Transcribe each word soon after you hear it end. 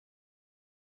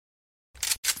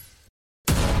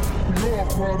Your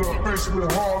product,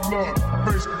 basement hard luck.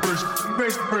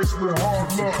 Basement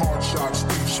hard luck. Card shots,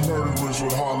 thieves, murderers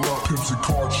with hard luck. Pimps and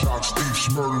card shots, thieves,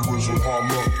 murderers with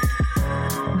hard luck.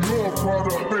 Your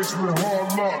product, basement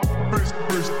hard luck.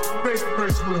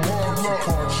 Basement hard luck.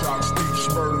 Card shots,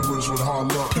 thieves, murderers with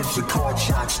hard luck. Pimps and card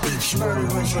shots, thieves,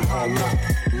 murderers with hard luck.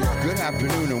 Good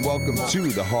afternoon and welcome to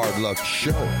the Hard Luck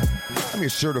Show. I'm your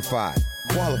certified,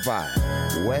 qualified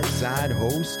West Side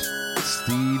host,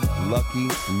 Steve Lucky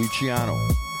Luciano.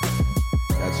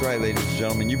 That's right, ladies and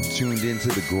gentlemen. You've tuned into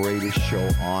the greatest show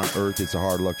on earth. It's a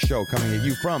Hard Luck Show coming at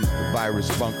you from the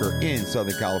Virus Bunker in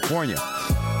Southern California.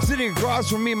 Sitting across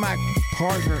from me, my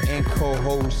partner and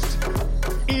co-host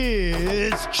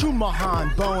is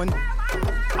Chumahan Bowen,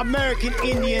 American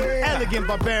Indian, elegant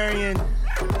barbarian,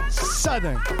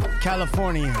 Southern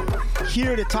Californian,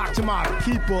 here to talk to my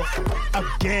people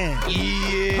again.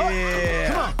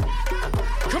 Yeah.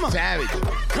 Come on. Savage.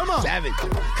 Come on. Savage.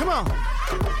 Come on.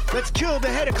 Let's kill the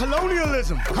head of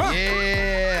colonialism. Huh?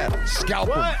 Yeah. Scalp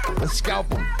him. Let's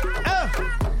scalp him.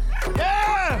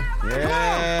 Yeah.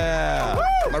 Yeah.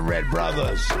 My red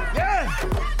brothers. Yeah.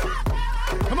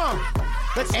 Come on.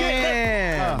 Let's get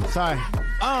And sorry.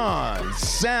 On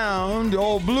sound,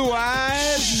 old blue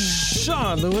eyes,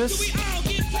 Sean Lewis.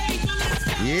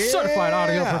 Yeah. Certified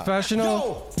audio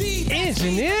professional.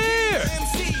 Engineer.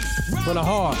 For the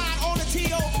hard.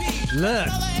 Look.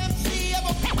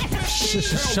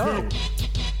 Show.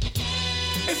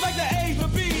 It's like the A for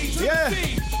B to Yeah. the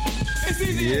C. It's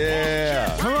easy.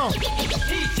 Yeah. Come on.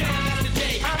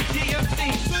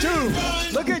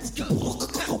 Dude, look at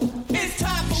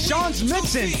Sean's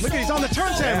mixing. Look at he's on the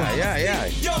turntable. Yeah.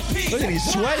 Look at he's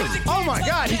sweating. Oh my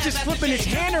God, he's just flipping his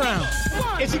hand around.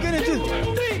 Is he gonna do?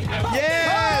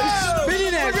 Yeah, he's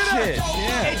spinning that shit.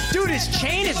 Yeah. Hey, dude, his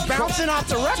chain is bouncing off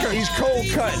the record. He's cold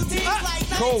cutting.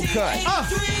 Cold cut.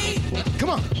 Come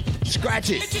on. Scratch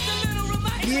it.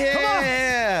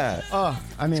 Yeah.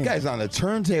 I mean, This guy's on the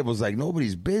turntables like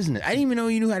nobody's business. I didn't even know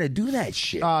you knew how to do that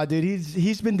shit. dude,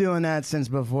 he's been doing that since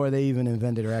before they even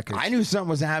invented records. I knew something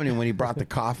was happening when he brought the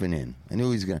coffin in. I knew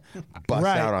he was going to bust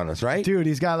out on us, right? Dude,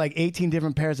 he's got like 18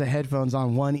 different pairs of headphones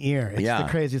on one ear. It's the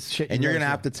craziest shit. And you're going to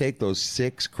have to take those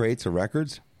 6 crates of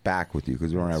records back with you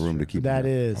because we don't have room to keep That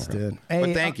them. is, dude. Hey,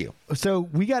 But thank you. So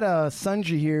we got a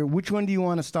sundry here. Which one do you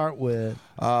want to start with?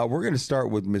 We're going to start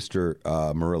with Mr.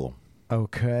 Murillo.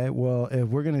 Okay, well, if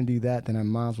we're going to do that, then I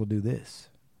might as well do this.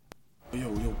 Yo,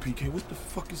 PK, what the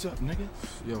fuck is up, nigga?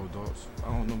 Yo, dogs, I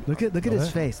don't know. Look at his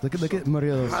face. Look at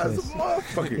Murillo's How's the face.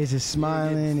 motherfucker? He's just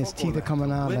smiling. His teeth are coming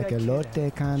out like a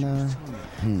elote, kind of.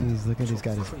 He's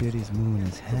got his beard. He's moving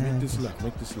his hand.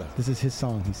 Make this left. This is his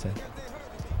song, he said.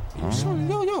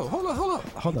 Yo, hold up.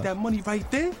 Hold up. That money right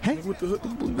there? Hey. What the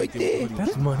right there?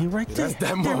 That's money right there. That's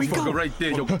that There we go. motherfucker right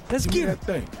there. Yo, Let's give me get that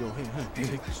thing. Yo, hey,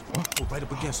 take this. Go right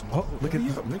up against him. Look at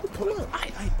Nigga, pull up.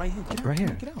 Right here. right here.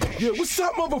 Get out. Yeah, what's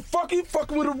up, motherfucker? You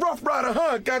fucking with a rough rider,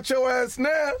 huh? Got your ass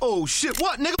now? Oh shit!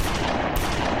 What, nigga?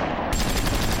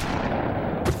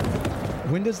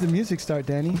 When does the music start,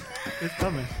 Danny? It's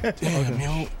coming. Damn,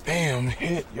 yo. Damn,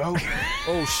 hit, yo.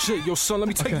 Oh, shit. Yo, son, let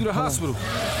me take you to the hospital.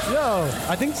 Yo,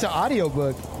 I think it's an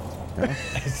audiobook.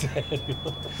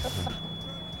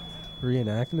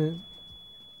 Reenactment.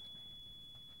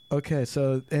 Okay,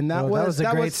 so and That was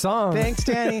a great song. Thanks,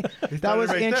 Danny. That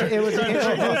was it was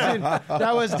introducing.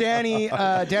 That was Danny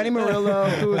Murillo,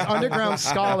 who is underground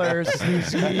scholars.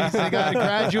 He's got a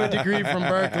graduate degree from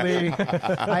Berkeley.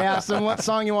 I asked him what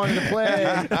song he wanted to play,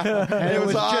 and It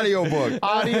was an audiobook.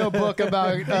 audiobook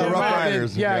about Rough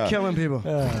Riders. yeah, killing people.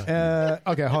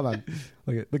 Okay, hold on.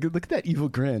 Look at that evil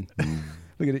grin.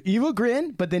 Look at it. Evil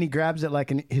grin, but then he grabs it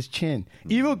like his chin.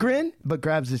 Evil grin, but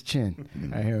grabs his chin.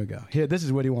 All right, here we go. Here, this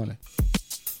is what he wanted.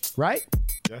 Right?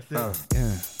 That's it.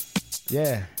 Yeah.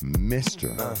 Yeah. Mr.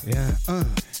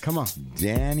 Come on.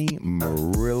 Danny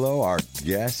Murillo, our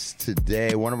guest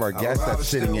today. One of our guests that's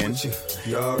sitting in.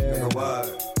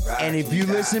 And if you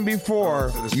listened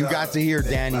before, you got to hear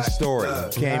Danny's story.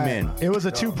 Came in. It was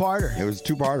a two-parter. It was a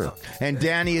two-parter. And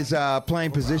Danny is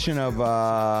playing position of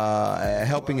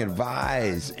helping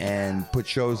advise and put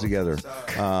shows together.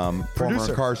 Former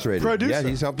incarcerated. Producer. Yeah,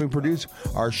 he's helping produce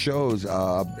our shows.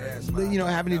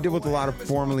 Having to deal with a lot of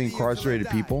formerly incarcerated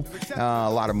people. A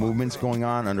lot of movements going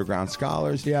on, underground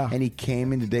scholars. Yeah. And he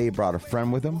came in today, brought a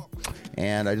friend with him.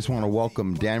 And I just want to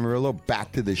welcome Danny Murillo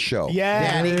back to the show.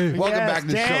 Yeah. Danny, welcome Yes, back to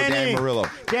the show, Danny Murillo.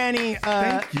 Danny,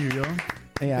 Thank you, yo.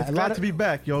 yeah, It's glad to be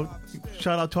back, yo.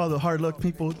 Shout out to all the hard luck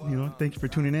people. Thank you for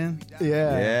tuning in.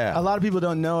 Yeah. A lot of people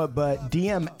don't know it, but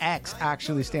DMX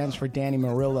actually stands for Danny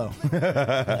Murillo.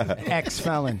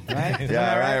 Ex-felon, right?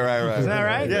 Yeah, right. Is that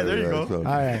right? Yeah, there you go. All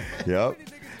right. Yep.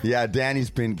 Yeah,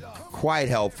 Danny's been quite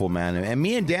helpful, man. And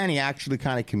me and Danny actually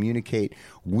kind of communicate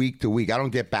week to week. I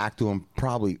don't get back to him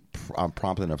probably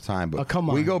prompt enough time, but come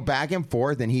on. We go back and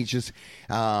forth, and he's just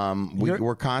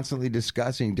we're constantly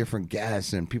discussing different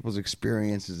guests and people's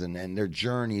experiences and their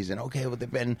journeys and what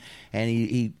they've been. And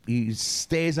he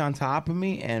stays on top of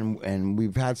me, and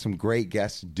we've had some great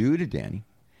guests due to Danny.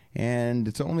 And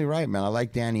it's only right, man. I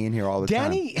like Danny in here all the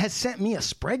time. Danny has sent me a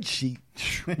spreadsheet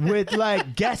with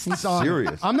like guests on.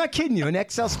 Serious? I'm not kidding you. An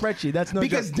Excel spreadsheet. That's no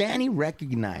because joke. Danny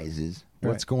recognizes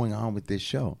what's going on with this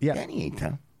show. Yeah. Danny ain't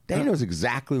telling. Danny knows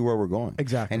exactly where we're going.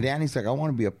 Exactly. And Danny's like, I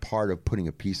want to be a part of putting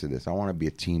a piece of this. I want to be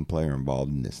a team player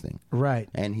involved in this thing. Right.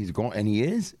 And he's going, and he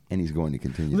is, and he's going to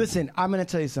continue. Listen, I'm going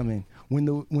to tell you something. When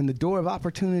the door of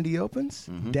opportunity opens,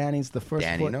 Danny's the first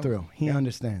foot knows. through. He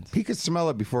understands. He could smell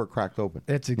it before it cracked open.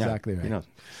 That's exactly right. He knows.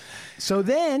 So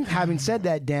then, having said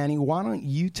that, Danny, why don't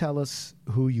you tell us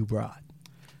who you brought?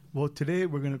 Well, today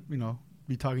we're gonna,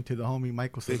 be talking to the homie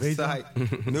Michael Silveira.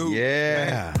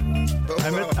 Yeah.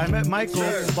 I met Michael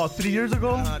about 3 years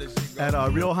ago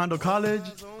at Rio Hondo College.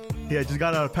 He had just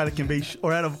got out of Pelican Bay,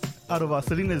 or out of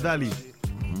Salinas Valley.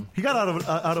 He got out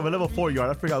of a level 4 yard.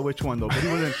 I forgot which one though. But he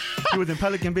was in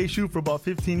Pelican Bay Shoe for about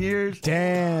 15 years.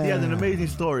 Damn. He has an amazing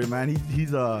story, man.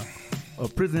 He's a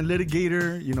prison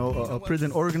litigator, a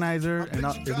prison organizer, and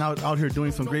is now out here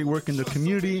doing some great work in the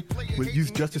community with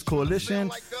Youth Justice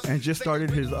Coalition, and just started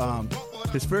his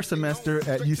first semester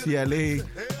at UCLA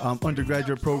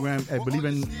undergraduate program, I believe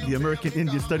in the American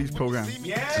Indian Studies program.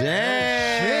 Yeah.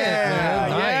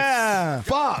 Yeah.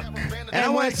 Fuck. And I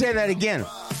want to say that again.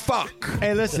 Fuck.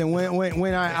 Hey, listen.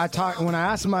 When I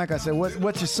asked Mike, I said,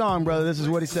 "What's your song, brother?" This is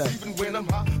what he said.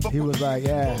 He was like,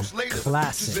 "Yeah,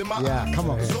 Classic. yeah,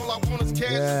 come on,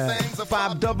 yeah,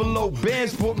 500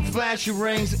 bands, sporting flashy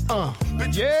rings.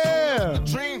 yeah."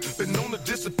 That's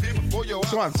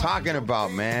what I'm talking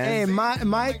about, man. Hey,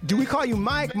 Mike. Do we call you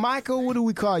Mike, Michael? What do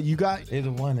we call you? You got?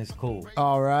 Either one is cool.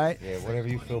 All right. Yeah, whatever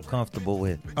you feel comfortable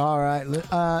with. All right.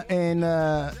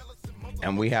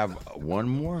 And we have one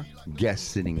more guest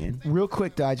sitting in. Real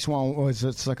quick, though, I just want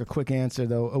it's like a quick answer,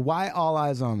 though. Why All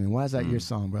Eyes on Me? Why is that your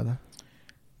song, brother?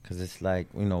 Because it's like,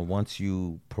 once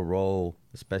you parole,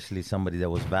 especially somebody that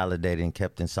was validated and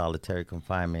kept in solitary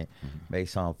confinement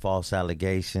based on false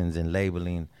allegations and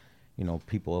labeling,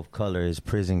 people of color as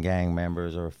prison gang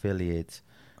members or affiliates,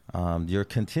 you're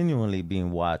continually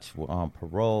being watched on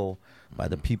parole by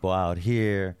the people out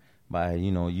here, by,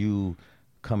 you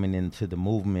coming into the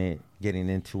movement, getting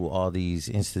into all these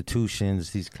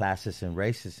institutions, these classist and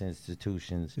racist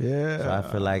institutions. Yeah. So I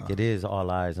feel like it is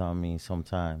all eyes on me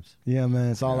sometimes. Yeah,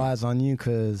 man, it's all eyes on you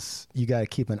because you got to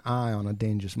keep an eye on a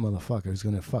dangerous motherfucker who's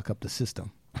going to fuck up the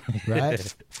system,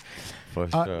 right? For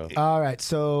sure. All right,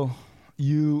 so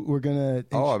you were going to...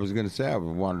 I was going to say I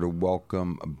wanted to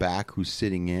welcome back who's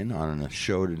sitting in on a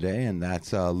show today, and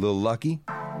that's Lil Lucky.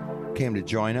 Came to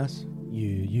join us.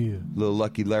 Yeah. Lil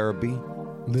Lucky Larrabee.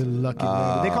 Little Lucky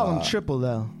Larry. They call him Triple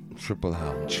L. Triple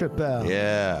L. Triple.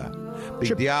 Yeah.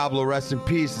 Big Diablo, rest in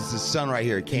peace. It's his son right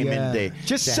here. He came in today.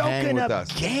 Just to soaking hang with up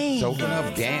us. game. Soaking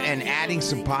up game and adding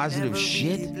some positive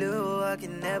shit.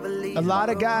 A lot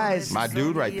of guys... My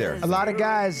dude right there. A lot of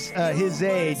guys his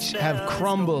age have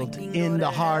crumbled in the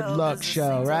Hard Luck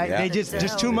show, right? Yeah. They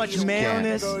just too much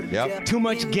maleness, Yep. too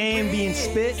much game being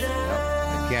spit.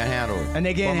 Can't handle it. And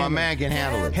they can't But my handle man can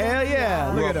handle it. Hell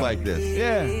yeah. Grew Look up at him. like this.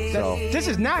 Yeah. So- This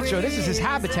is natural. This is his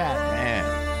habitat.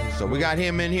 Man. So we got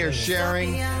him in here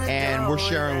sharing, and we're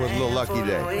sharing with Lil Lucky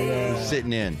today. He's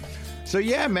sitting in. So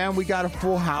yeah, man, we got a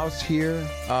full house here.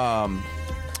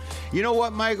 You know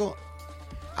what, Michael?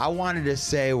 I wanted to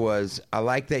say was I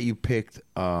like that you picked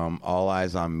All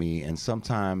Eyes on Me, and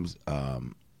sometimes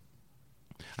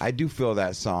I do feel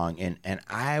that song, and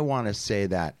I want to say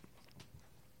that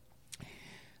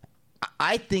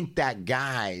I think that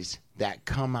guys that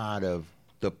come out of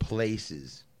the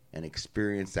places and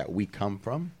experience that we come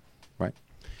from, right?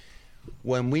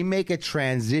 When we make a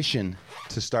transition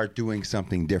to start doing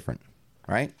something different,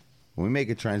 right? When we make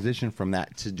a transition from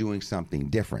that to doing something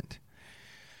different,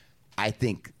 I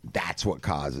think that's what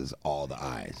causes all the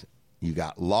eyes. You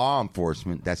got law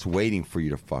enforcement that's waiting for you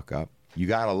to fuck up. You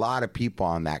got a lot of people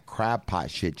on that crab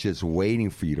pot shit just waiting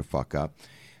for you to fuck up.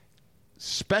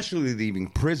 Especially leaving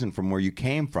prison from where you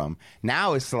came from.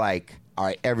 Now it's like, all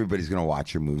right, everybody's going to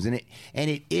watch your moves. And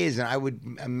it is. And I would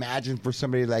imagine for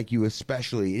somebody like you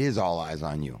especially, it is all eyes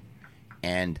on you.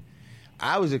 And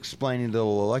I was explaining to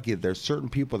Lil Lucky that there's certain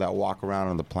people that walk around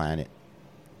on the planet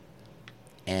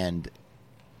and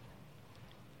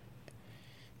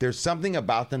there's something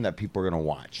about them that people are going to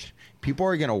watch. People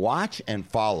are going to watch and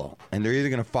follow, and they're either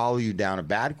going to follow you down a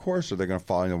bad course or they're going to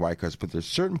follow you in the right course. But there's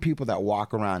certain people that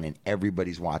walk around and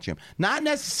everybody's watching them. Not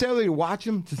necessarily to watch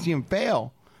them to see them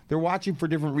fail. They're watching for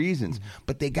different reasons,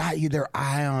 but they got their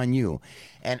eye on you.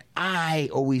 And I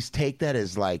always take that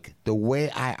as like the way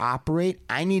I operate.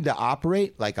 I need to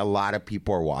operate like a lot of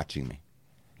people are watching me.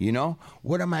 You know,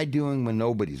 what am I doing when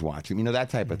nobody's watching? You know,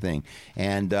 that type of thing.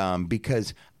 And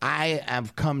because I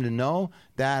have come to know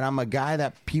that I'm a guy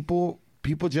that people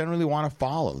generally want to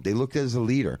follow. They look as a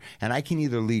leader. And I can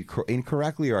either lead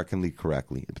incorrectly or I can lead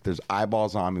correctly. But there's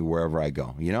eyeballs on me wherever I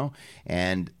go, you know?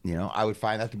 And, you know, I would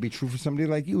find that to be true for somebody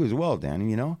like you as well, Danny,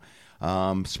 you know?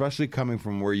 Especially coming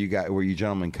from where you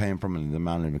gentlemen came from in the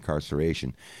amount of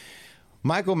incarceration.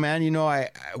 Michael, man, you know,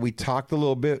 we talked a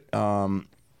little bit.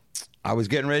 I was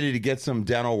getting ready to get some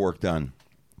dental work done.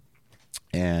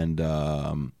 And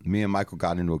me and Michael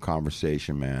got into a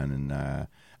conversation, man. And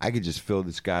I could just feel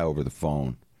this guy over the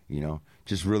phone, you know,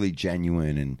 just really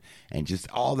genuine and just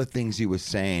all the things he was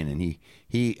saying. And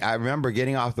I remember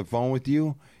getting off the phone with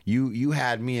you. You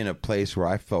had me in a place where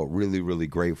I felt really, really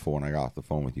grateful when I got off the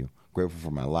phone with you. Grateful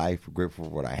for my life, grateful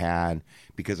for what I had,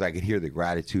 because I could hear the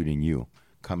gratitude in you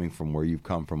coming from where you've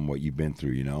come from, what you've been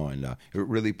through, you know, and it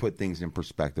really put things in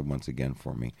perspective once again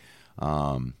for me.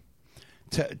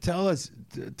 Tell us,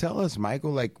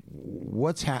 Michael, like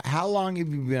how long have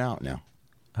you been out now?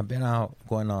 I've been out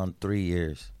going on 3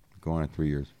 years. Going on 3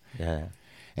 years. Yeah.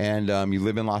 And you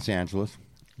live in Los Angeles?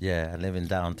 Yeah, I live in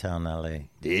downtown LA.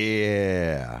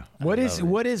 Yeah. What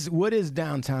is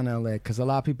downtown LA? Because a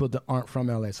lot of people aren't from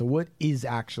LA. So what is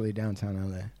actually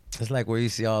downtown LA? It's like where you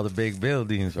see all the big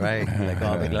buildings, right? Like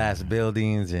all the glass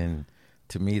buildings, and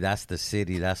to me, that's the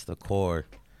city. That's the core.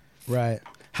 Right.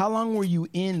 How long were you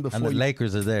in before? And the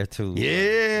Lakers are there too.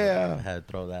 Yeah. I had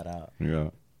to throw that out.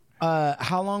 Yeah.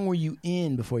 How long were you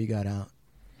in before you got out?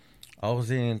 I was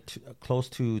in close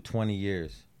to 20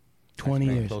 years. 20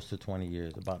 years. Close to 20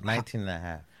 years. About 19 and a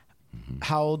half. Mm-hmm.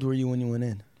 How old were you when you went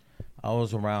in? I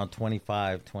was around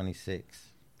 25,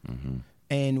 26. Mm-hmm.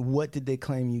 And what did they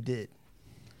claim you did?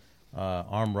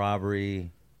 Armed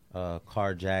robbery,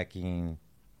 carjacking,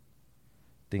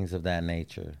 things of that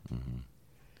nature. Mm-hmm.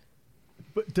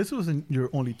 But this wasn't your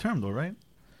only term, though, right?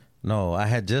 No, I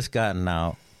had just gotten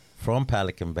out from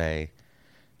Pelican Bay,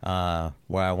 where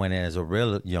I went in as a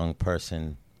real young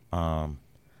person. I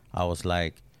was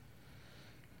like,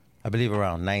 I believe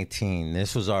around 19.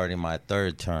 This was already my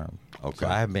third term. Okay. So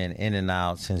I have been in and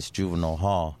out since juvenile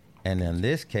hall. And in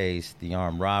this case, the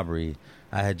armed robbery,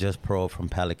 I had just paroled from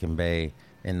Pelican Bay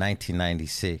in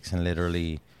 1996. And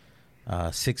literally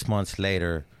 6 months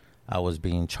later, I was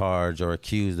being charged or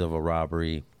accused of a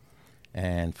robbery.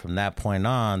 And from that point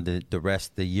on, the rest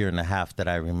of the year and a half that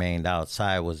I remained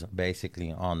outside was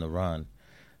basically on the run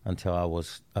until I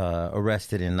was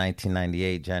arrested in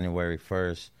 1998, January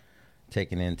 1st,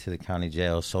 taken into the county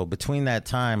jail. So between that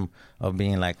time of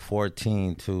being like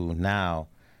 14 to now,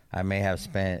 I may have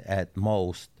spent at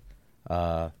most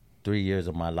 3 years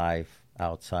of my life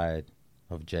outside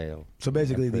of jail. So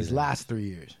basically these last 3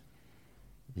 years.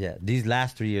 Yeah, these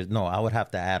last 3 years. No, I would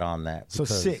have to add on that. So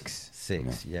 6.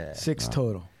 6, yeah. 6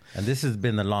 total. And this has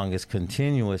been the longest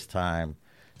continuous time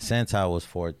since I was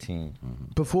 14. Mm-hmm.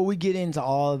 Before we get into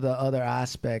all of the other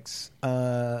aspects,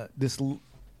 what's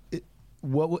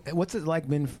it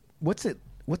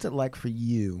like for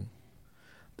you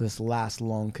this last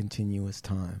long continuous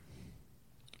time?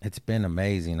 It's been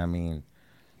amazing. I mean,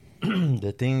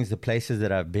 the places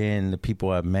that I've been, the people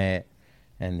I've met,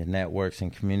 and the networks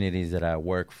and communities that I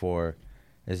work for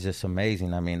is just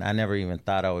amazing. I mean, I never even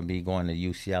thought I would be going to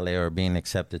UCLA or being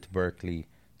accepted to Berkeley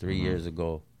 3 years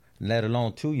ago, let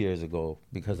alone 2 years ago,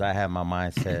 because I had my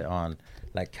mindset on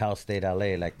like Cal State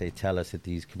LA, like they tell us at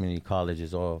these community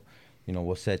colleges, or, you know,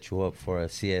 we'll set you up for a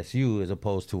CSU, as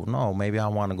opposed to, no, maybe I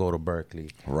want to go to Berkeley.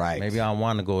 Right. Maybe I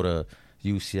want to go to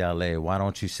UCLA. Why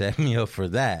don't you set me up for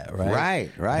that,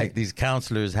 right? Right. Like these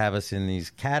counselors have us in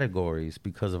these categories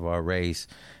because of our race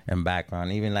and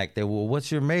background. Even like, well,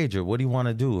 what's your major? What do you want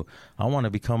to do? I want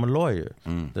to become a lawyer.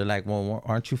 They're like, well,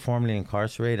 aren't you formerly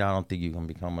incarcerated? I don't think you can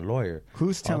become a lawyer.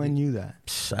 Who's telling you that?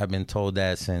 I've been told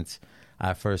that since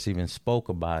I first even spoke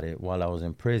about it while I was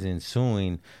in prison,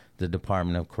 suing the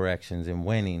Department of Corrections and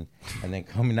winning, and then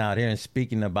coming out here and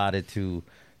speaking about it to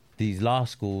these law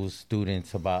school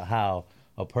students about how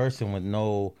a person with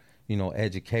no,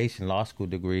 education, law school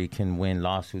degree can win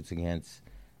lawsuits against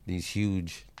these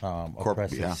huge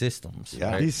oppressive systems.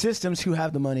 Yeah. Right? These systems who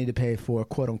have the money to pay for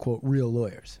quote unquote real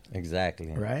lawyers.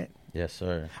 Exactly. Right? Yes,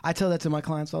 sir. I tell that to my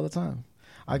clients all the time.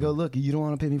 I go, look, you don't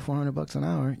want to pay me $400 an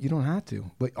hour. You don't have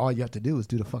to. But all you have to do is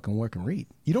do the fucking work and read.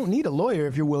 You don't need a lawyer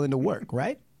if you're willing to work,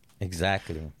 right?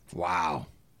 Exactly. Wow.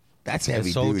 That's heavy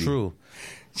It's so duty. true.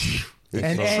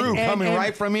 It's true. Coming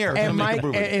right from here.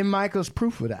 And Michael's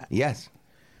proof of that. Yes.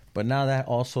 But now that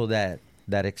also that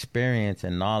experience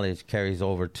and knowledge carries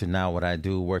over to now what I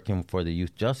do working for the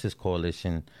Youth Justice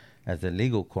Coalition as a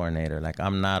legal coordinator. Like,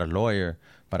 I'm not a lawyer,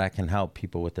 but I can help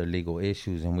people with their legal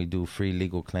issues, and we do free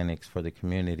legal clinics for the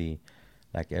community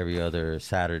like every other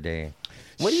Saturday.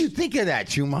 What do you think of that,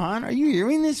 Chumahan? Are you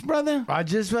hearing this, brother? I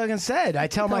just fucking said. I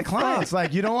tell my clients,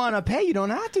 like, you don't want to pay, you don't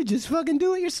have to. Just fucking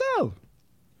do it yourself.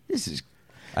 This is...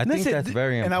 I think that's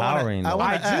very empowering. I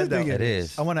want to add that it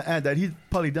is. I want to add that he's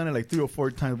probably done it like 3 or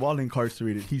 4 times while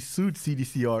incarcerated. He sued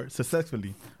CDCR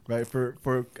successfully, right, for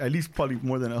at least probably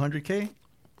more than $100K.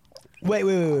 Wait.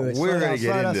 We're going to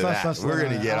get into that. We're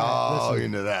going to get all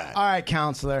into that. All right,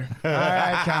 counselor.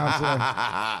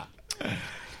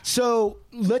 So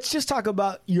let's just talk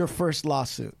about your first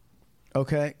lawsuit.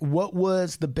 Okay, what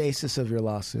was the basis of your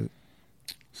lawsuit?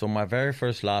 So my very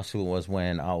first lawsuit was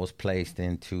when I was placed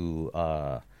into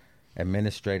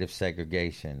administrative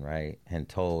segregation, right, and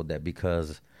told that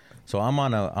because, so I'm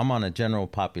on a general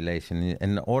population.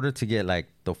 In order to get like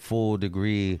the full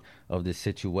degree of the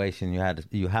situation,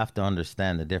 you have to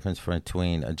understand the difference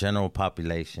between a general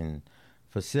population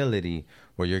facility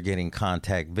where you're getting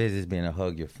contact visits, being able to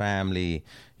hug your family,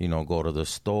 go to the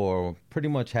store, pretty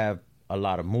much have a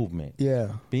lot of movement. Yeah,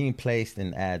 being placed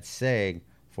in ad seg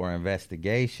for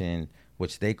investigation,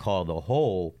 which they call the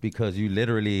whole, because you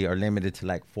literally are limited to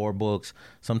like 4 books,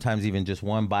 sometimes even just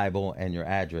 1 Bible and your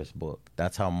address book.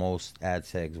 That's how most ad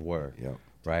segs were. Yep.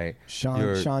 Right?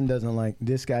 Sean doesn't like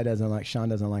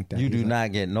that. You do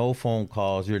not get no phone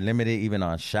calls. You're limited even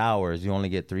on showers. You only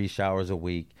get 3 showers a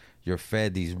week. You're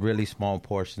fed these really small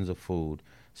portions of food.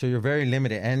 So you're very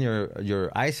limited, and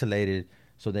you're isolated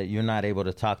so that you're not able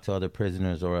to talk to other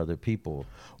prisoners or other people.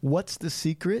 What's the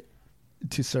secret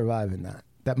to surviving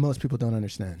that most people don't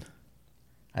understand?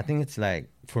 I think it's like,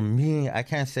 for me, I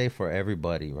can't say for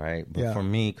everybody, right? But for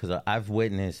me, because I've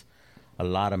witnessed a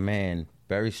lot of men,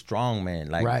 very strong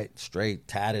men, like straight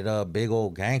tatted up, big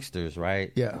old gangsters,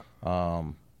 right? Yeah.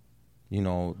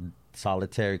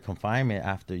 Solitary confinement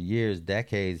after years,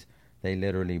 decades, they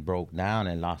literally broke down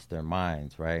and lost their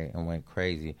minds, right? And went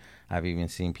crazy. I've even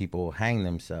seen people hang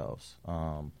themselves.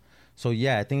 So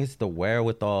yeah, I think it's the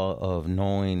wherewithal of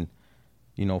knowing,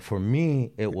 for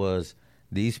me, it was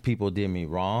these people did me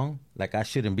wrong. Like, I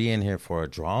shouldn't be in here for a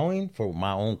drawing, for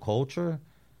my own culture.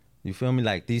 You feel me?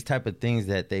 Like, these type of things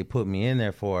that they put me in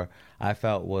there for, I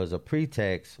felt was a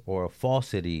pretext or a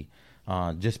falsity,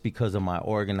 just because of my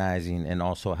organizing and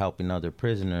also helping other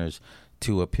prisoners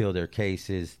to appeal their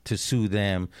cases, to sue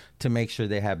them, to make sure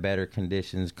they have better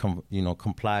conditions,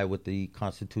 comply with the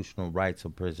constitutional rights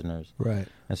of prisoners. Right.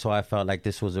 And so I felt like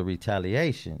this was a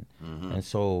retaliation. Mm-hmm. And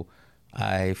so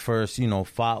I first,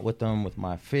 fought with them with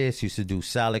my fists, used to do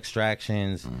cell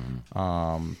extractions,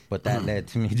 but that led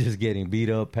to me just getting beat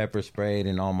up, pepper sprayed,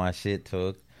 and all my shit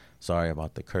took. Sorry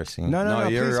about the cursing. No,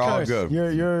 you're please all curse. good.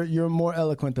 You're more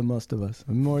eloquent than most of us,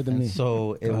 more than me.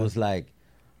 So it was like,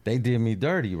 they did me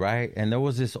dirty, right? And there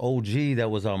was this OG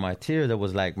that was on my tier that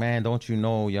was like, man, don't you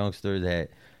know, youngster, that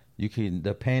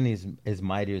the pen is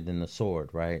mightier than the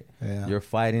sword, right? Yeah. You're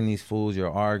fighting these fools,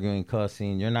 you're arguing,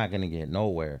 cussing, you're not going to get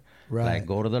nowhere. Right. Like,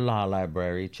 go to the law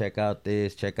library, check out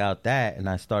this, check out that. And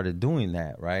I started doing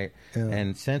that, right? Yeah.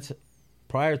 And since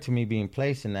prior to me being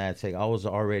placed in that, I was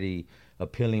already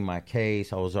appealing my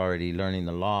case. I was already learning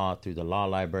the law through the law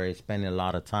library, spending a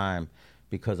lot of time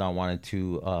because I wanted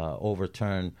to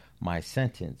overturn my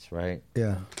sentence, right?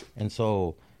 Yeah. And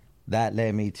so that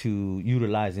led me to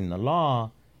utilizing the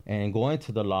law and going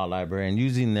to the law library and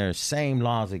using their same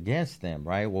laws against them,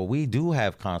 right? Well, we do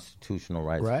have constitutional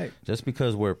rights. Right. Just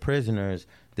because we're prisoners,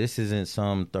 this isn't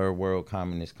some third world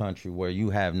communist country where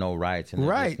you have no rights and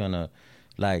they're just gonna,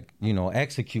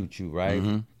 execute you, right?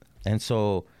 Mm-hmm. And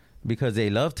so, because they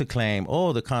love to claim,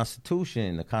 the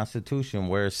Constitution,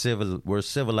 we're a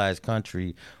civilized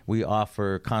country. We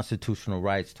offer constitutional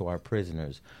rights to our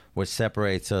prisoners, which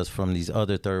separates us from these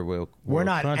other third world We're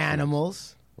not countries,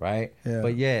 animals. right? Yeah.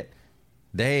 But yet,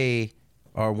 they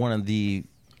are one of the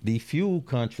few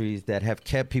countries that have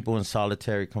kept people in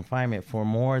solitary confinement for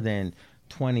more than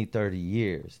 20, 30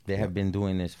 years. They have been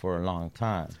doing this for a long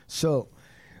time. So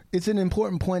it's an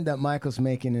important point that Michael's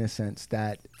making, in a sense,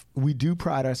 that we do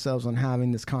pride ourselves on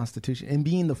having this Constitution and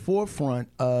being the forefront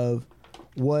of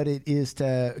what it is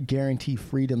to guarantee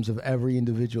freedoms of every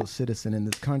individual citizen in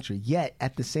this country. Yet,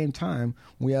 at the same time,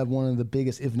 we have one of the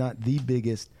biggest, if not the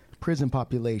biggest, prison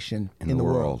population in the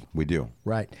world. We do.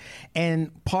 Right.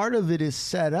 And part of it is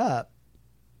set up.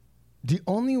 The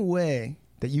only way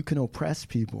that you can oppress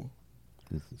people,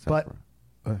 but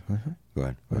Go ahead. Go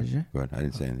ahead. I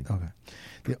didn't say anything. Okay.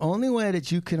 The only way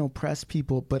that you can oppress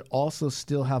people, but also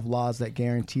still have laws that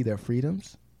guarantee their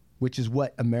freedoms, which is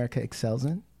what America excels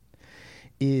in,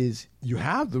 is you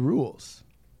have the rules,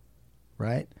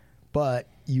 right? But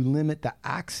you limit the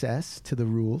access to the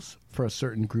rules for a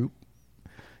certain group.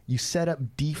 You set up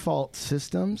default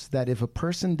systems that if a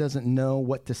person doesn't know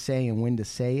what to say and when to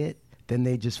say it, then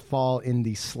they just fall in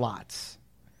these slots.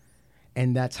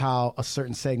 And that's how a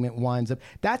certain segment winds up.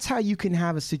 That's how you can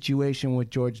have a situation with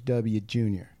George W.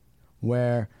 Jr.,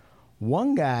 where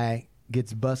one guy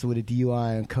gets busted with a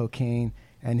DUI and cocaine,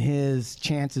 and his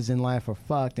chances in life are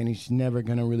fucked, and he's never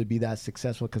going to really be that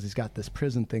successful because he's got this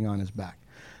prison thing on his back.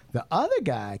 The other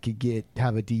guy could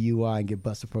have a DUI and get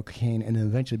busted for cocaine and then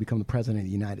eventually become the president of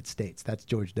the United States. That's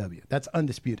George W. That's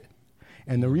undisputed.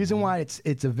 And the reason why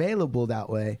it's available that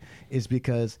way is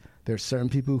because there's certain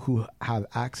people who have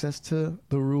access to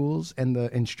the rules and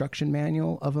the instruction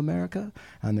manual of America,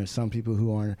 and there's some people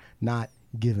who are not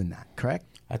given that,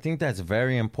 correct? I think that's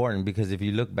very important because if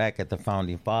you look back at the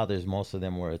founding fathers, most of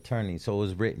them were attorneys. So it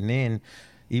was written in,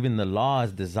 even the law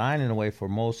is designed in a way for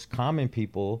most common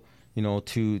people, you know,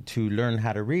 to learn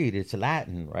how to read. It's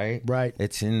Latin, right? Right.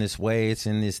 It's in this way. It's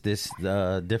in this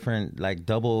different, like,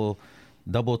 double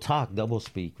talk, double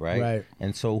speak, right? Right.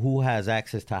 And so who has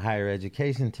access to higher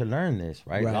education to learn this,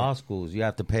 right? Right. Law schools, you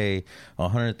have to pay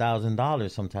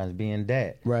 $100,000 sometimes, be in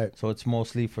debt. Right. So it's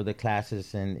mostly for the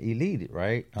classes and elite,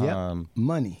 right? Yeah.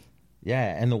 Money.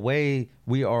 Yeah, and the way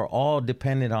we are all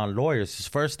dependent on lawyers.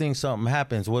 First thing something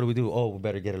happens, what do? Oh, we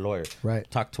better get a lawyer. Right.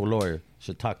 Talk to a lawyer.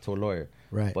 Should talk to a lawyer.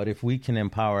 Right. But if we can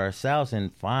empower ourselves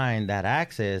and find that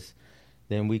access,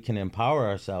 then we can empower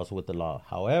ourselves with the law.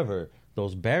 However,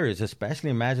 those barriers, especially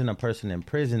imagine a person in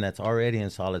prison that's already in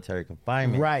solitary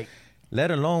confinement. Right. Let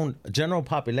alone a general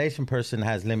population person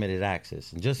has limited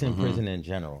access, just in prison in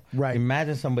general. Right.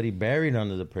 Imagine somebody buried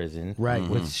under the prison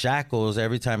with shackles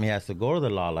every time he has to go to the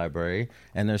law library,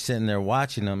 and they're sitting there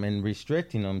watching them and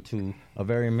restricting them to a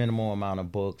very minimal amount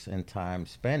of books and time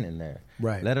spent in there.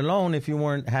 Right. Let alone if you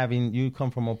you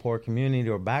come from a poor community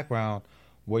or background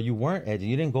where you weren't educated,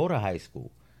 you didn't go to high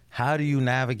school. How do you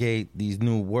navigate these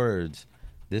new words,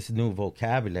 this new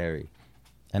vocabulary,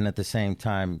 and at the same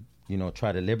time, you know,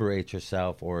 try to liberate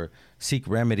yourself or seek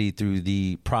remedy through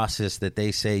the process that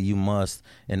they say you must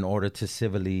in order to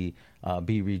civilly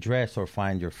be redressed or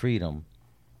find your freedom?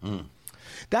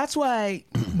 That's why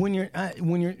when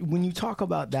you talk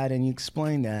about that and you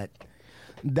explain that,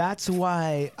 that's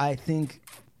why I think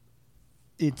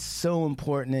it's so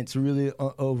important. It's really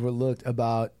overlooked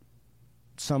about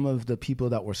some of the people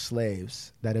that were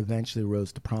slaves that eventually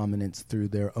rose to prominence through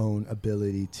their own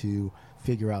ability to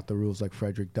figure out the rules, like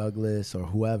Frederick Douglass or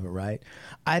whoever, right?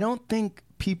 I don't think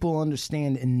people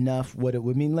understand enough what it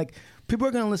would mean. Like, people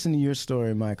are going to listen to your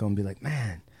story, Michael, and be like,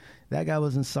 man, that guy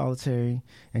was in solitary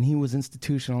and he was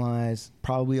institutionalized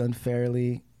probably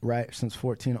unfairly, right, since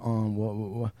 14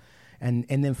 on. And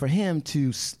then for him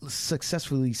to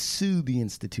successfully sue the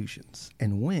institutions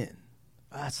and win,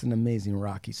 that's an amazing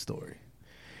Rocky story.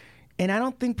 And I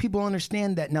don't think people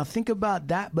understand that. Now, think about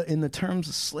that, but in the terms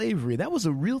of slavery, that was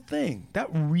a real thing. That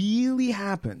really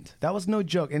happened. That was no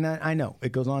joke. And I know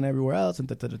it goes on everywhere else. And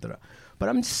But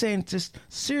I'm just saying, just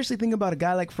seriously think about a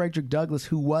guy like Frederick Douglass,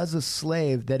 who was a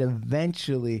slave that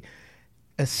eventually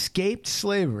escaped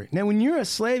slavery. Now, when you're a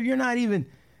slave,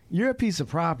 you're a piece of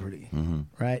property,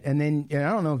 right? And then, and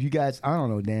I don't know if you guys, I don't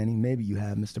know, Danny, maybe you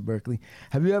have, Mr. Berkeley.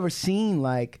 Have you ever seen,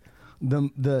 like,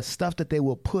 the stuff that they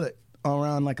will put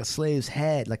around like a slave's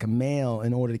head, like a male,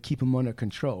 in order to keep him under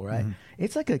control, right?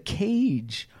 It's like a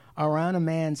cage around a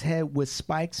man's head with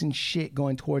spikes and shit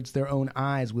going towards their own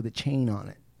eyes with a chain on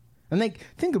it. And like,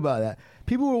 think about that.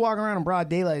 People were walking around in broad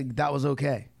daylight, like, that was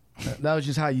okay. That was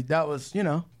just how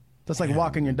that's like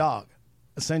walking your dog,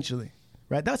 essentially,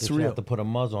 right? That's You real. have to put a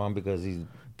muzzle on because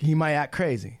He might act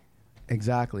crazy.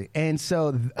 Exactly. And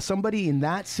so somebody in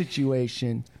that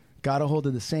situation got a hold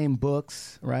of the same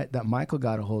books, right, that Michael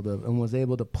got a hold of, and was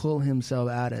able to pull himself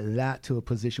out of that to a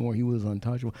position where he was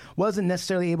untouchable. Wasn't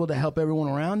necessarily able to help everyone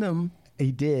around him.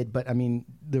 He did, but I mean,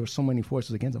 there were so many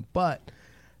forces against him. But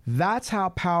that's how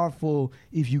powerful,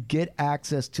 if you get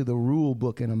access to the rule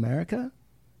book in America,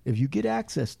 if you get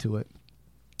access to it,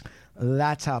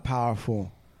 that's how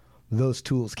powerful those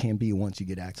tools can be once you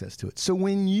get access to it. So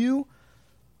when you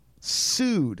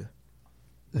sued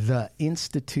the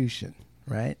institution,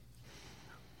 right?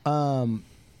 Tell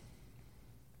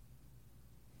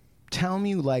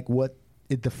me, like, what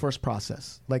the first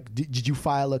process? Like, did you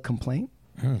file a complaint?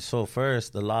 So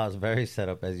first, the law is very set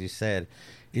up, as you said,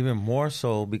 even more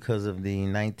so because of the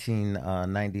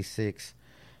 1996,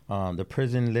 the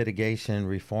Prison Litigation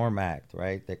Reform Act,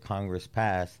 right, that Congress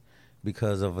passed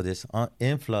because of this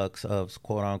influx of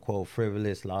quote-unquote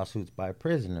frivolous lawsuits by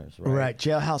prisoners, right? Right,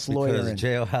 jailhouse lawyering. Because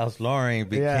jailhouse lawyering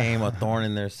became a thorn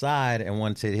in their side, and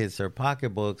once it hits their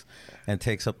pocketbooks and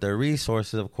takes up their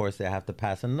resources, of course, they have to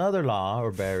pass another law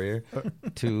or barrier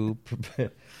to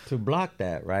block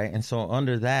that, right? And so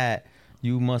under that,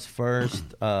 you must first,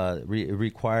 it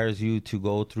requires you to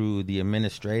go through the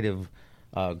administrative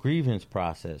grievance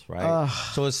process, right?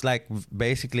 So it's like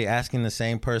basically asking the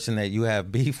same person that you have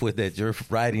beef with that you're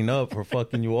writing up for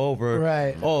fucking you over.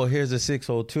 Right. Oh, here's a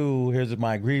 602. Here's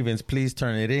my grievance. Please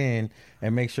turn it in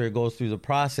and make sure it goes through the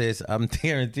process. I'm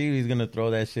guarantee you he's going to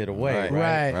throw that shit away.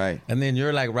 Right. And then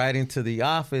you're like writing to the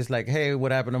office like, hey,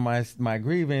 what happened to my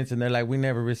grievance? And they're like, we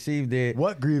never received it.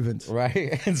 What grievance?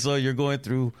 Right. And so you're going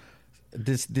through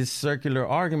this circular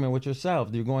argument with yourself.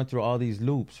 You're going through all these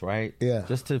loops, right? Yeah.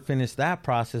 Just to finish that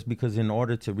process, because in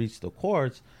order to reach the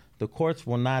courts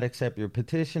will not accept your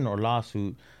petition or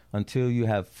lawsuit until you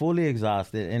have fully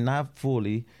exhausted, and not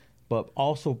fully, but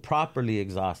also properly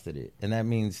exhausted it. And that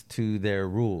means to their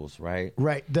rules, right?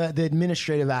 Right, the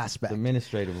administrative aspect. The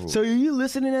administrative rules. So are you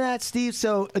listening to that, Steve?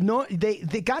 So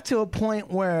they got to a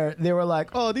point where they were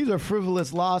like, oh, these are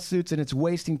frivolous lawsuits and it's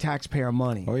wasting taxpayer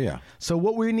money. Oh, yeah. So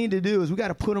what we need to do is we got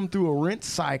to put them through a rinse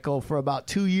cycle for about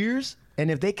 2 years. And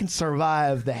if they can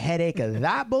survive the headache of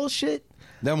that bullshit,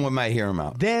 Then we might hear them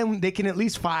out. then they can at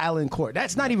least file in court.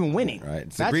 That's not even winning. Right.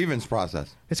 It's That's, the grievance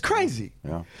process. It's crazy.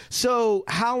 Yeah. So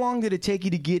how long did it take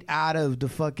you to get out of the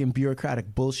fucking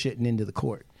bureaucratic bullshit and into the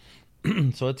court?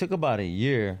 So it took about a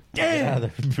year. Damn. To get out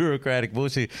of the bureaucratic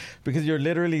bullshit, because you're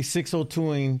literally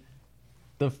 602ing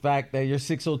the fact that your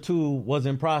 602 was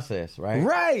in process, right?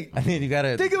 Right. I mean, you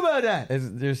gotta Think about that.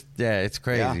 it's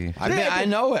crazy. Yeah. I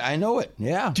know it.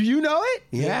 Yeah. Do you know it?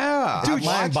 Yeah. Dude,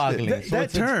 mind-boggling. That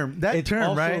term,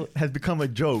 also- right, has become a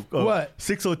joke. What?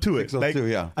 602 it. 602,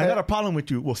 yeah. I got a problem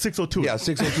with you. Well, 602 Yeah, it.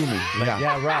 602 me. Yeah.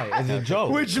 Yeah, right. It's a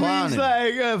joke. Which Clowning. means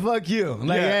like, fuck you.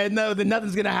 Like, Yeah. no, then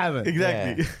nothing's gonna happen.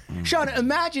 Exactly. Sean,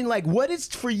 imagine like what is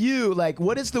for you, like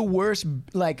what is the worst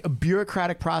like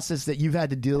bureaucratic process that you've had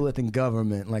to deal with in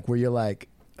government? Like where you're like,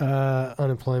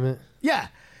 Unemployment. yeah.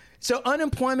 So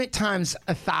unemployment times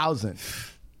 1,000.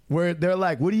 Where they're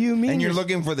like, what do you mean? And you're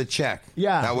looking for the check.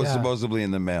 Yeah. That was Yeah. supposedly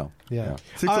in the mail. Yeah.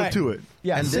 602 it.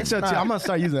 Yeah, And this 602. I'm gonna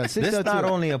start using that. This 602. not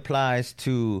only applies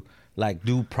to like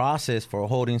due process for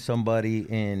holding somebody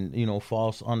in,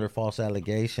 under false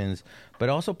allegations, but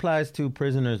also applies to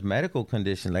prisoners' medical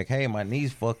condition. Like, hey, my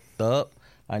knee's fucked up.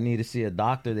 I need to see a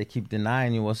doctor. They keep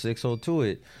denying you. 602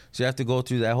 it. So you have to go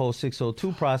through that whole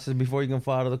 602 process before you can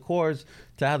file to the courts,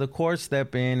 to have the courts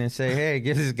step in and say, hey,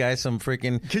 give this guy some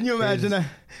freaking... Can you imagine that?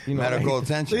 Medical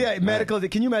attention. Yeah, medical.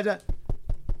 Right. Can you imagine that?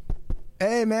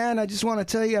 Hey, man, I just want to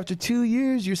tell you, after 2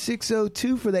 years, you're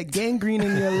 602 for that gangrene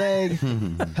in your leg.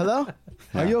 Hello?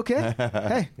 Are you okay?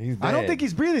 Hey, He's I don't dead. think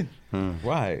he's breathing.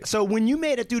 Right. So when you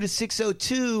made it through to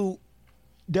 602,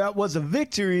 that was a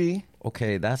victory.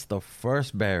 Okay, that's the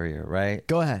first barrier, right?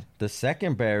 Go ahead. The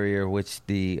second barrier, which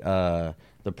the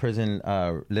Prison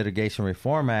Litigation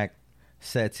Reform Act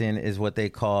sets in, is what they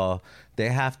call, they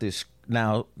have to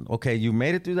now. Okay, you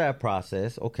made it through that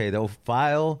process. Okay, they'll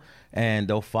file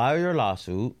your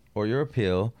lawsuit or your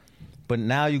appeal, but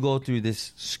now you go through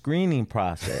this screening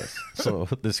process. So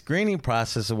the screening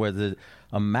process is where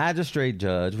a magistrate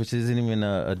judge, which isn't even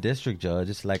a district judge,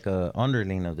 it's like a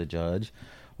underling of the judge.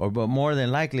 But more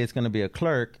than likely, it's going to be a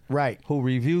clerk, Right. who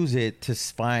reviews it to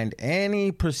find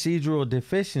any procedural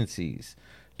deficiencies.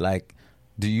 Like,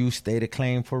 do you state a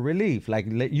claim for relief? Like,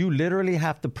 you literally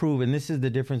have to prove, and this is the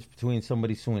difference between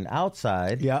somebody suing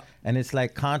outside, Yeah. and it's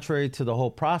like contrary to the whole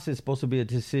process, it's supposed to be a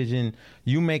decision.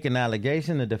 You make an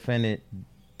allegation, the defendant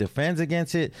defends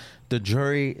against it. The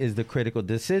jury is the critical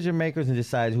decision makers and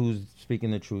decides who's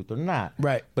speaking the truth or not.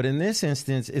 Right. But in this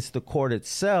instance, it's the court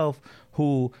itself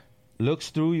who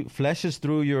fleshes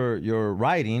through your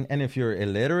writing, and if you're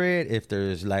illiterate, if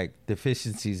there's like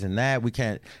deficiencies in that,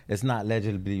 it's not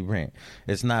legibly written.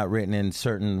 It's not written in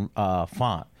certain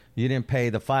font. You didn't pay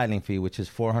the filing fee, which is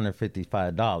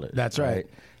 $455. That's right.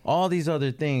 All these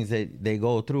other things that they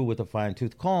go through with a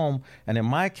fine-tooth comb, and in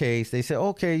my case, they say,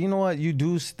 okay, you know what? You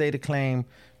do state a claim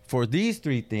for these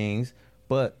three things,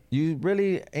 but you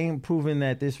really ain't proving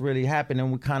that this really happened,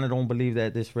 and we kind of don't believe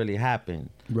that this really happened.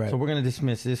 Right. So we're going to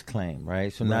dismiss this claim,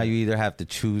 right? So now you either have to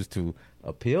choose to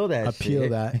appeal that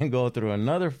and go through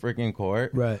another freaking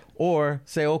court, right? Or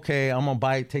say, okay, I'm going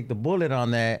to take the bullet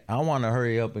on that. I want to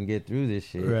hurry up and get through this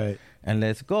shit. Right. And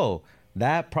let's go.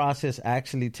 That process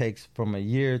actually takes from a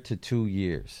year to 2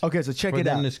 years. Okay, so check it out. For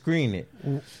them to screen it.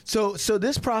 So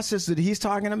this process that he's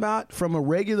talking about, from a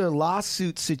regular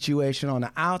lawsuit situation on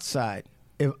the outside,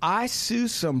 if I sue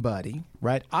somebody,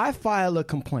 right, I file a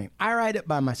complaint. I write it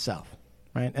by myself,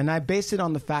 right? And I base it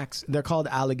on the facts. They're called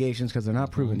allegations because they're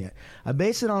not proven yet. I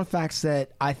base it on facts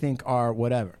that I think are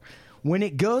whatever. When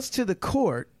it goes to the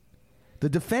court, the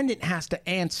defendant has to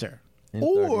answer. In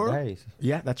 30 days.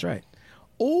 Yeah, that's right.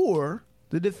 Or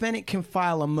the defendant can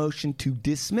file a motion to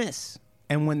dismiss.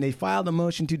 And when they file the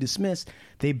motion to dismiss,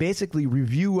 they basically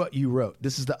review what you wrote.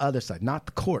 This is the other side, not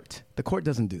the court. The court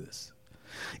doesn't do this.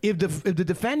 If the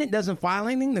defendant doesn't file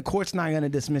anything, the court's not going to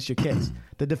dismiss your case.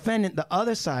 The defendant, the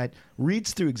other side,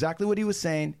 reads through exactly what he was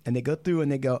saying, and they go through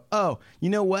and they go, oh, you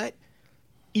know what?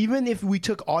 Even if we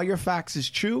took all your facts as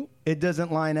true, it doesn't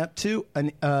line up to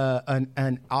an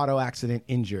auto accident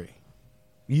injury.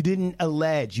 You didn't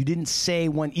allege, you didn't say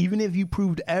one. Even if you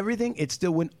proved everything, it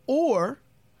still wouldn't. Or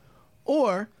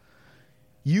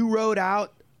you wrote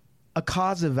out a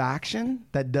cause of action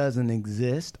that doesn't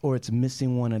exist, or it's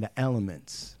missing one of the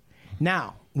elements.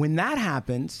 Now, when that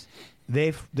happens,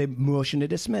 they motion to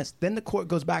dismiss. Then the court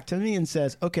goes back to me and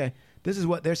says, okay, this is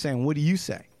what they're saying. What do you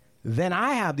say? Then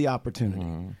I have the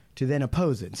opportunity to then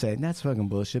oppose it and say, that's fucking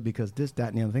bullshit because this,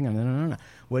 that, and the other thing. No.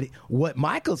 What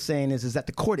Michael's saying is that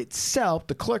the court itself,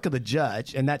 the clerk of the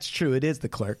judge, and that's true, it is the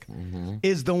clerk,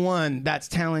 is the one that's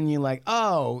telling you like,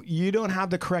 oh, you don't have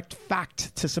the correct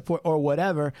fact to support or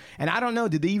whatever. And I don't know,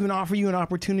 did they even offer you an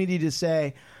opportunity to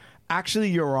say, actually,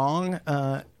 you're wrong?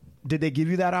 Did they give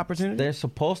you that opportunity? They're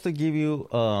supposed to give you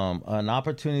an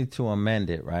opportunity to amend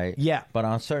it, right? Yeah. But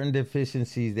on certain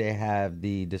deficiencies, they have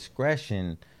the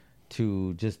discretion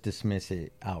to just dismiss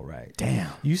it outright.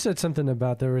 Damn. You said something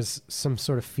about there was some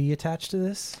sort of fee attached to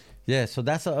this? Yeah, so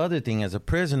that's the other thing. As a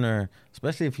prisoner,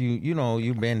 especially if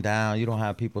you've been down, you don't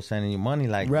have people sending you money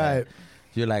like that.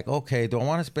 You're like, okay, do I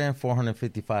want to spend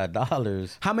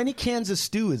 $455? How many cans of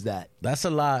stew is that? That's a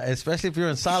lot, especially if you're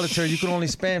in solitary. You can only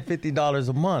spend $50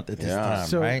 a month at this time,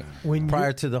 so right?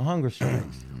 Prior to the hunger strikes.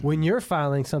 When you're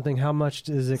filing something, how much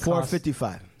does it cost?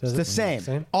 $455. It's the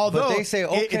same. Although but they say,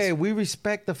 okay, we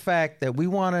respect the fact that we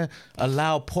want to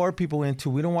allow poor people into.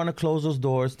 We don't want to close those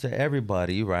doors to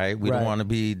everybody, right? We don't want to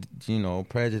be,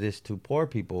 prejudiced to poor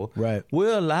people. Right.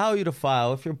 We'll allow you to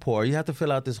file if you're poor. You have to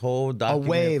fill out this whole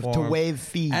document to waive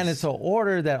fees. And it's an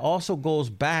order that also goes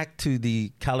back to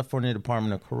the California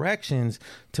Department of Corrections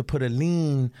to put a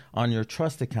lien on your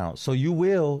trust account. So you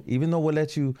will, even though we'll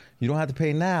let you don't have to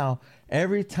pay now.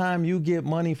 Every time you get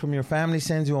money from your family,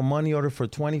 sends you a money order for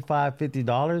 $25,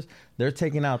 $50, they're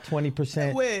taking out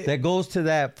 20% that goes to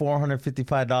that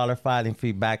 $455 filing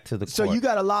fee back to the court. So you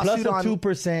got a lawsuit plus a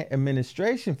 2%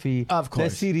 administration fee, of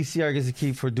course, that CDCR gets to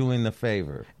keep for doing the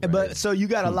favor. Right? But so you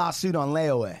got a lawsuit on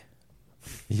layaway.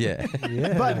 Yeah.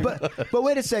 But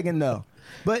wait a second though.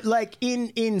 But like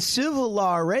in civil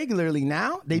law regularly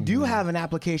now, they do have an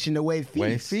application to waive fees.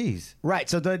 Waive fees. Right.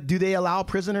 So do they allow a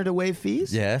prisoner to waive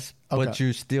fees? Yes. Okay. But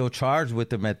you're still charged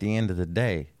with them at the end of the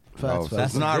day. So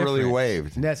that's not really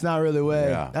waived. That's not really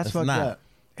waived. Yeah. That's fucked up.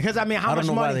 Because I mean, I don't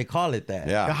know why they call it that.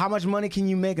 Yeah. How much money can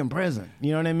you make in prison?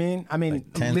 You know what I mean? I mean,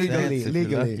 like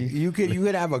legally. You could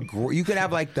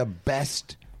have like the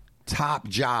best top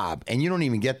job, and you don't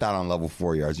even get that on level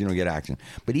 4 yards. You don't get action.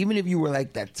 But even if you were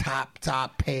like the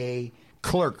top pay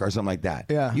clerk or something like that,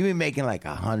 you'd be making like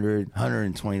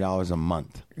 $120 a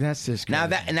month. That's just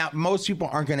crazy. Now most people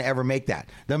aren't going to ever make that.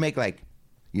 They'll make like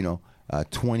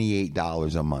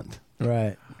 $28 a month.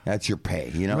 Right. That's your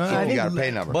pay, you know? Right. So you got a pay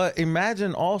number. But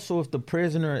imagine also if the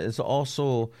prisoner is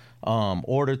also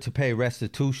ordered to pay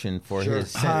restitution for his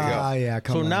sentence.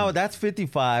 Come on. Now that's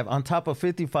 55. On top of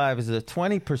 55 is a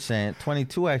 20%,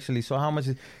 22 actually. So how much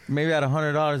is, maybe at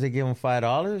 $100 they give him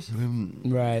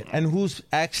 $5? Right. And who's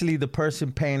actually the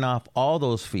person paying off all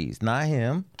those fees? Not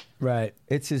him. Right.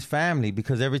 It's his family,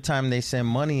 because every time they send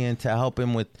money in to help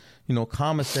him with,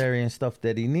 commissary and stuff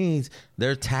that he needs,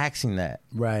 they're taxing that.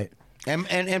 Right.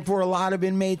 And for a lot of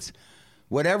inmates,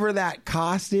 whatever that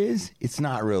cost is, it's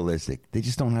not realistic. They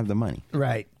just don't have the money.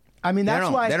 Right. I mean, that's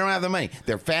why they don't have the money.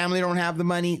 Their family don't have the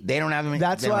money. They don't have the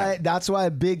money. That's why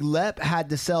Big Lep had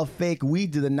to sell fake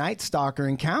weed to the Night Stalker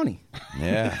in county.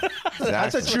 Yeah.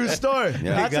 That's a true story.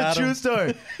 Yeah. That's a true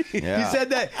story. Yeah.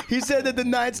 He said that the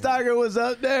Night Stalker was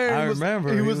up there. I He was,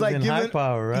 remember. He was like in giving high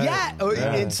power, right?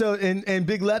 Yeah. And so and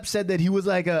Big Lep said that he was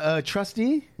like a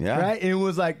trustee. Yeah. Right. And it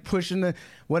was like pushing the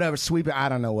whatever sweeping. I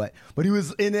don't know what. But he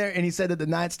was in there and he said that the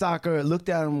Night Stalker looked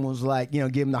at him and was like, you know,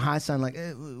 give him the high sign like,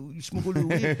 hey, you smoke a little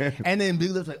weed. And then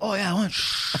Big Lep's like, oh yeah, I want.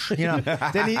 You know.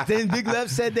 Then Big Lep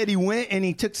said that he went and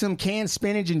he took some canned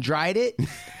spinach and dried it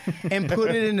and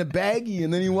put it in a baggie,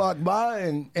 and then he walked by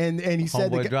and he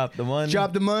said Homeboy dropped the money.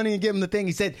 Dropped the money and gave him the thing.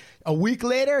 He said a week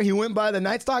later he went by the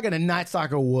Night Stalker and the Night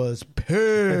Stalker was pissed.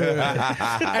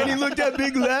 And he looked at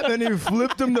Big Lep and he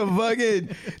flipped him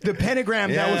the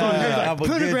pentagram that was on his I like, will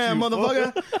get pentagram, you.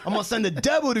 motherfucker. I'm gonna send the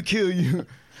devil to kill you.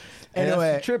 And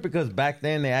Anyway, that's the trip because back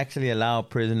then they actually allowed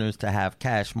prisoners to have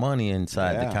cash money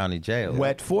inside the county jail.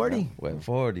 wet 40. Wet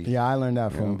 40. Yeah, I learned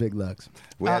that from Big Lux.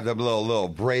 We had them little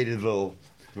braided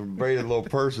little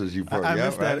purses you put. I yeah,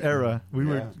 missed right? that era. We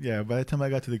were by the time I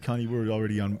got to the county, we were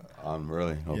already on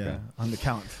Really? Okay. on the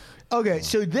count. Okay,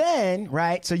 so then,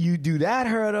 right, so you do that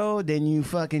hurdle, then you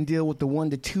fucking deal with the 1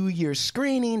 to 2 year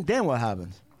screening, then what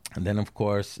happens? And then, of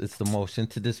course, it's the motion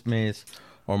to dismiss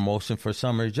or motion for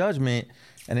summary judgment.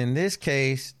 And in this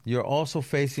case, you're also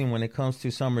facing, when it comes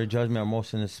to summary judgment or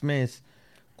motion to dismiss,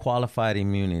 qualified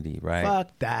immunity, right?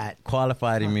 Fuck that.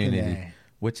 Qualified Fucking immunity, A.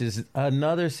 which is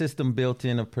another system built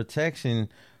in of protection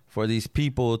for these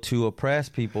people to oppress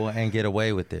people and get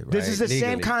away with it, right? This is the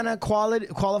same Legally. kind of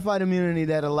qualified immunity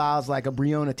that allows like a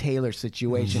Breonna Taylor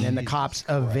situation and the cops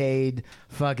evade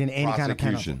fucking any kind of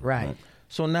penalty. Prosecution. Right.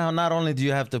 So now, not only do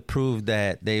you have to prove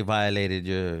that they violated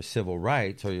your civil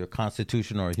rights or your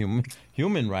constitutional or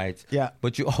human rights,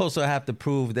 but you also have to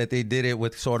prove that they did it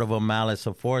with sort of a malice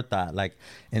of forethought, like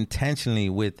intentionally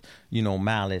with,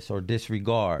 malice or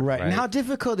disregard. Right. And how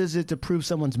difficult is it to prove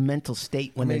someone's mental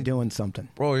state when they're doing something?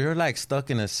 Bro, you're like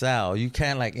stuck in a cell. You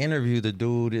can't like interview the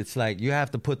dude. It's like you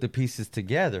have to put the pieces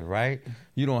together, right?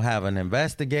 You don't have an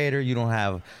investigator. You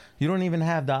don't even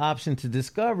have the option to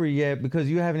discovery yet because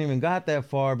you haven't even got that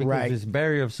far because it's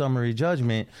barrier of summary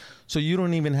judgment. So you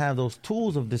don't even have those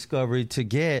tools of discovery to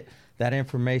get that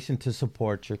information to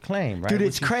support your claim, right? Dude,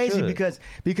 it's Which you crazy should.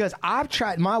 because I've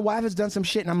tried. My wife has done some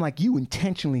shit, and I'm like, you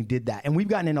intentionally did that, and we've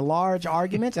gotten into large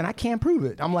arguments, and I can't prove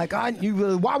it. I'm like,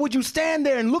 why would you stand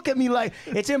there and look at me like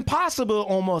it's impossible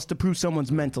almost to prove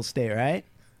someone's mental state, right?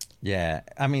 Yeah,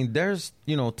 I mean, there's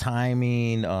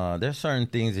timing. There's certain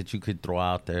things that you could throw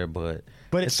out there, but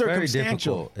it's very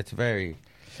circumstantial. difficult. It's very.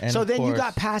 And So of then you course-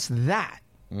 got past that.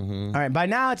 Mm-hmm. All right. By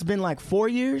now it's been like 4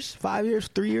 years, 5 years,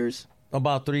 3 years.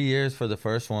 About 3 years for the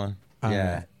first one.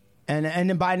 Yeah. Right. And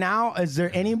then by now, is there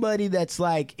anybody that's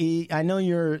like? I know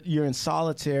you're in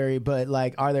solitary, but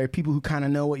like, are there people who kind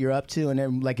of know what you're up to? And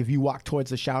then, like, if you walk towards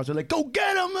the showers, they're like, "Go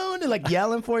get him!" And they're like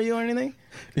yelling for you or anything.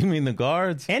 You mean the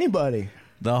guards? Anybody?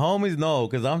 The homies, no,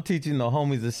 because I'm teaching the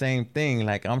homies the same thing.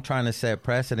 Like, I'm trying to set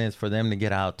precedents for them to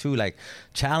get out too. Like,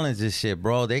 challenge this shit,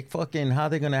 bro. They how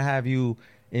they gonna have you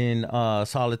in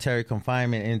solitary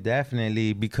confinement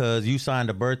indefinitely because you signed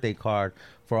a birthday card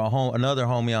for another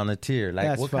homie on the tier? Like,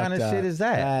 That's what kind of fucked shit up. is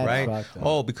that, That's right? fucked up.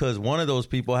 Oh, because one of those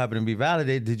people happened to be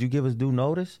validated. Did you give us due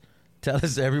notice? Tell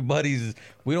us everybody's.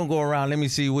 We don't go around. Let me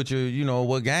see what your,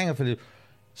 what gang affiliate.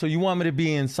 So you want me to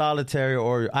be in solitary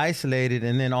or isolated,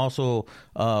 and then also,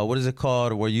 what is it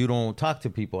called, where you don't talk to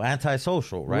people?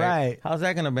 Antisocial, right? Right. How's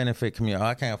that going to benefit community?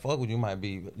 I can't fuck with you. Might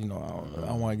be, I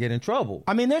don't want to get in trouble.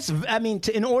 I mean,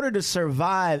 in order to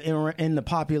survive in the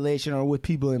population or with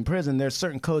people in prison, there's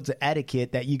certain codes of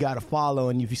etiquette that you got to follow,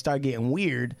 and if you start getting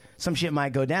weird, some shit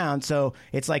might go down. So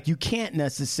it's like you can't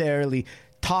necessarily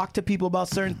talk to people about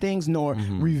certain things nor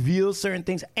reveal certain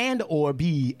things and or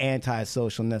be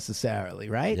antisocial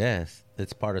necessarily, right? Yes,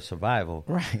 it's part of survival.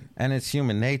 Right. And it's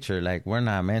human nature. Like, we're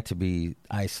not meant to be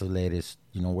isolated.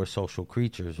 We're social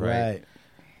creatures, right? Right.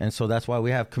 And so that's why we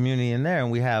have community in there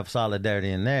and we have solidarity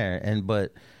in there.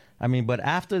 But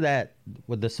after that,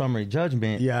 with the summary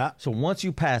judgment, so once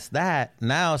you pass that,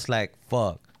 now it's like,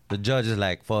 fuck. The judge is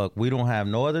like, fuck, we don't have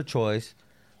no other choice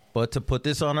but to put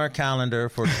this on our calendar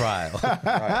for trial.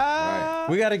 Right.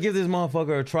 We got to give this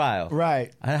motherfucker a trial.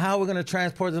 Right. And how we're going to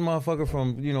transport this motherfucker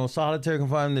from, solitary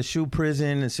confinement to shoe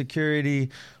prison and security,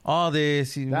 all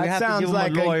this. We have to give him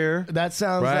a lawyer. That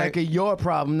sounds like your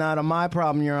problem, not a my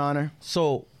problem, Your Honor.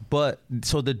 So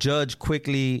the judge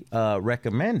quickly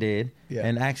recommended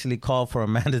and actually called for a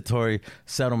mandatory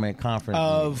settlement conference.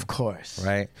 Of course.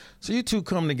 Right. So you two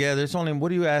come together. It's only,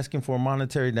 what are you asking for?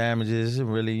 Monetary damages,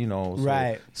 really,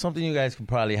 right. Something you guys could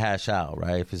probably hash out,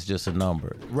 right? If it's just a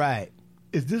number. Right.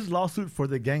 Is this lawsuit for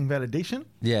the gang validation?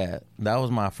 Yeah, that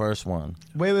was my first one.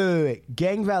 Wait.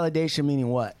 Gang validation meaning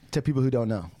what? To people who don't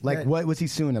know. Like, what was he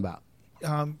suing about?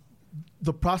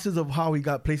 The process of how he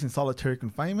got placed in solitary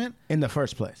confinement. In the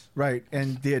first place. Right.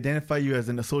 And they identify you as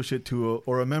an associate to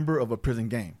or a member of a prison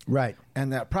gang. Right.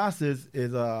 And that process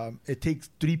is, it takes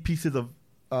 3 pieces of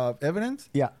evidence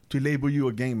to label you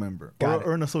a gang member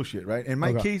or an associate, right? In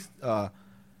my case, a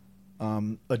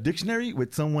dictionary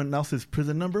with someone else's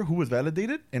prison number who was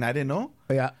validated, and I didn't know.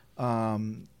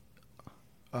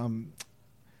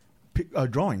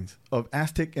 Drawings of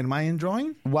Aztec and Mayan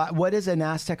drawing. What does an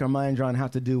Aztec or Mayan drawing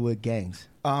have to do with gangs?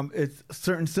 It's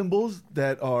certain symbols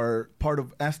that are part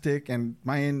of Aztec and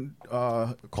Mayan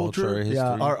culture history.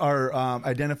 Are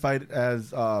identified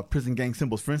as prison gang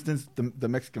symbols. For instance, the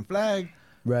Mexican flag.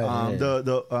 Right.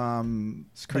 The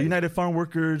United Farm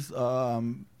Workers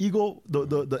eagle,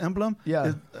 the emblem,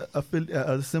 is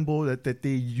a symbol that they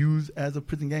use as a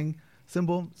prison gang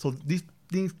symbol. So these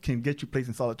things can get you placed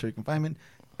in solitary confinement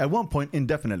at one point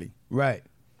indefinitely. Right.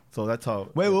 So that's how.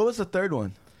 Wait, what was the third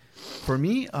one? For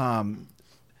me,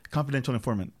 confidential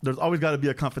informant. There's always got to be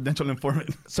a confidential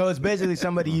informant. So it's basically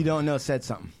somebody you don't know said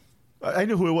something. I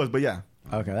knew who it was, but yeah.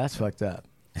 Okay, that's fucked up.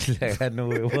 I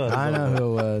knew who it was. I know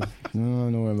who it was.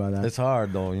 Don't worry about that. It's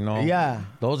hard though, you know. Yeah.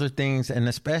 Those are things, and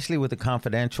especially with the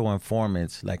confidential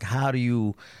informants, like how do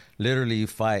you literally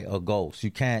fight a ghost?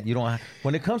 You can't. You don't.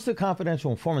 When it comes to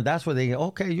confidential informant, that's where they get.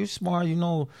 Okay, you're smart. You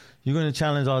know, you're gonna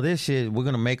challenge all this shit. We're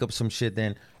gonna make up some shit.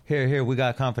 Then here, we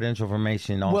got confidential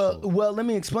information. Also. Well, let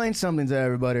me explain something to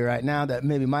everybody right now that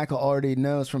maybe Michael already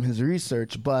knows from his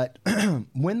research. But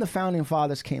when the founding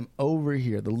fathers came over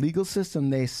here, the legal system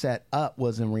they set up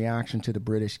was in reaction to the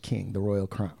British king, the royal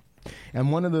crown. And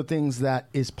one of the things that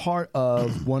is part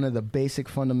of one of the basic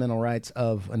fundamental rights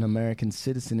of an American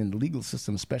citizen in the legal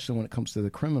system, especially when it comes to the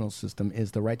criminal system,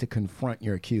 is the right to confront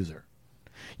your accuser.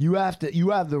 You have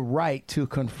the right to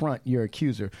confront your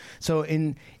accuser. So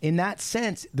in that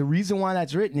sense, the reason why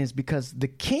that's written is because the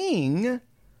king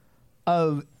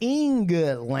of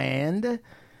England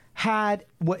had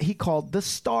what he called the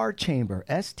Star Chamber,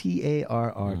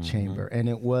 STARR chamber, and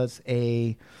it was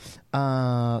a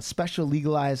special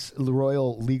legalized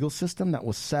royal legal system that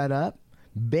was set up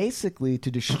basically to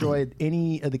destroy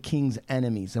any of the king's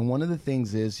enemies. And one of the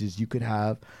things is you could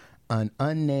have an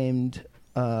unnamed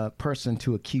person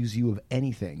to accuse you of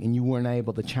anything, and you weren't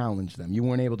able to challenge them. You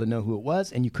weren't able to know who it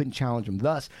was, and you couldn't challenge them.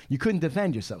 Thus, you couldn't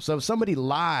defend yourself. So if somebody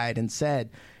lied and said,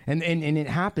 and it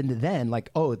happened then, like,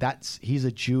 oh, he's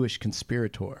a Jewish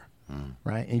conspirator,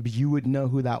 right? And you would know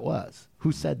who that was.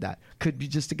 Who said that? Could be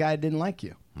just a guy that didn't like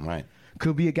you. Right.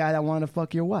 Could be a guy that wanted to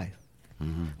fuck your wife.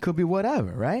 Could be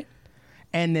whatever, right?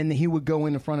 And then he would go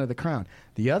in front of the crown.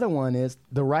 The other one is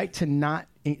the right to not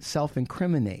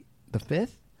self-incriminate. The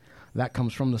fifth, that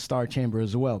comes from the Star Chamber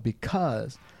as well,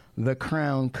 because the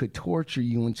crown could torture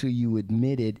you until you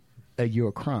admitted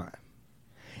your crime.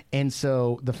 And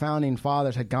so the founding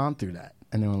fathers had gone through that.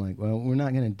 And they were like, well, we're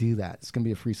not going to do that. It's going to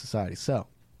be a free society. So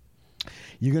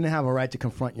you're going to have a right to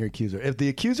confront your accuser. If the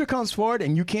accuser comes forward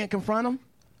and you can't confront him,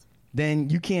 then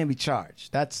you can't be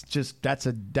charged. That's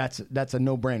a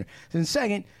no-brainer. And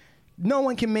second, no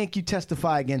one can make you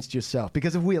testify against yourself,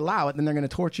 because if we allow it, then they're going to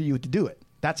torture you to do it.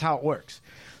 That's how it works.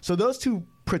 So those two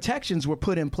protections were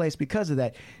put in place because of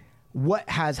that. What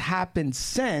has happened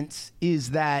since is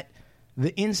that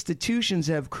the institutions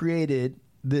have created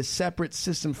this separate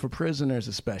system for prisoners,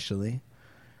 especially,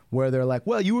 where they're like,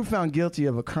 well, you were found guilty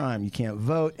of a crime. You can't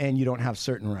vote and you don't have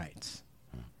certain rights.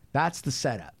 That's the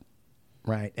setup,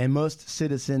 right? And most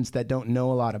citizens that don't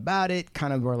know a lot about it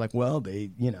kind of are like, well,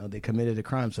 they committed a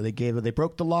crime, so they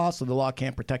broke the law, so the law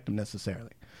can't protect them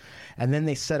necessarily. And then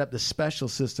they set up this special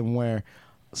system where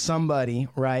somebody,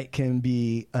 right, can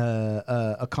be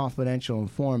a confidential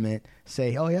informant,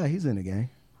 say, oh yeah, he's in a gang.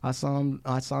 I saw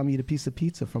him eat a piece of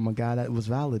pizza from a guy that was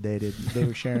validated. They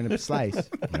were sharing a slice.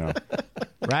 Yeah.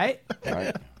 Right?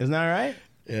 Right. Isn't that right?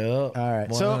 Yeah. All right.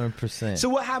 100%. So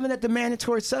what happened at the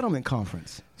mandatory settlement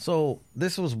conference? So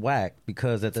this was whack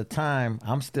because at the time,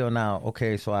 I'm still now,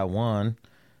 okay, so I won.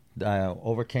 I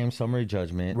overcame summary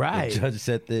judgment. Right. The judge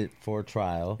set it for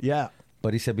trial. Yeah.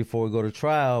 But he said, before we go to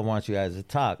trial, I want you guys to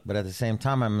talk. But at the same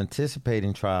time, I'm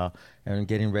anticipating trial and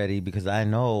getting ready because I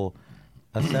know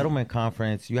a settlement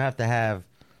conference, you have to have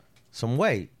some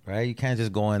weight, right? You can't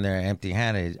just go in there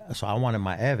empty-handed. So I wanted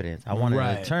my evidence. I wanted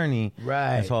an attorney.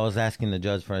 Right. And so I was asking the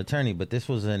judge for an attorney. But this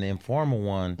was an informal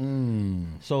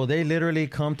one. So they literally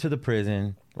come to the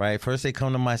prison, right? First they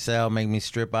come to my cell, make me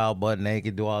strip out, butt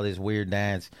naked, do all this weird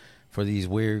dance for these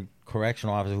weird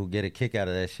correctional officers who get a kick out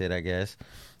of that shit, I guess.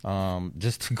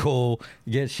 just to go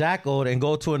get shackled and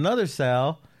go to another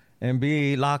cell and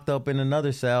be locked up in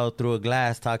another cell through a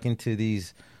glass talking to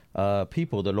these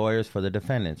people, the lawyers for the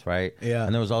defendants, right? Yeah.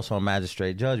 And there was also a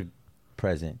magistrate judge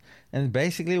present. And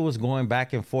basically it was going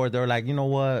back and forth. They were like, you know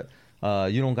what?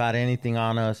 You don't got anything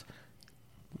on us.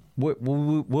 What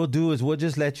we'll do is we'll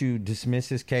just let you dismiss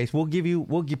this case. We'll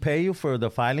pay you for the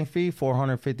filing fee,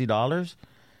 $450,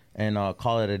 and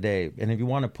call it a day. And if you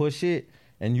want to push it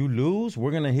and you lose, we're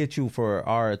gonna hit you for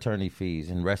our attorney fees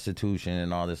and restitution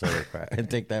and all this other crap, and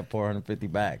take that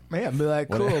 $450 back. Man, be like,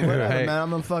 cool, whatever, Right. man.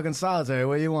 I'm in fucking solitary.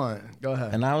 What do you want? Go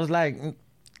ahead. And I was like,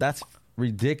 that's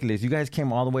ridiculous. You guys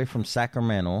came all the way from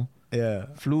Sacramento,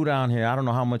 flew down here. I don't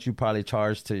know how much you probably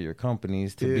charged to your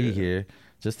companies to be here,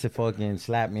 just to fucking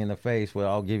slap me in the face. Well,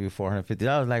 I'll give you $450.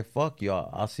 I was like, fuck y'all.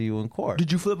 I'll see you in court.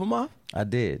 Did you flip them off? I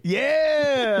did.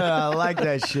 Yeah, I like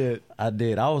that shit. I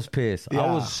did. I was pissed. Yeah.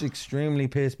 I was extremely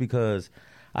pissed because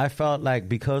I felt like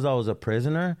because I was a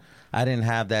prisoner, I didn't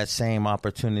have that same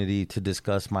opportunity to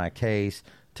discuss my case,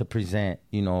 to present,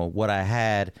 what I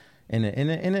had in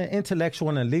an intellectual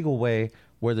and a legal way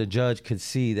where the judge could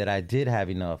see that I did have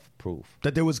enough proof.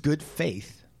 That there was good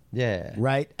faith. Yeah.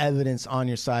 Right? Evidence on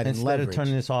your side and Instead leverage. of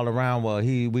turning this all around, well,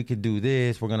 we could do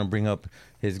this. We're going to bring up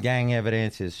his gang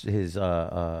evidence, his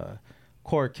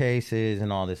court cases,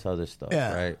 and all this other stuff,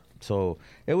 right? So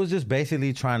it was just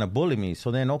basically trying to bully me.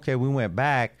 So then, okay, we went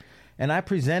back, and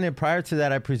prior to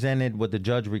that, I presented what the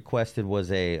judge requested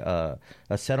was a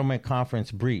settlement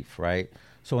conference brief, right?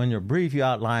 So in your brief, you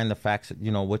outline the facts,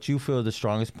 what you feel are the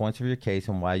strongest points of your case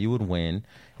and why you would win,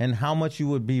 and how much you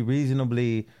would be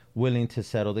reasonably willing to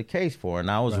settle the case for.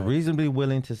 And I was reasonably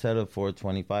willing to settle for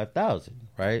 $25,000,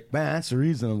 right? Man, that's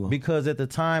reasonable. Because at the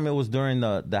time, it was during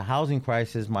the housing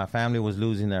crisis. My family was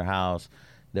losing their house.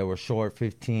 They were short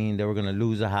 15. They were going to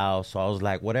lose a house. So I was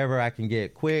like, whatever I can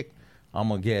get quick, I'm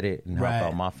going to get it and help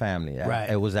out my family. Right.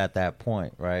 It was at that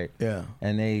point, right? Yeah.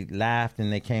 And they laughed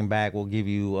and they came back, we'll give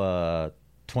you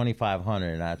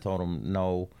 $2,500. And I told them,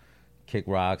 no, kick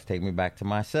rocks, take me back to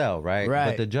my cell, right?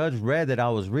 But the judge read that I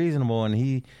was reasonable, and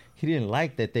he didn't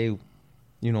like that they,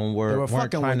 weren't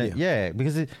fucking trying with to, you. yeah,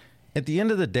 because at the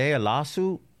end of the day, a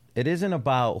lawsuit, it isn't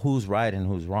about who's right and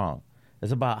who's wrong.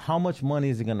 It's about how much money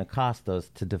is it going to cost us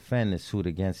to defend this suit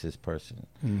against this person.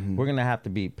 Mm-hmm. We're going to have to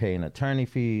be paying attorney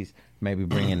fees, maybe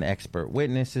bring in expert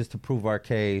witnesses to prove our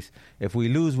case. If we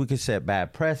lose, we could set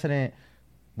bad precedent.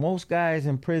 Most guys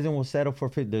in prison will settle for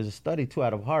there's a study too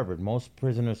out of Harvard. Most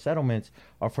prisoner settlements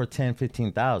are for $10,000,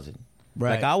 $15,000.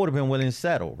 Right. Like I would have been willing to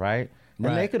settle, right?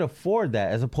 And they could afford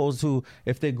that, as opposed to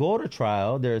if they go to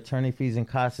trial, their attorney fees and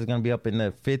costs is going to be up in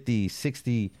the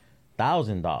 $50,000,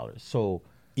 $60,000. So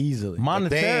easily,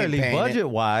 monetarily, budget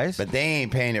wise, but they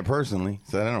ain't paying it personally,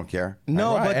 so they don't care.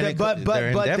 No, Right. but they're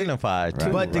indemnified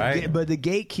too, but right? the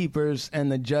gatekeepers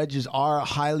and the judges are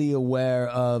highly aware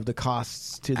of the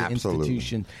costs to the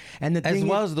institution, and the as thing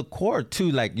well is, as the court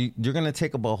too. Like you're going to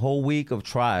take up a whole week of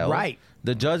trial, Right.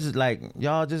 The judge is like,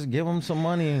 y'all just give them some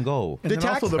money and go. And then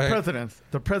also the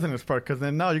president's part, because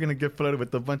then now you're going to get flooded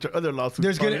with a bunch of other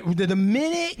lawsuits. The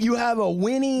minute you have a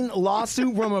winning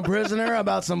lawsuit from a prisoner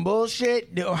about some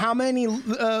bullshit, how many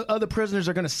other prisoners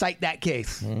are going to cite that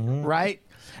case, right?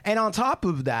 And on top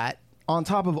of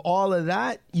all of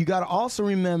that, you got to also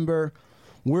remember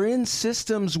we're in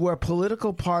systems where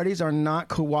political parties are not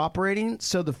cooperating,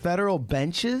 so the federal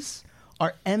benches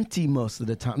are empty most of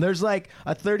the time. There's like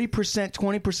a 30%,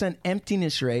 20%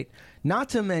 emptiness rate. Not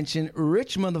to mention,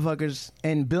 rich motherfuckers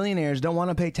and billionaires don't want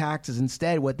to pay taxes.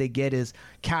 Instead, what they get is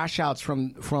cash outs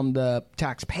from the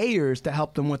taxpayers to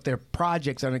help them with their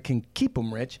projects and it can keep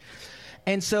them rich.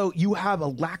 And so you have a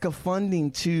lack of funding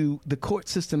to the court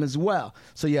system as well.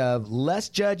 So you have less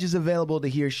judges available to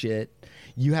hear shit.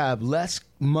 You have less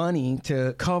money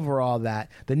to cover all that.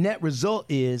 The net result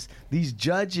is these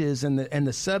judges and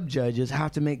the sub-judges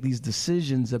have to make these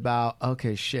decisions about,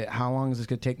 okay, shit, how long is this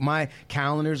going to take? My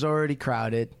calendar's already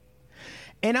crowded.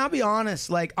 And I'll be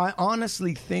honest, I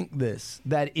honestly think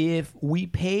that if we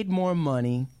paid more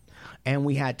money and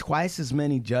we had twice as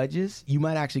many judges, you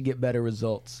might actually get better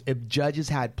results. If judges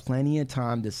had plenty of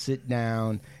time to sit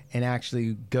down and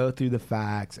actually go through the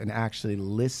facts and actually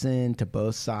listen to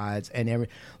both sides. And a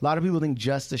lot of people think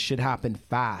justice should happen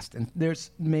fast. And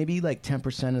there's maybe like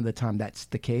 10% of the time that's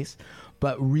the case.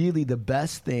 But really the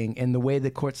best thing, and the way the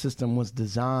court system was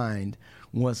designed,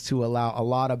 was to allow a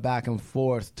lot of back and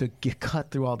forth to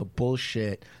cut through all the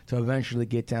bullshit to eventually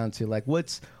get down to like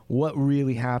what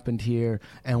really happened here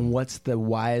and what's the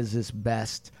wisest,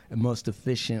 best, and most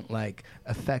efficient,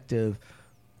 effective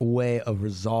way of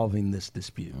resolving this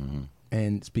dispute.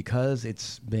 And it's because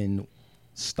it's been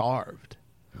starved.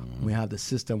 We have the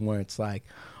system where it's like,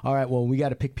 all right, well, we got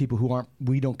to pick people who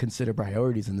we don't consider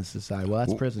priorities in this society. Well,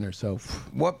 that's prisoners. So,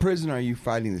 What prison are you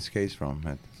fighting this case from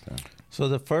at this time? So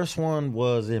the first one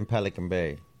was in Pelican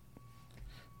Bay.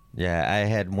 Yeah, I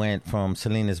had went from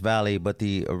Salinas Valley, but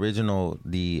the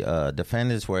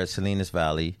defendants were at Salinas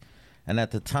Valley. And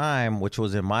at the time, which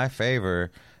was in my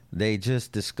favor, they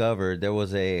just discovered there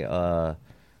was a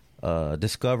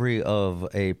discovery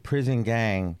of a prison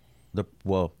gang. Let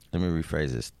me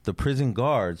rephrase this. The prison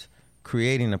guards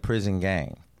creating a prison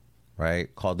gang,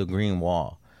 right, called the Green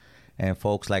Wall. And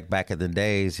folks like back in the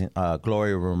days,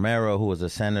 Gloria Romero, who was a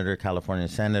senator, California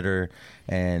senator,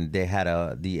 and they had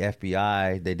the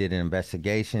FBI. They did an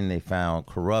investigation. They found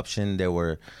corruption. There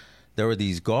were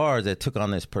these guards that took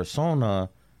on this persona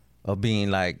of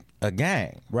being like a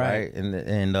gang, right?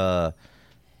 And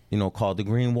called the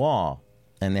Green Wall.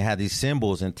 And they had these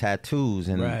symbols and tattoos,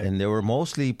 and they were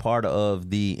mostly part of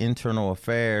the internal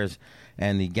affairs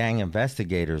and the gang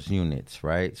investigators units,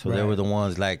 right? So they were the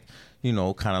ones like, kind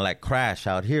of like Crash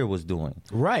out here was doing.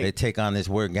 Right. They take on this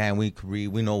word gang.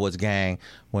 We know what's gang.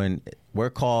 When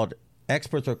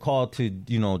experts are called to,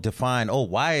 define,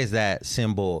 why is that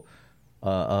symbol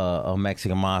a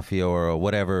Mexican mafia or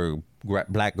whatever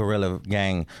black guerrilla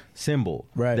gang symbol?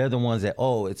 Right. They're the ones that,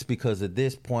 it's because of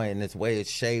this point and this way it's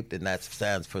shaped and that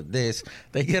stands for this.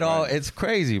 They get all, it's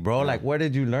crazy, bro. Right. Like, where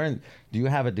did you learn? Do you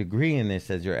have a degree in this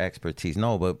as your expertise?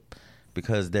 No, but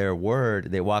because they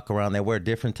walk around, they wear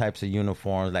different types of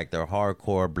uniforms, like they're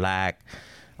hardcore black,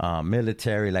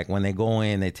 military. Like when they go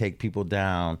in, they take people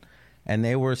down. And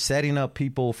they were setting up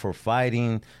people for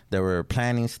fighting. They were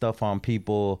planning stuff on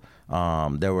people.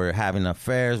 They were having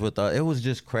affairs with. It was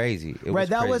just crazy. It was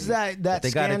that crazy. was that they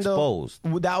scandal. Got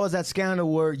exposed. That was that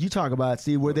scandal where you talk about,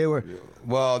 Steve, where they were.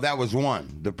 Well, that was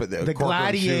one. The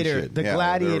gladiator,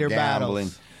 gladiator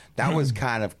battles. That was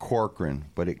kind of Corcoran,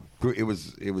 but it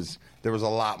was. There was a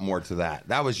lot more to that.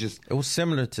 That was just. It was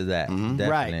similar to that,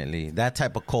 definitely. Right. That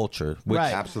type of culture,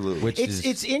 absolutely.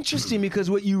 It's interesting because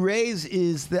what you raise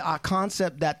is the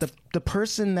concept that the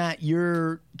person that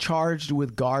you're charged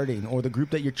with guarding, or the group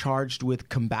that you're charged with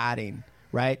combating,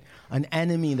 right, an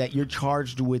enemy that you're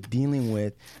charged with dealing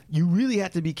with, you really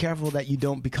have to be careful that you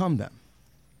don't become them,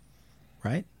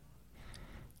 right?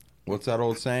 What's that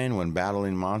old saying? When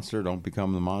battling monster, don't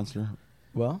become the monster.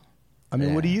 Well. I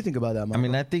mean, what do you think about that, Marco? I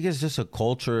mean, I think it's just a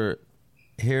culture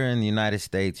here in the United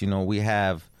States. We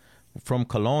have, from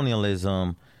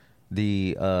colonialism,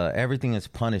 everything is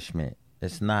punishment.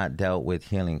 It's not dealt with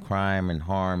healing. Crime and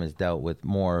harm is dealt with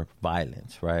more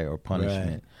violence, right, or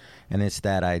punishment. Right. And it's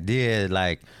that idea,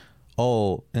 like,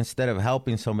 instead of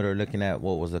helping somebody or looking at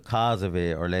what was the cause of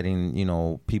it or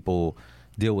letting, people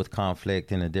deal with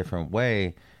conflict in a different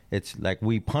way, it's like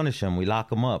we punish them, we lock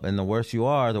them up, and the worse you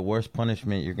are, the worse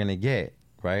punishment you're going to get,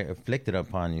 right? Inflicted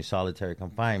upon you, solitary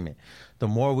confinement. The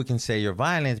more we can say you're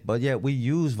violent, but yet we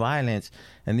use violence,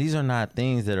 and these are not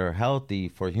things that are healthy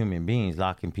for human beings,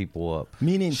 locking people up,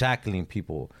 shackling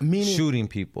people, shooting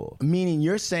people. Meaning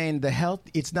you're saying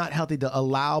it's not healthy to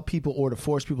allow people or to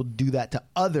force people to do that to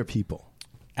other people.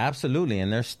 Absolutely,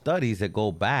 and there's studies that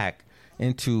go back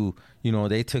into,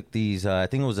 they took these, I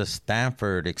think it was a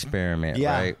Stanford experiment,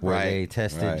 right? Where they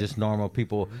tested just normal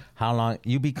people, how long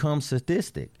you become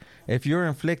sadistic. If you're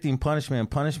inflicting punishment, and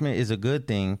punishment is a good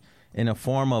thing in a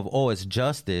form of, it's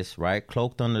justice, right?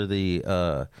 Cloaked under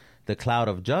the cloud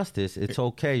of justice, it's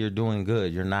okay, you're doing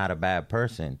good, you're not a bad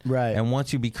person. Right. And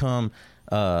once you become,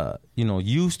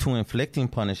 used to inflicting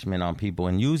punishment on people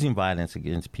and using violence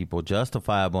against people,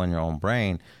 justifiable in your own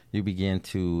brain,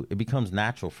 it becomes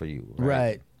natural for you.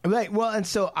 Right. Well, and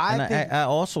so I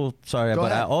also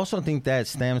think that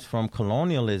stems from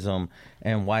colonialism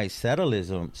and white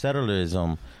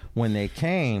settlerism. When they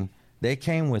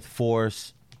came with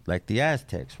force, like the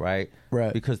Aztecs, right?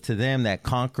 Right. Because to them, that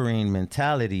conquering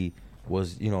mentality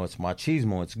was, it's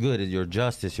machismo, it's good, it's your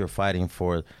justice, you're fighting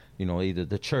for, either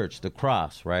the church, the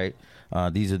cross, right?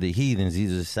 These are the heathens,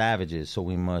 these are the savages, so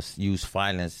we must use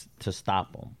violence to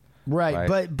stop them.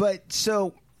 Right? But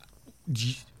so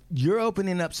you're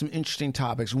opening up some interesting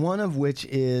topics. One of which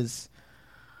is,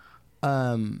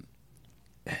 I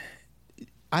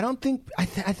don't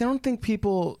think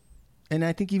people, and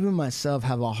I think even myself,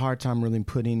 have a hard time really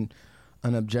putting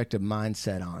an objective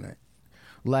mindset on it.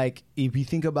 Like, if you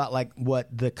think about like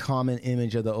what the common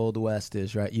image of the Old West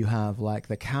is, right? You have like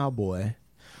the cowboy,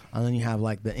 and then you have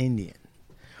like the Indian,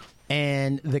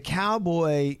 and the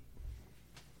cowboy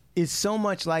is so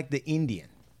much like the Indian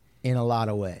in a lot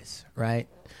of ways, right?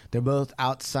 They're both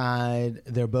outside.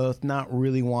 They're both not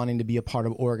really wanting to be a part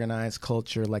of organized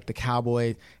culture. Like the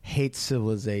cowboy hates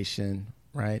civilization,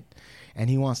 right? and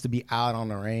he wants to be out on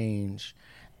the range.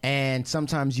 And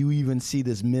sometimes you even see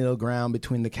this middle ground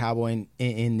between the cowboy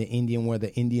and the Indian, where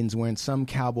the Indian's wearing some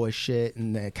cowboy shit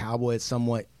and the cowboy is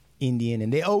somewhat Indian.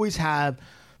 And they always have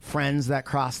friends that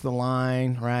cross the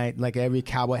line, right? Like every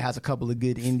cowboy has a couple of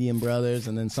good Indian brothers,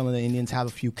 and then some of the Indians have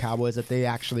a few cowboys that they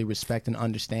actually respect and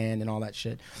understand and all that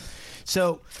shit.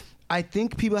 So I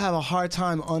think people have a hard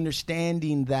time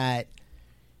understanding that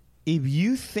if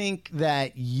you think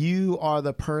that you are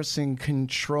the person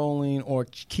controlling or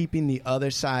keeping the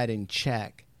other side in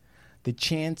check, the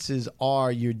chances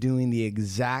are you're doing the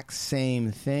exact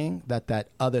same thing that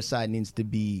other side needs to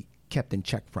be kept in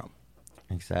check from.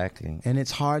 Exactly. And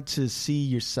it's hard to see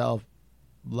yourself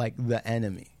like the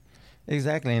enemy.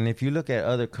 Exactly. And if you look at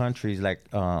other countries like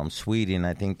Sweden,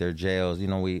 I think their jails, they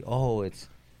don't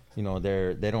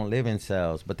live in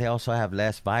cells, but they also have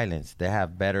less violence. They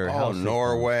have better health systems.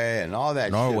 Norway and all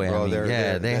that Norway, shit,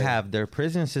 bro. they have, their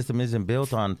prison system isn't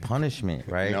built on punishment,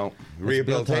 right? No, It's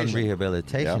built on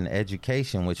rehabilitation,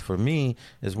 education, which for me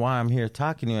is why I'm here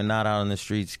talking to you and not out on the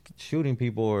streets shooting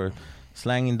people or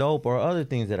slanging dope or other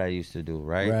things that I used to do,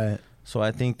 right? So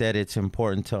I think that it's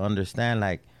important to understand,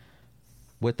 like,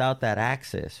 without that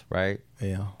access, right?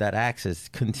 Yeah. That access,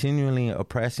 continually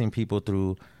oppressing people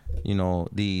through,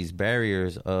 these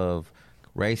barriers of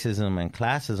racism and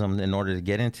classism in order to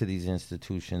get into these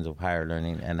institutions of higher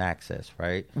learning and access,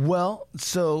 right? Well,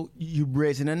 so you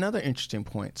raising another interesting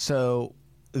point. So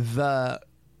the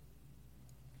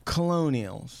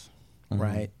colonials,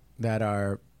 right,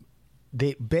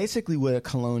 they basically what a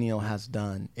colonial has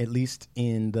done, at least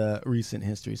in the recent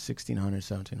history, 1600,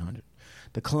 1700,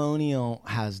 the colonial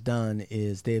has done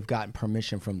is they've gotten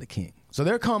permission from the king. So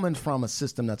they're coming from a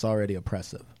system that's already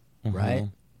oppressive, right?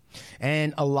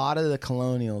 And a lot of the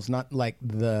colonials, not like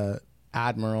the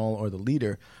admiral or the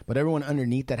leader, but everyone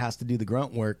underneath that has to do the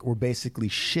grunt work were basically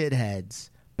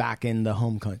shitheads back in the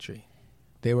home country.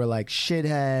 They were like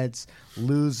shitheads,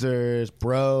 losers,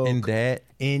 broke, in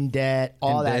debt,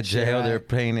 all that shit. Jail,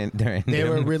 right? They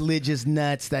were religious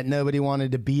nuts that nobody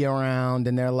wanted to be around,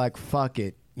 and they're like, fuck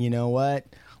it. You know what?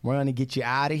 We're going to get you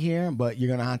out of here, but you're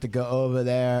going to have to go over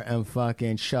there and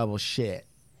fucking shovel shit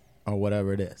or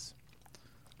whatever it is.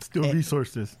 Still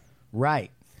resources. Right.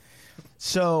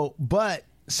 So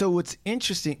what's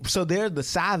interesting, so they're the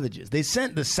savages. They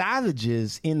sent the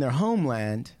savages in their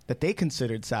homeland that they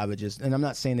considered savages, and I'm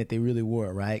not saying that they really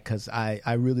were, right? Because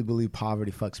I really believe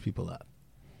poverty fucks people up.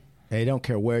 They don't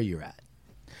care where you're at.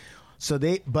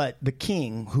 But the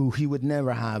king, who he would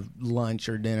never have lunch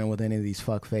or dinner with any of these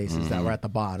fuck faces that were at the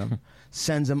bottom,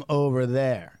 sends them over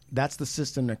there. That's the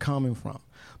system they're coming from.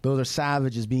 Those are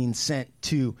savages being sent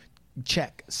to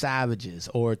check savages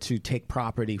or to take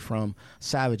property from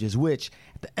savages, which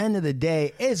at the end of the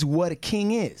day is what a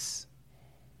king is.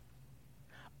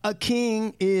 A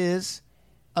king is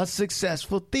a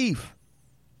successful thief.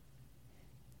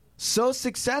 So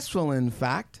successful, in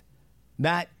fact,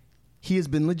 that he has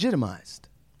been legitimized,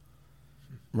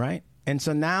 right? And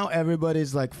so now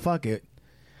everybody's like, fuck it.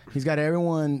 He's got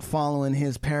everyone following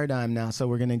his paradigm now, so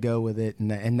we're going to go with it,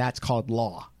 and that's called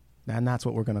law. And that's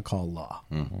what we're going to call law.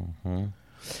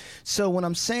 So when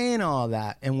I'm saying all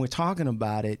that and we're talking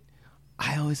about it,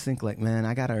 I always think like, man,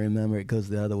 I got to remember it goes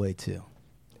the other way too.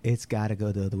 It's got to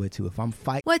go the other way too. If I'm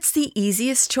fighting. What's the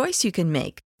easiest choice you can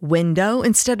make? Window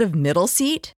instead of middle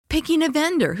seat? Picking a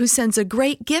vendor who sends a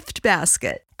great gift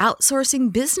basket?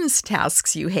 Outsourcing business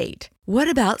tasks you hate? What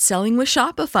about selling with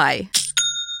Shopify?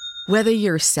 Whether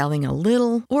you're selling a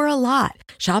little or a lot,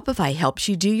 Shopify helps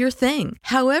you do your thing,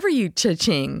 however you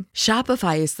cha-ching.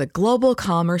 Shopify is the global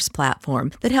commerce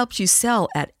platform that helps you sell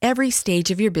at every stage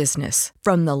of your business.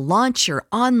 From the launch your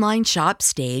online shop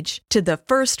stage to the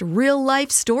first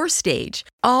real-life store stage,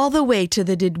 all the way to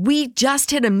the did we just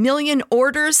hit 1 million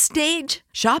orders stage.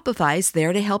 Shopify's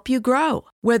there to help you grow.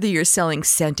 Whether you're selling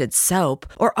scented soap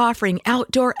or offering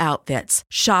outdoor outfits,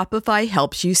 Shopify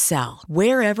helps you sell.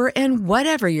 Wherever and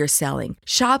whatever you're selling,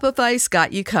 Shopify's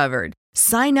got you covered.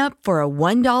 Sign up for a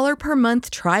 $1 per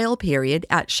month trial period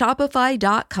at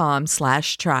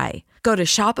shopify.com/try. Go to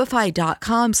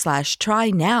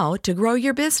shopify.com/try now to grow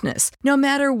your business, no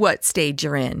matter what stage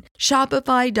you're in.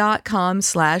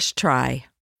 Shopify.com/try.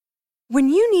 When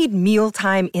you need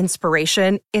mealtime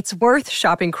inspiration, it's worth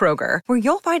shopping Kroger, where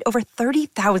you'll find over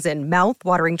 30,000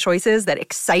 mouth-watering choices that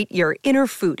excite your inner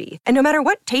foodie. And no matter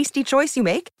what tasty choice you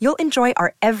make, you'll enjoy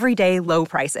our everyday low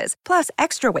prices, plus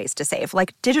extra ways to save,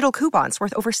 like digital coupons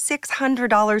worth over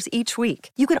 $600 each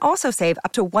week. You can also save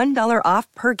up to $1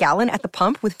 off per gallon at the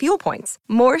pump with fuel points.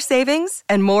 More savings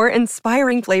and more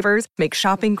inspiring flavors make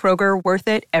shopping Kroger worth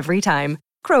it every time.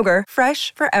 Kroger,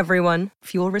 fresh for everyone.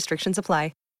 Fuel restrictions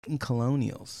apply.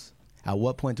 colonials, at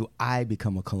what point do I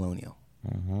become a colonial?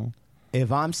 Mm-hmm.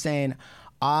 If I'm saying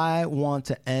I want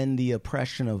to end the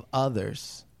oppression of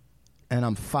others and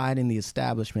I'm fighting the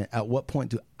establishment, at what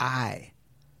point do I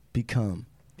become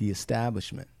the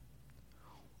establishment?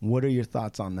 What are your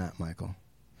thoughts on that, Michael?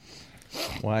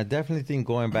 Well, I definitely think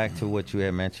going back to what you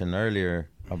had mentioned earlier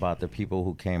about the people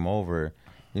who came over,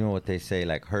 you know what they say,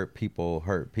 like hurt people,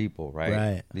 right?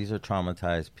 Right. These are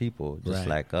traumatized people just Right.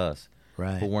 like us,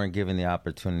 Right. who weren't given the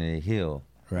opportunity to heal,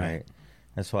 Right. right?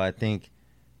 And so I think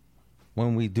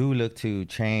when we do look to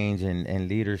change and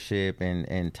leadership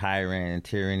and tyrant and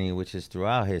tyranny, which is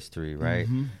throughout history, right?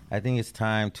 Mm-hmm. I think it's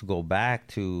time to go back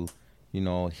to,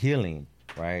 healing,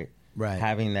 right? Right.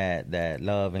 Having that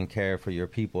love and care for your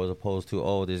people as opposed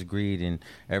to, this greed and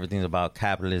everything's about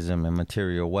capitalism and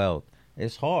material wealth.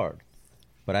 It's hard.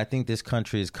 But I think this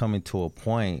country is coming to a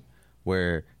point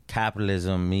where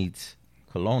capitalism meets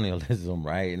colonialism,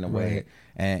 right? In a way. Right.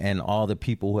 And all the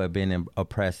people who have been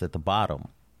oppressed at the bottom,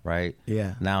 right?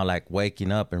 Yeah. Now, like,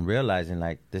 waking up and realizing,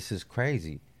 like, this is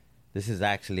crazy. This is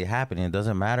actually happening. It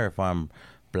doesn't matter if I'm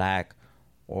black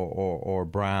or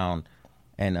brown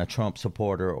and a Trump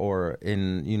supporter or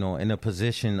in a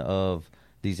position of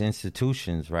these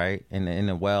institutions, right? In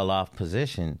a well-off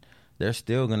position, they're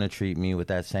still going to treat me with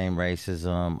that same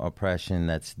racism, oppression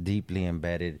that's deeply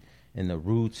embedded in the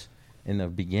roots, in the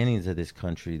beginnings of this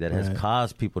country, that has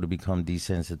caused people to become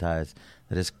desensitized,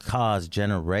 that has caused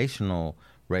generational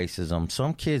racism.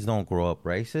 Some kids don't grow up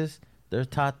racist. They're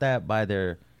taught that by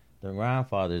their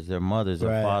grandfathers, their mothers,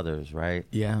 their fathers, right?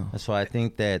 Yeah. And so I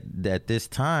think that at this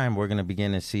time, we're going to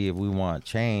begin to see if we want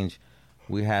change,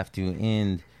 we have to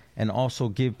end and also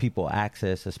give people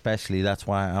access, especially. That's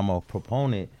why I'm a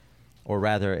proponent, or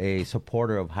rather a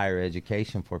supporter of higher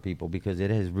education for people, because it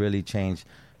has really changed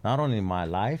not only my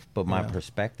life, but my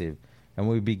perspective. And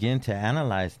we begin to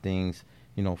analyze things,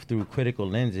 through critical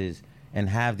lenses and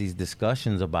have these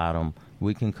discussions about them,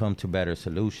 we can come to better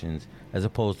solutions as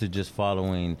opposed to just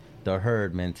following the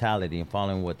herd mentality and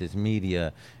following what this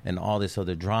media and all this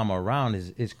other drama around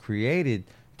is created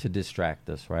to distract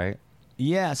us, right?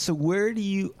 Yeah, so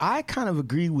I kind of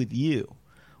agree with you,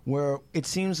 where it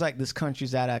seems like this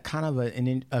country's at a kind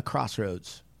of a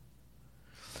crossroads.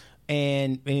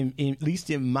 And at least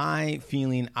in my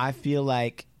feeling, I feel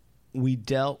like we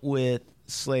dealt with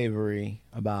slavery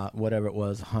about whatever it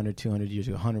was, 100, 200 years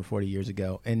ago, 140 years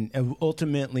ago. And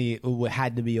ultimately, it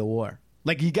had to be a war.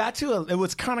 Like, it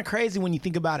was kind of crazy when you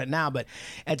think about it now, but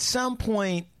at some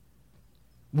point,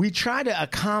 we tried to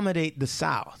accommodate the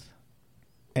South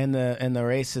and the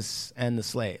racists and the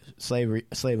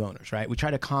slave owners, right? We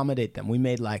tried to accommodate them. We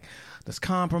made like this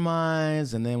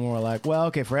compromise, and then we were like, well,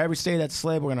 okay, for every state that's a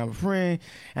slave, we're gonna have a free.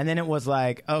 And then it was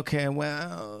like, okay,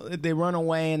 well, if they run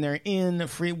away and they're in the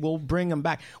free, we'll bring them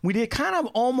back. We did kind of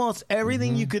almost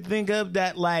everything you could think of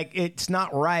that, like, it's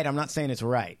not right. I'm not saying it's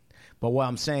right, but what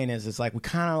I'm saying is it's like we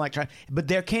kind of like try. But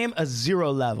there came a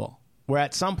zero level where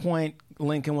at some point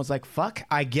Lincoln was like, fuck,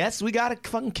 I guess we gotta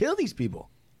fucking kill these people.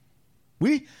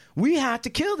 We had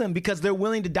to kill them because they're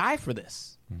willing to die for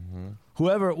this.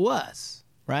 Whoever it was,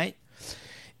 right?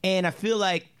 And I feel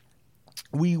like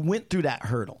we went through that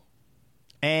hurdle.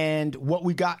 And what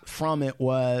we got from it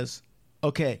was,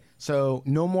 okay, so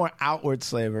no more outward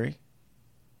slavery,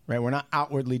 right? We're not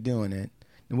outwardly doing it.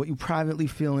 And what you privately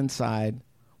feel inside,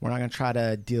 we're not going to try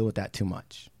to deal with that too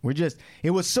much.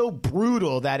 It was so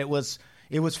brutal that it was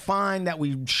fine that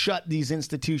we shut these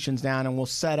institutions down, and we'll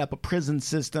set up a prison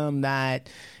system that,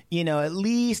 at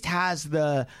least has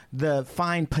the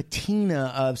fine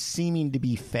patina of seeming to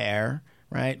be fair,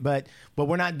 right? But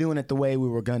we're not doing it the way we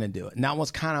were going to do it. And that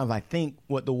was kind of, I think,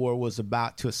 what the war was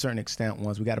about to a certain extent,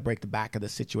 was we got to break the back of the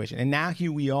situation. And now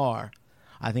here we are,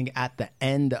 I think, at the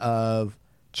end of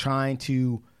trying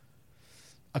to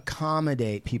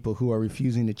accommodate people who are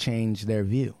refusing to change their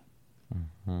view.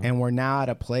 And we're now at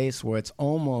a place where it's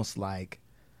almost like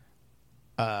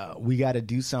we got to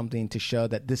do something to show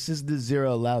that this is the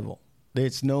zero level.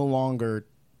 It's no longer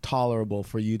tolerable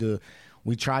for you to.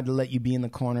 We tried to let you be in the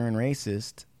corner and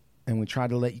racist, and we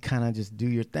tried to let you kind of just do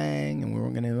your thing, and we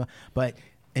weren't going to. But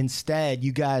instead,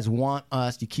 you guys want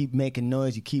us. You keep making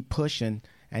noise. You keep pushing,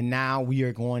 and now we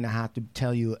are going to have to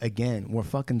tell you again. We're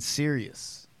fucking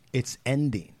serious. It's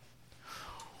ending.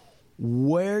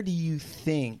 Where do you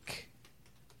think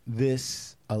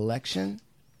this election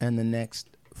and the next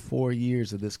 4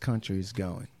 years of this country is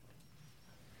going?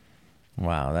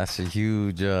 Wow, that's a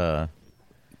huge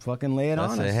fucking lay it on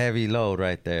us. That's a heavy load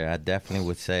right there. I definitely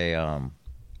would say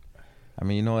I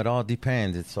mean, it all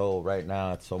depends. It's so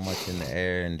much in the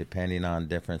air, and depending on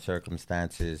different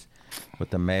circumstances. With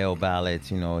the mail ballots,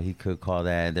 he could call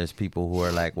that. There's people who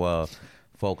are like, well,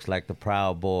 folks like the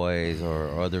Proud Boys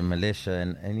or other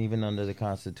militia, and even under the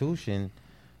Constitution,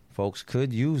 folks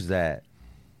could use that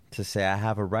to say, I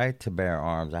have a right to bear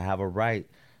arms. I have a right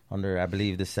under, I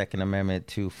believe, the Second Amendment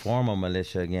to form a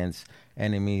militia against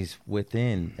enemies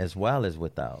within as well as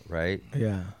without, right?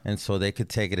 Yeah. And so they could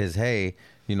take it as, hey,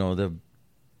 the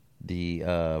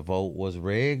vote was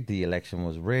rigged, the election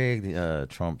was rigged,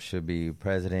 Trump should be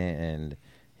president, and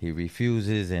he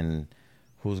refuses, and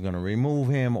who's going to remove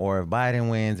him? Or if Biden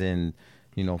wins and,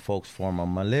 folks form a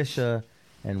militia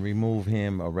and remove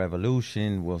him, a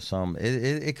revolution,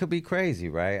 it could be crazy,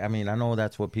 right? I mean, I know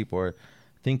that's what people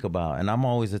think about, and I'm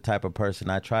always the type of person,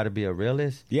 I try to be a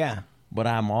realist. Yeah. But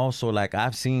I'm also like,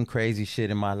 I've seen crazy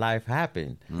shit in my life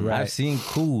happen. Right. I've seen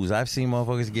coups. I've seen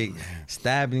motherfuckers get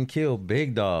stabbed and killed,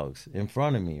 big dogs, in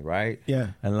front of me, right? Yeah.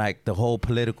 And like the whole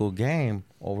political game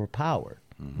over power.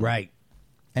 Right.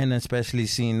 And especially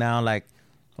seeing now, like,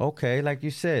 okay, like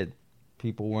you said,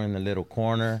 people were in the little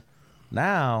corner.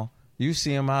 Now, you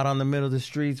see them out on the middle of the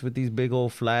streets with these big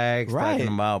old flags, Right.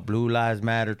 talking about Blue Lives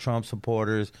Matter, Trump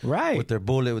supporters, Right. with their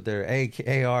bullet, with their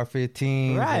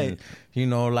AR-15s, Right.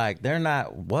 and, like they're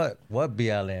not what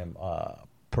BLM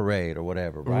parade or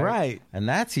whatever, right? Right. And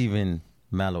that's even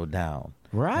mellowed down,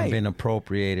 Right. and been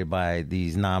appropriated by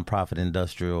these nonprofit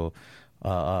industrial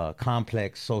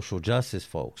complex social justice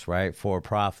folks, right?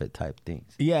 For-profit type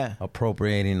things. Yeah.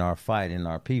 Appropriating our fight and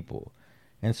our people.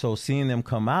 And so seeing them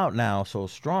come out now so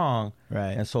strong,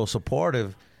 Right. and so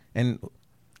supportive, and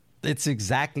it's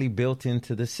exactly built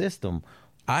into the system.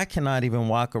 I cannot even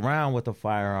walk around with a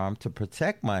firearm to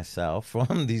protect myself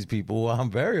from these people who I'm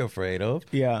very afraid of.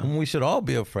 Yeah. And we should all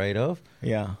be afraid of.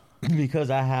 Yeah. Because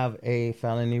I have a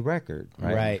felony record,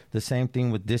 right? Right. The same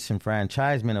thing with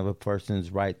disenfranchisement of a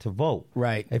person's right to vote.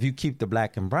 Right. If you keep the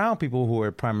black and brown people, who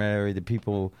are primarily the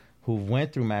people who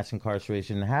went through mass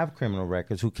incarceration and have criminal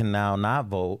records, who can now not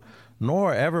vote,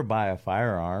 nor ever buy a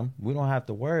firearm, we don't have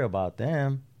to worry about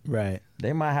them. Right.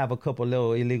 They might have a couple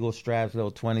little illegal straps,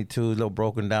 little 22s, little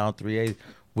broken down 3.8s.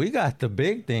 We got the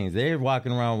big things. They're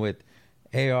walking around with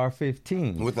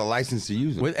AR-15 with a license to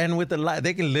use them, and with the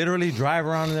they can literally drive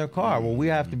around in their car. Well, we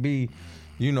have to be,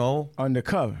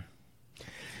 undercover.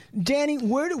 Danny,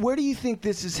 where do you think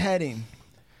this is heading?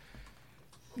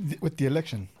 With the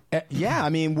election. Yeah, I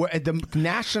mean, we're at the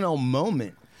national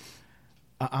moment.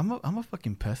 I'm a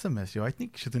fucking pessimist, yo. I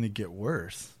think shit's gonna get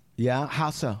worse. Yeah, how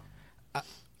so?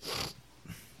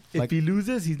 If he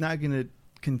loses, he's not gonna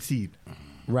concede.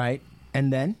 Right,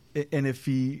 and then, and if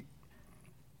he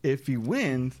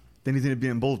wins, then he's gonna be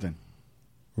emboldened.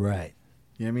 Right.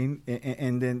 You know what I mean?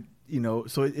 And then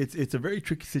so it's a very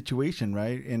tricky situation,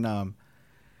 right? And I'm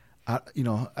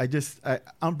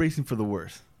bracing for the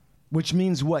worst. Which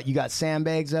means what? You got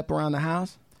sandbags up around the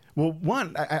house? Well,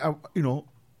 one, I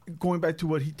going back to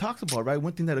what he talks about, right?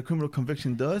 One thing that a criminal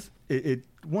conviction does, it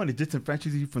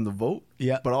disenfranchises you from the vote.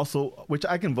 Yeah. But also, which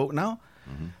I can vote now,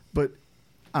 but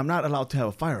I'm not allowed to have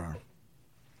a firearm.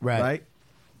 Right.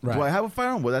 Do I have a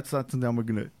firearm? Well, that's not something we're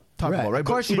going to talk about, right? Of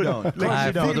course you don't.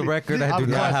 For the record, I do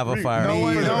not have a firearm.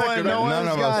 None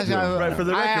of us do. Right, for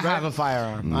the record, I have a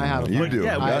firearm. I have a You firearm. do.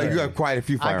 Yeah, You have quite a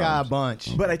few firearms. I got a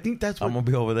bunch. But I think that's what... I'm going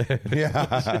to be over there.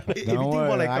 Yeah. if you Don't think worry,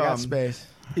 about, I got space.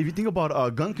 If you think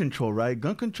about gun control, right?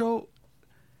 Gun control,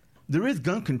 there is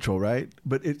gun control, right?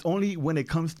 But it's only when it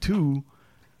comes to,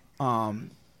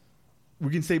 we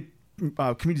can say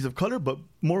communities of color, but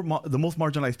the most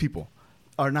marginalized people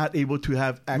are not able to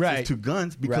have access to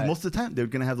guns because most of the time they're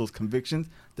going to have those convictions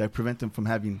that prevent them from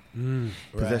having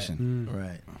possession.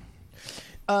 Right.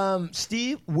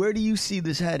 Steve, where do you see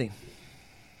this heading?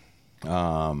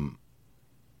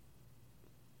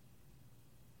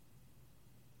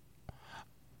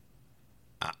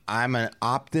 I'm an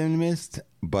optimist,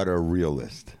 but a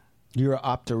realist. You're an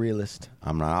optorealist.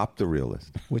 I'm not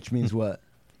optorealist. Which means what?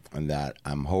 And that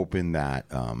I'm hoping that,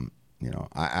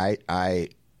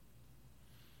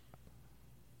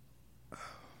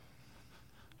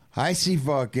 I see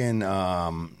fucking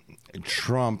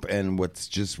Trump and what's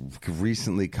just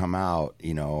recently come out.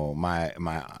 My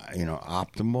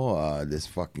optimal. This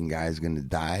fucking guy is gonna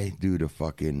die due to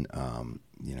fucking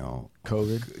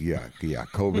COVID. Yeah,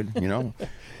 COVID.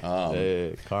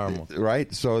 Karma.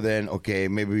 Right. So then, okay,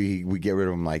 maybe we get rid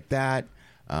of him like that,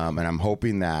 and I'm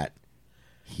hoping that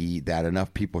that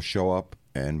enough people show up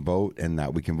and vote, and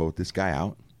that we can vote this guy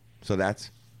out. So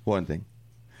that's one thing.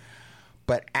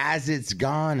 But as it's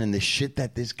gone and the shit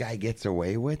that this guy gets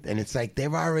away with, and it's like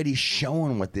they've already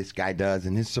shown what this guy does,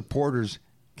 and his supporters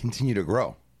continue to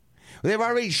grow. They've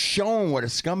already shown what a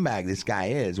scumbag this guy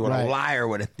is, what a liar,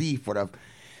 what a thief,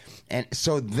 and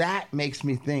so that makes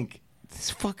me think this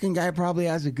fucking guy probably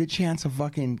has a good chance of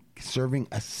fucking serving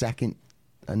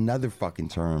another fucking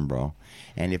term, bro.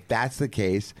 And if that's the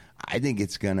case, I think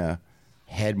it's gonna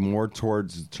head more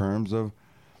towards the terms of,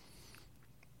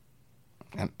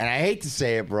 and I hate to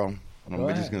say it, bro. I'm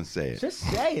just gonna say it. Just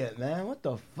say it, man. What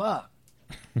the fuck?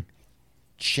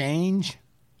 Change,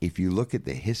 if you look at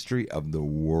the history of the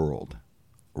world,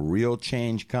 real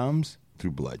change comes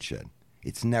through bloodshed.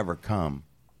 It's never come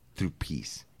through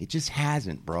peace. It just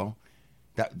hasn't, bro.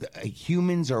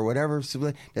 Humans or whatever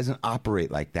doesn't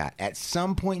operate like that. At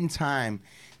some point in time,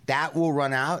 that will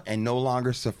run out and no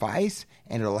longer suffice,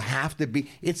 and it'll have to be.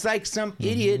 It's like some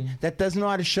idiot that doesn't know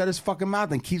how to shut his fucking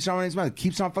mouth and keeps on running his mouth,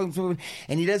 keeps on fucking,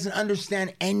 and he doesn't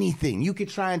understand anything. You could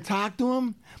try and talk to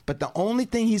him, but the only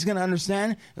thing he's going to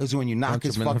understand is when you knock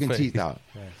his fucking teeth out.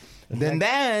 Right.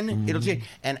 Then it'll change.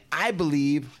 And I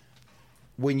believe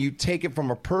when you take it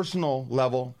from a personal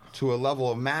level to a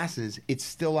level of masses, it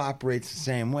still operates the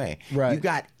same way. Right. You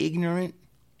got ignorant,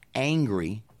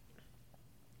 angry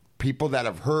people that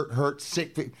have hurt,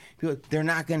 sick people. They're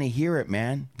not going to hear it,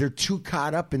 man. They're too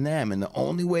caught up in them, and the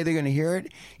only way they're going to hear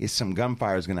it is some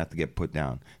gunfire is going to have to get put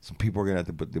down. Some people are going to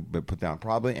have to put down,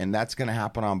 probably, and that's going to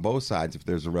happen on both sides if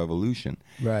there's a revolution.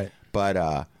 Right.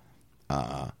 But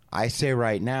I say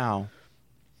right now,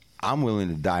 I'm willing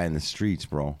to die in the streets,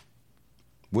 bro,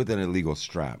 with an illegal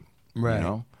strap. Right. You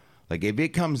know, like if it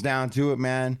comes down to it,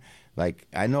 man. Like,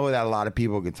 I know that a lot of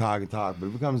people can talk, but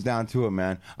if it comes down to it,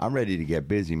 man, I'm ready to get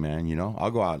busy, man. You know,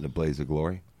 I'll go out in the blaze of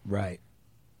glory. Right.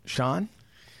 Sean?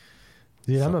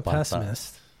 Dude, I'm a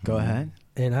pessimist. Go ahead.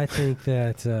 And I think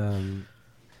that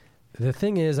the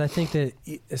thing is, I think that,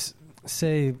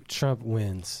 say Trump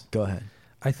wins. Go ahead.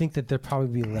 I think that there'd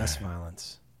probably be less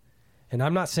violence. And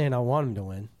I'm not saying I want him to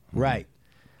win. Right.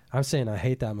 I'm saying I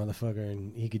hate that motherfucker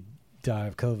and he could die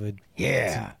of COVID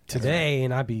today,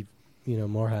 and I'd be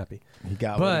more happy. He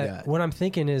got but what he got. What I'm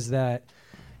thinking is that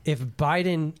if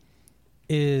Biden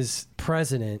is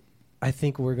president, I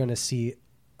think we're going to see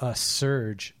a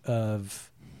surge of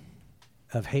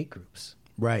hate groups.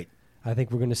 Right. I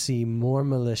think we're going to see more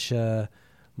militia,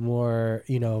 more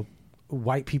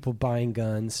white people buying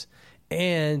guns,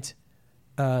 and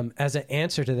as an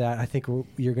answer to that, I think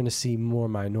you're going to see more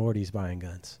minorities buying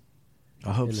guns.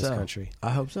 I hope in so. This country.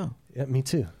 I hope so. Yeah, me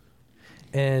too.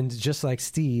 And just like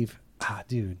Steve,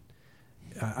 dude,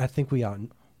 I think we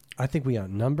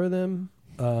outnumber them.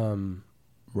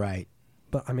 Right.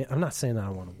 But I mean, I'm not saying that I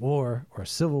want a war or a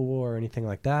civil war or anything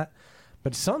like that.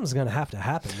 But something's going to have to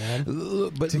happen, man.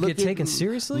 To get taken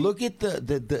seriously. Look at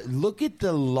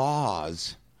the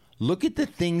laws. Look at the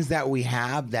things that we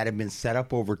have that have been set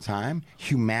up over time.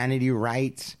 Humanity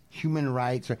rights, human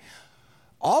rights.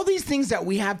 All these things that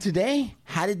we have today,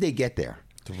 how did they get there?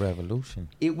 The revolution.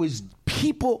 It was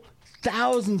people,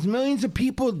 thousands, millions of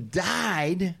people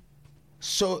died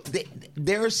so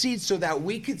their seats so that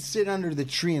we could sit under the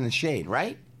tree in the shade,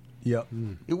 right? Yep.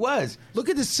 It was. Look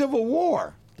at the Civil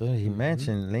War. He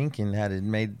mentioned Lincoln had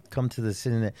it come to the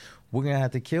decision that we're going to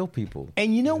have to kill people.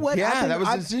 And you know what? Yeah, that was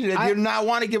the decision. They did not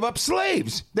want to give up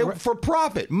slaves. They were for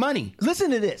profit, money. Listen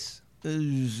to this.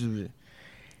 You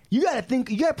got to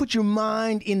think. You got to put your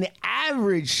mind in the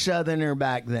average Southerner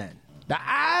back then. The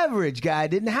average guy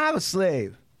didn't have a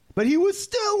slave, but he was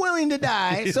still willing to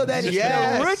die so that the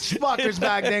rich fuckers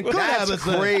back then could have a slave.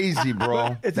 That's crazy,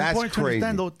 bro. It's That's important crazy. to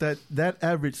understand, though, that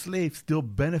average slave still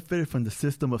benefited from the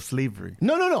system of slavery.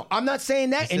 No. I'm not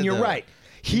saying that, and you're right.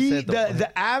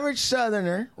 The average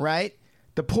Southerner, right?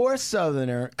 The poor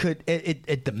Southerner could,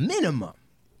 at the minimum,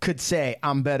 could say,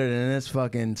 "I'm better than this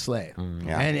fucking slave,"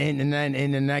 and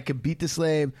then I could beat the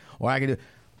slave, or I could do.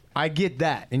 I get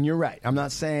that, and you're right. I'm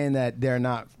not saying that they're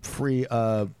not free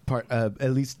of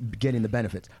at least getting the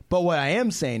benefits. But what I am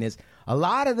saying is a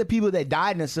lot of the people that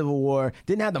died in the Civil War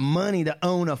didn't have the money to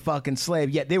own a fucking slave,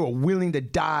 yet they were willing to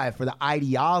die for the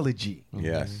ideology.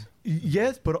 Yes.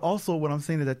 Yes, but also what I'm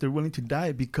saying is that they're willing to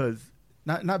die because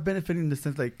not benefiting in the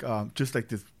sense like just like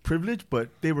this privilege, but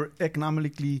they were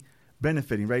economically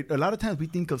benefiting, right? A lot of times we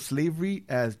think of slavery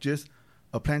as just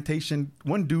a plantation,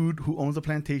 one dude who owns a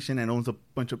plantation and owns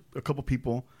a couple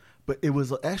people, but it was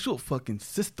an actual fucking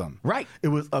system. Right. It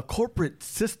was a corporate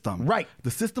system. Right.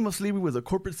 The system of slavery was a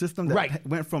corporate system that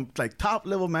went from like top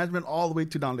level management all the way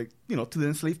to down to the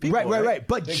enslaved people. Right.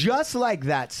 But just like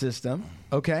that system,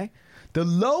 okay, the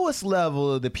lowest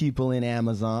level of the people in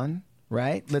Amazon,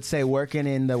 right? Let's say working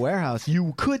in the warehouse,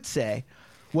 you could say,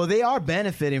 well, they are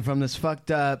benefiting from this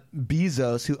fucked up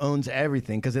Bezos who owns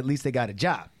everything because at least they got a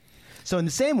job. So in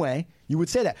the same way, You would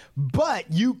say that.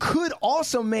 But you could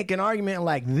also make an argument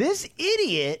like this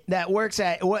idiot that works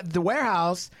at the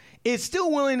warehouse is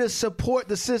still willing to support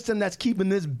the system that's keeping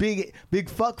this big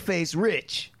fuckface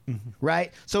rich.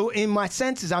 Right? So in my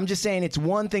senses, I'm just saying it's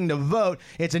one thing to vote.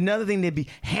 It's another thing to be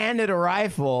handed a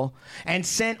rifle and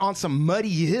sent on some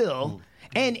muddy hill.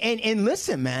 And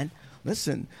listen, man,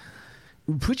 listen.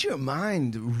 Put your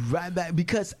mind right back,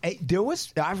 because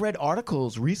I've read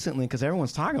articles recently, because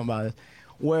everyone's talking about it,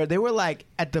 where they were like,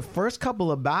 at the first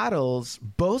couple of battles,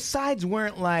 both sides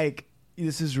weren't like,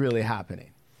 this is really happening.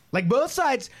 Like, both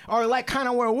sides are like kind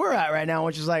of where we're at right now,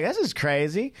 which is like, this is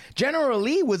crazy. General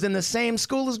Lee was in the same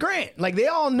school as Grant. Like, they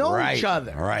all know each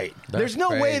other. Right. There's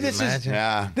no way this is.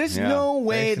 There's no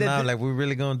way that. Like, we're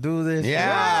really going to do this?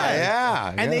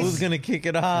 Yeah. And who's going to kick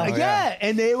it off? Yeah.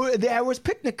 And there was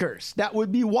picnickers that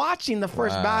would be watching the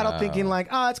first battle thinking like,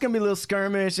 oh, it's going to be a little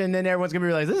skirmish. And then everyone's going to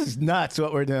realize, this is nuts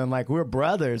what we're doing. Like, we're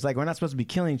brothers. Like, we're not supposed to be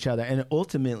killing each other. And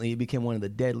ultimately, it became one of the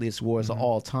deadliest wars of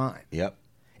all time. Yep.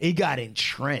 It got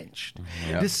entrenched.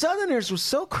 Yep. The Southerners were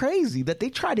so crazy that they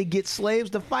tried to get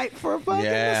slaves to fight for fucking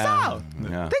the South.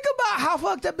 Yeah. Think about how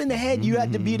fucked up in the head you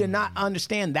had to be to not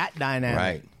understand that dynamic.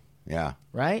 Right. Yeah.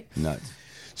 Right? Nuts.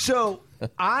 So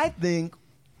I think,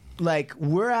 like,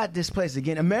 we're at this place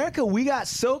again. America, we got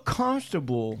so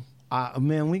comfortable.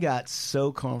 We got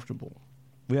so comfortable.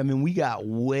 We got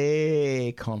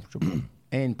way comfortable.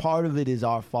 And part of it is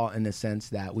our fault in the sense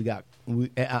that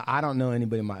I don't know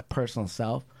anybody in my personal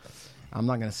self. I'm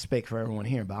not going to speak for everyone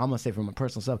here, but I'm going to say for my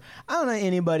personal self, I don't know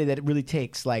anybody that really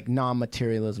takes like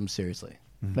non-materialism seriously.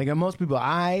 Like most people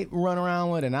I run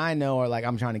around with and I know are like,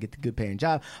 I'm trying to get the good paying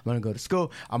job. I'm going to go to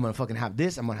school. I'm going to fucking have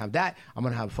this. I'm going to have that. I'm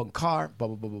going to have a fucking car, blah,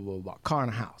 blah, blah, blah, blah, blah, car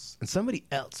and a house. And somebody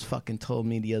else fucking told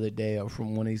me the other day, or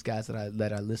from one of these guys that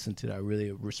I listen to that I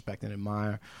really respect and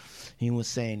admire, he was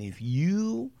saying, if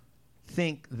you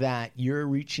think that you're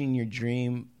reaching your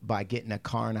dream by getting a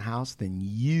car and a house, then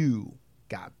you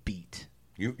got beat.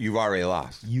 You've already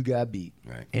lost. You got beat.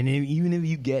 Right. And even if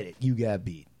you get it, you got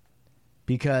beat.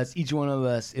 Because each one of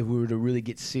us, if we were to really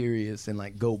get serious and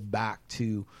like go back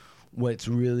to what's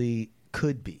really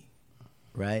could be,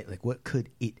 right? Like what could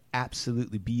it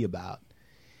absolutely be about,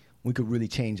 we could really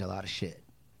change a lot of shit.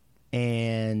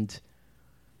 And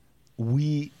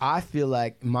I feel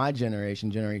like my generation,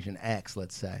 Generation X,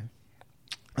 let's say,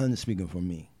 I'm just speaking for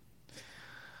me,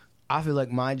 I feel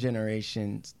like my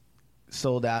generation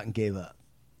sold out and gave up.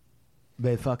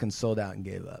 They fucking sold out and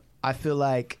gave up. I feel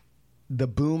like the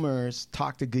boomers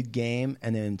talked a good game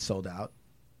and then sold out.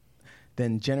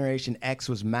 Then Generation X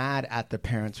was mad at their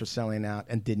parents for selling out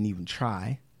and didn't even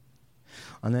try.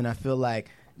 And then I feel like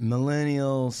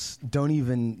millennials don't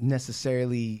even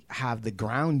necessarily have the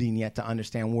grounding yet to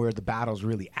understand where the battle's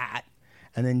really at.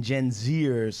 And then Gen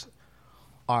Zers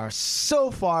are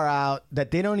so far out that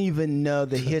they don't even know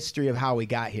the history of how we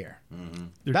got here.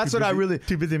 That's what I really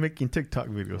too busy making TikTok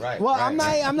videos. Right. Well,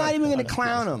 right. I'm not even going to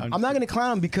clown them. I'm not going to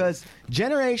clown them because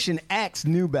Generation X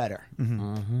knew better,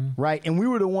 right? And we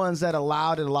were the ones that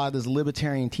allowed a lot of this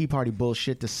libertarian Tea Party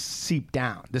bullshit to seep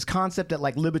down. This concept that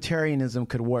like libertarianism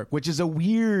could work, which is a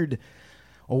weird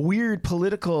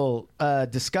political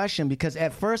discussion because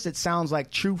at first it sounds like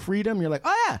true freedom. You're like,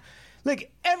 oh yeah.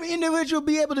 Like, every individual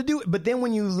be able to do it. But then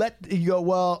when you go,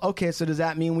 well, okay, so does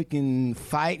that mean we can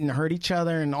fight and hurt each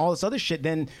other and all this other shit?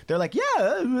 Then they're like,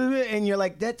 yeah. And you're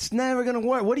like, that's never going to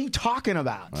work. What are you talking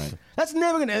about? Right. That's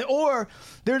never going to. Or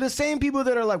they're the same people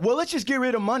that are like, well, let's just get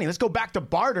rid of money. Let's go back to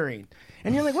bartering.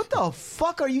 And you're like, what the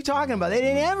fuck are you talking about? It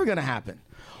ain't ever going to happen.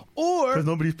 Or. Because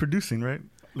nobody's producing, right?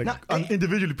 Like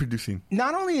individually producing.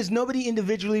 Not only is nobody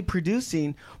individually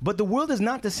producing, but the world is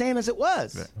not the same as it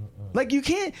was. Right. Like you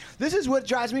can't. This is what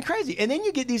drives me crazy. And then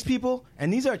you get these people,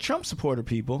 and these are Trump supporter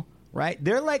people, right?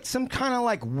 They're like some kind of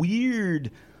like weird,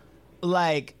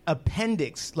 like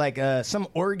appendix, like some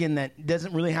organ that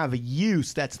doesn't really have a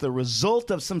use. That's the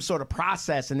result of some sort of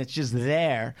process, and it's just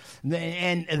there.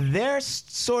 And they're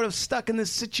sort of stuck in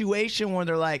this situation where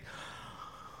they're like,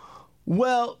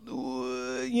 well,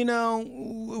 you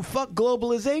know, fuck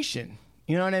globalization.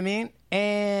 You know what I mean?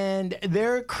 And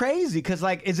they're crazy because,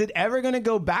 like, is it ever going to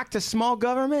go back to small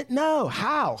government? No.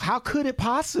 How? How could it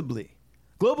possibly?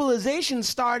 Globalization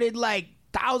started like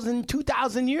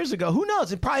 2,000 years ago. Who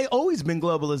knows? It probably always been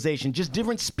globalization, just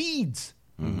different speeds.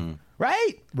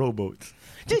 Right? Rowboats.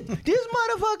 Dude, these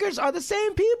motherfuckers are the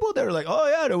same people that are like, oh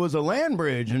yeah, there was a land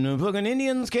bridge and the fucking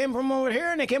Indians came from over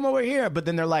here and they came over here. But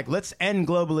then they're like, let's end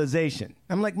globalization.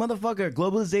 I'm like, motherfucker,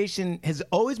 globalization has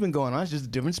always been going on. It's just a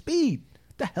different speed.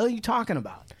 What the hell are you talking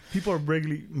about? People are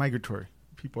regularly migratory.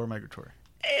 People are migratory.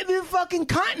 fucking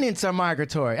continents are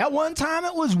migratory. At one time,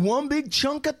 it was one big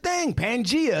chunk of thing,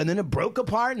 Pangea, and then it broke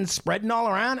apart and spreading all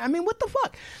around. I mean, what the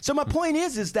fuck? So my point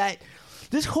is that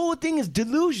this whole thing is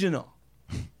delusional.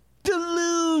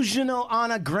 Delusional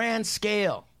on a grand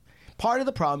scale. Part of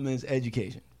the problem is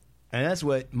education. And that's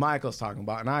what Michael's talking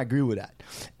about, and I agree with that.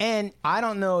 And I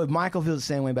don't know if Michael feels the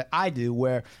same way, but I do,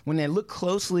 where when they look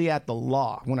closely at the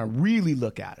law, when I really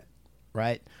look at it,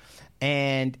 right?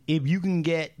 And if you can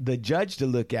get the judge to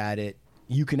look at it,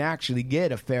 you can actually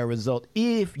get a fair result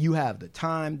if you have the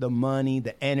time, the money,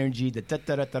 the energy, the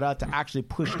da-da-da-da-da to actually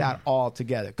push that all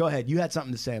together. Go ahead. You had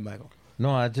something to say, Michael.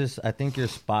 No, I think you're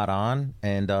spot on.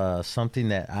 And something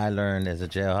that I learned as a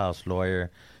jailhouse lawyer,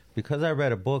 because I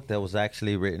read a book that was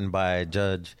actually written by a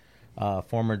judge,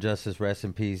 former Justice, rest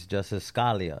in peace, Justice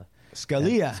Scalia.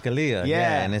 Scalia,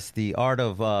 yeah. And it's the art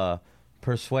of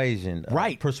persuasion.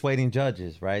 Right. Persuading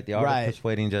judges, right? The art of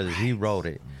persuading judges. He wrote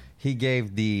it. He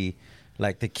gave the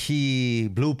key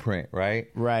blueprint, right?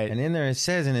 Right. And in there it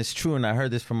says, and it's true, and I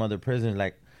heard this from other prisoners,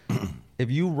 like,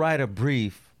 if you write a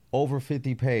brief over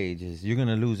 50 pages, you're going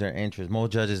to lose their interest.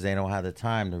 Most judges, they don't have the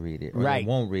time to read it. Or they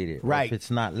won't read it. Or if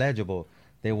it's not legible,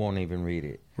 they won't even read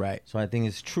it. Right. So I think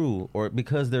it's true. Or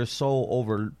because they're so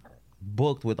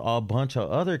overbooked with a bunch of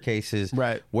other cases,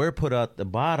 we're put at the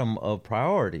bottom of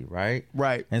priority, right?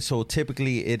 Right. And so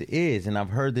typically it is, and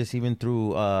I've heard this even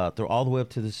through all the way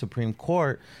up to the Supreme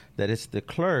Court, that it's the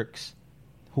clerks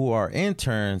who are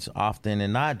interns often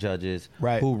and not judges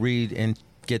who read and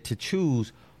get to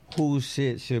choose whose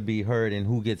shit should be heard and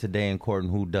who gets a day in court and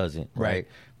who doesn't, right?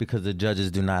 Because the judges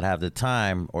do not have the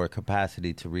time or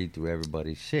capacity to read through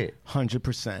everybody's shit.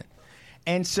 100%.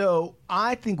 And so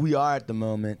I think we are at the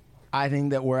moment. I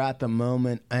think that we're at the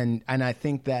moment, and I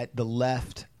think that the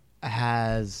left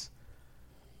has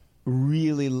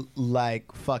really,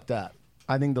 fucked up.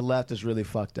 I think the left is really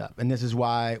fucked up. And this is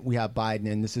why we have Biden,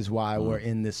 and this is why we're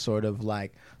in this sort of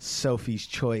Sophie's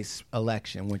Choice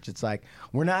election, which it's like,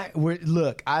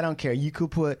 look, I don't care. You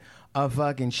could put a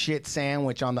fucking shit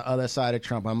sandwich on the other side of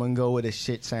Trump. I'm going to go with a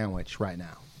shit sandwich right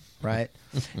now, right?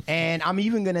 And I'm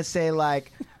even going to say,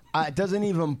 it doesn't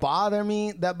even bother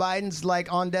me that Biden's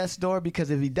on death's door,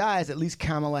 because if he dies, at least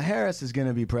Kamala Harris is going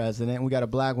to be president. We got a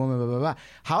black woman, blah, blah, blah.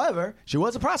 However, she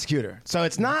was a prosecutor. So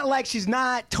it's not like she's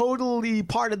not totally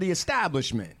part of the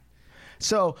establishment.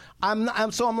 So I'm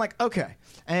like, okay.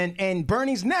 And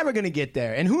Bernie's never going to get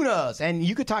there. And who knows? And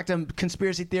you could talk to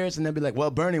conspiracy theorists and they'll be like,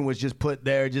 well, Bernie was just put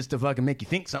there just to fucking make you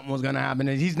think something was going to happen.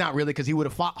 And he's not really, because he would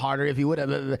have fought harder if he would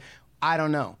have. I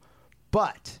don't know.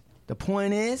 But the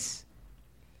point is,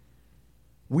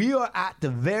 we are at the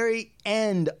very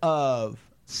end of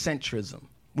centrism.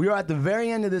 We are at the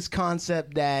very end of this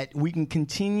concept that we can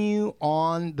continue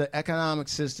on the economic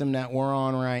system that we're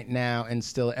on right now and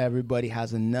still everybody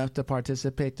has enough to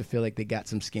participate to feel like they got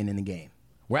some skin in the game.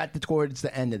 We're towards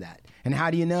the end of that. And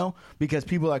how do you know? Because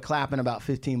people are clapping about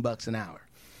 $15 an hour.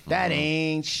 That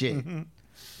ain't shit.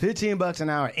 $15 an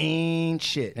hour ain't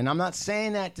shit. And I'm not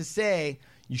saying that to say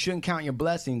you shouldn't count your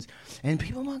blessings. And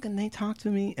people they talk to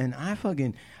me, and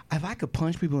if I could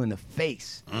punch people in the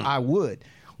face, I would.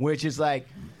 Which is they're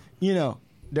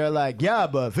like, yeah,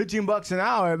 but $15 an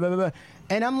hour, blah, blah, blah.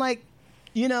 And I'm like,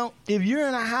 if you're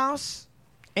in a house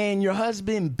and your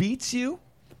husband beats you,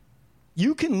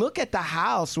 you can look at the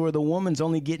house where the woman's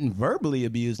only getting verbally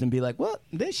abused and be like, well,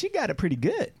 she got it pretty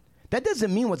good. That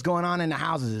doesn't mean what's going on in the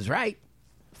houses is right.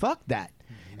 Fuck that.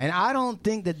 And I don't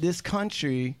think that this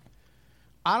country,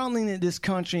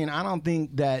 and I don't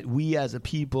think that we as a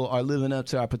people are living up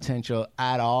to our potential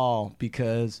at all,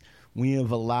 because we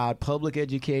have allowed public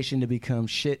education to become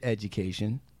shit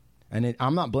education. And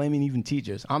I'm not blaming even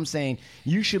teachers. I'm saying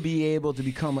you should be able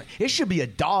to it should be a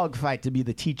dogfight to be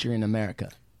the teacher in America.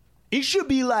 It should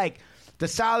be like the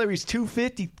salary's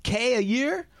 $250K a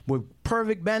year with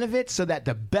perfect benefits, so that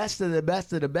the best of the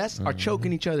best of the best are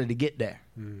choking each other to get there.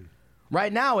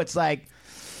 Right now, it's like,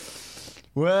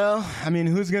 well,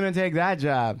 who's going to take that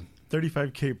job?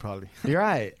 $35K probably. You're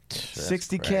right.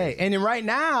 $60K. Crazy. And then right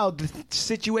now, the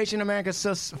situation in America is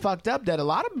so fucked up that a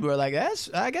lot of people are like,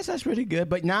 I guess that's pretty good.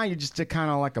 But now you're just kind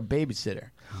of like a babysitter.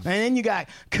 And then you got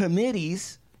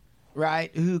committees,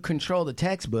 right, who control the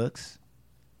textbooks.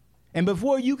 And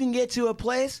before you can get to a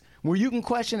place where you can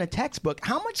question a textbook,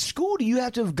 how much school do you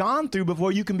have to have gone through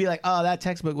before you can be like, oh, that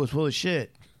textbook was full of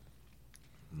shit?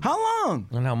 How long?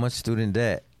 And how much student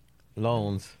debt?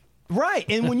 Loans. Right.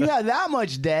 And when you have that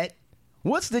much debt,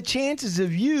 what's the chances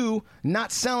of you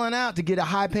not selling out to get a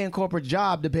high-paying corporate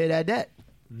job to pay that debt?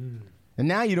 And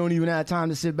now you don't even have time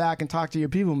to sit back and talk to your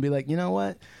people and be like, you know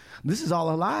what? This is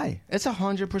all a lie. It's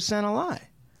 100% a lie.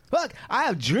 Look, I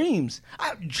have dreams.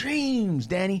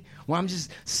 Danny, where I'm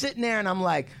just sitting there and I'm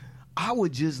like, I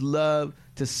would just love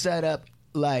to set up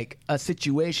like a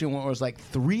situation where it was like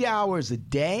 3 hours a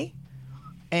day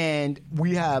and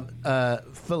we have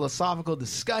philosophical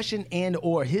discussion and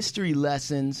or history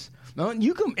lessons.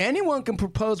 Anyone can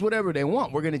propose whatever they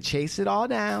want. We're going to chase it all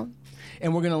down.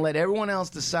 And we're going to let everyone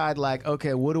else decide, like,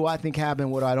 okay, what do I think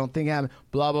happened? What do I don't think happened?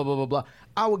 Blah, blah, blah, blah, blah.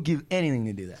 I would give anything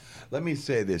to do that. Let me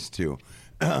say this, too.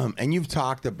 And you've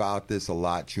talked about this a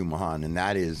lot, Chumahan, and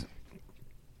that is,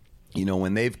 you know,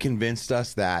 when they've convinced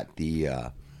us that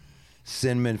the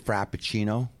cinnamon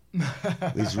frappuccino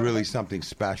is really something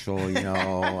special, you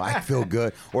know, I feel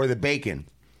good. Or the bacon.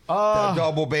 The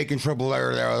double bacon, triple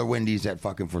layer, there are the Wendy's at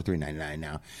fucking for $3.99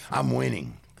 now. I'm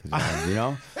winning. 'Cause, you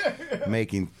know,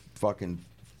 making fucking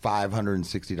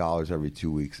 $560 every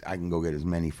 2 weeks. I can go get as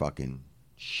many fucking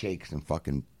shakes and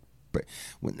fucking. But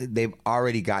they've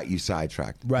already got you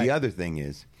sidetracked. Right. The other thing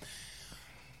is,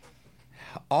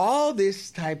 all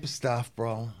this type of stuff,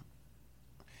 bro.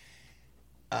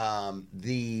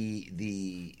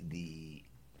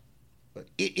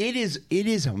 It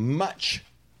is much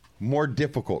more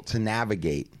difficult to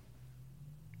navigate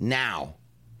now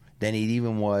than it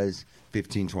even was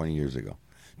 15, 20 years ago.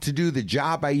 To do the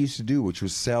job I used to do, which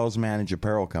was sales manage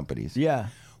apparel companies,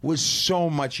 was so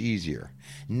much easier.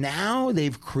 Now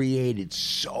they've created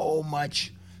so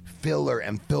much filler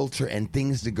and filter and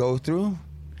things to go through.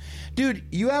 Dude,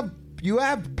 you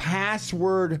have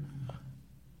password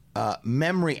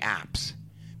memory apps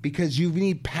because you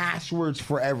need passwords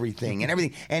for everything and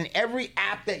everything. And every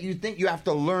app that you think you have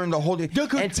to learn the whole thing.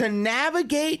 And to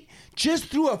navigate just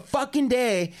through a fucking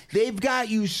day, they've got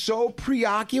you so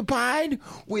preoccupied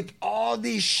with all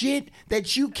this shit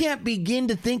that you can't begin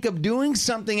to think of doing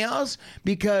something else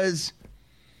because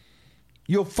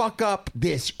you'll fuck up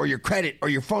this or your credit or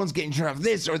your phone's getting turned off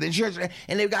this or the insurance.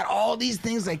 And they've got all these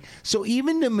things like, so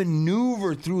even to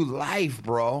maneuver through life,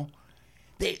 bro,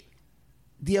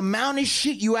 the amount of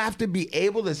shit you have to be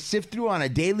able to sift through on a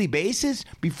daily basis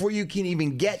before you can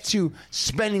even get to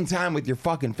spending time with your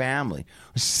fucking family.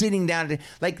 Sitting down.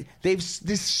 Like, they've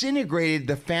disintegrated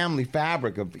the family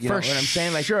fabric of, you know what I'm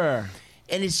saying? Like, sure.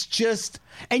 And it's just...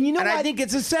 And you know what? I think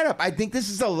it's a setup. I think this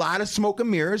is a lot of smoke and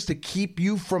mirrors to keep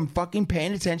you from fucking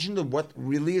paying attention to what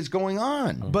really is going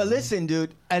on. But listen,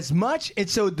 dude, as much... And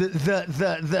so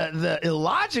the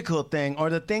illogical thing, or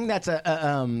the thing that's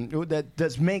that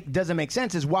doesn't make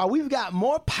sense, is while we've got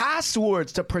more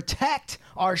passwords to protect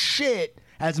our shit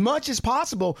as much as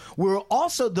possible, we're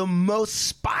also the most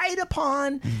spied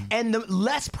upon and the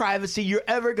less privacy you're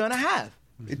ever going to have.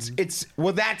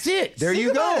 Well, that's it. There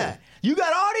you go. That. You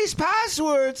got all these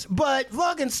passwords, but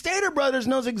fucking Stater Brothers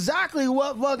knows exactly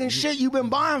what fucking shit you've been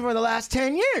buying for the last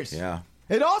 10 years. Yeah.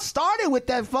 It all started with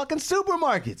that fucking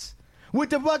supermarkets.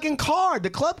 With the fucking card, the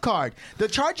club card. They'll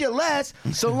charge you less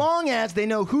so long as they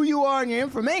know who you are and your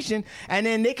information, and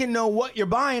then they can know what you're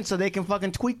buying so they can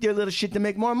fucking tweak their little shit to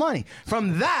make more money.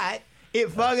 From that, it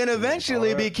fucking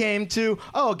eventually became to,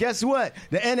 oh, guess what?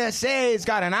 The NSA's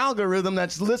got an algorithm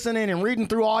that's listening and reading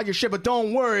through all your shit, but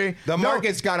don't worry. The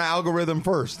market's got an algorithm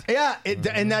first. Yeah,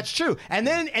 and that's true. And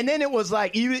then it was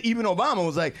like, even Obama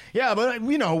was like, yeah, but,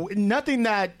 you know, nothing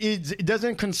that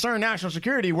doesn't concern national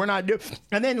security, we're not doing.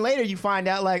 And then later you find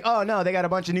out, like, oh, no, they got a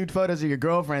bunch of nude photos of your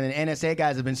girlfriend, and NSA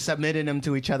guys have been submitting them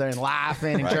to each other and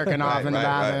laughing and jerking off in the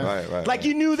bathroom. Like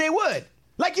you knew they would.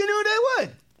 Like you knew they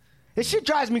would. This shit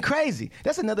drives me crazy.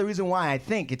 That's another reason why I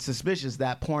think it's suspicious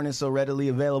that porn is so readily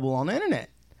available on the internet.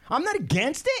 I'm not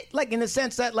against it, like in the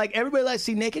sense that like everybody likes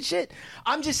to see naked shit.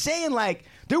 I'm just saying, like,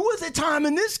 there was a time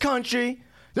in this country,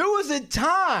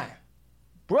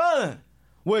 brother,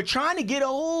 where trying to get a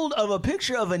hold of a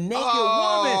picture of a naked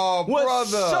woman was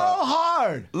so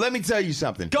hard. Let me tell you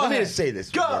something. Let me just say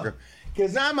this,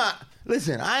 because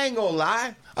listen, I ain't gonna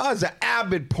lie. I was an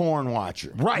avid porn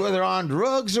watcher. Right. Whether on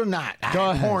drugs or not. I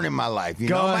had porn in my life. You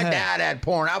know, my dad had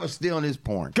porn. I was stealing his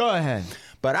porn. Go ahead.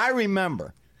 But I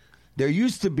remember there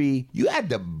used to be, you had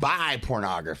to buy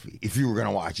pornography if you were going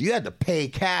to watch it. You had to pay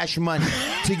cash money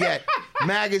to get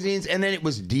magazines, and then it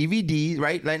was DVDs,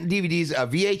 right? Like DVDs,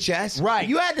 VHS. Right.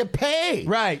 You had to pay $30,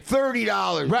 right.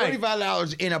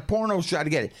 $35 in a porno shop to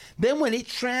get it. Then when it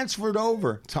transferred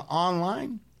over to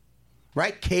online,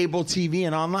 right? Cable TV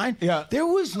and online. Yeah. There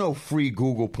was no free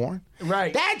Google porn.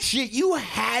 Right. That shit, you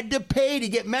had to pay to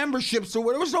get memberships. So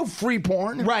there was no free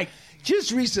porn. Right.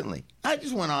 Just recently, I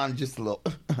just went on just a little,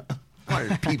 wanted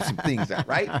to peep some things out,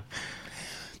 right?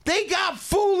 They got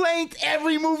full length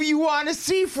every movie you want to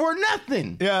see for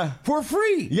nothing. Yeah. For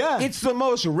free. Yeah. It's the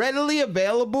most readily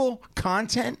available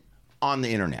content on the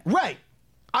internet. Right.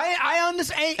 I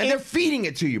understand. And they're feeding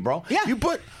it to you, bro. Yeah. You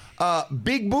put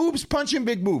big boobs, punching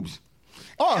big boobs.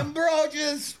 Oh, and bro,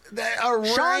 just a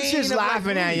Sean's just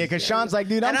laughing at you because Sean's like,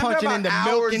 dude, I'm punching in the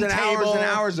milking and table. hours and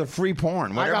hours of free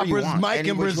porn. I got You want, Mike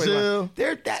in Brazil.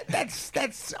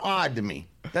 That's odd to me.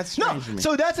 That's strange to me.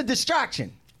 So that's a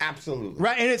distraction. Absolutely.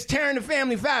 Right, and it's tearing the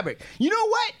family fabric. You know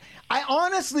what? I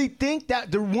honestly think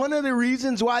that one of the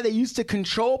reasons why they used to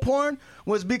control porn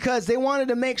was because they wanted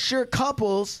to make sure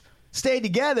couples stayed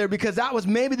together because that was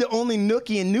maybe the only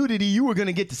nookie and nudity you were going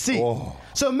to get to see. Oh.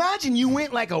 So imagine you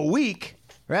went like a week,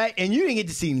 right, and you didn't get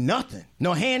to see nothing.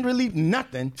 No hand relief,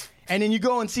 nothing. And then you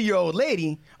go and see your old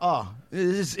lady. Oh,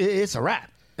 it's a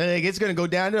wrap. Like, it's going to go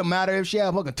down. It don't matter if she has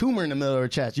a fucking tumor in the middle of her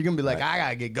chest. You're going to be like, I got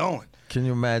to get going. Can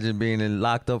you imagine being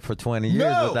locked up for 20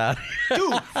 years without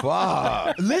Dude,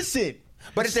 fuck. Listen.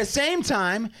 But at the same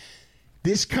time,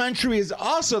 this country is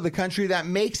also the country that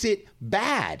makes it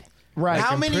bad. Right.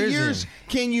 How in many prison. years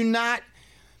can you not?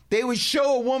 They would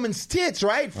show a woman's tits,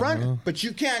 right? Front, but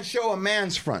you can't show a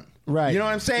man's front. Right. You know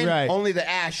what I'm saying? Right. Only the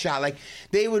ass shot. Like,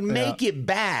 they would make it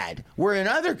bad. Where in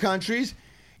other countries,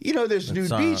 you know, there's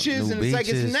nude beaches, and it's like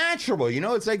it's natural. You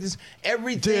know, it's like this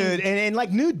everything. Dude, and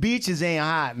like nude beaches ain't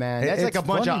hot, man. That's like a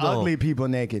bunch of ugly people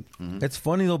naked. It's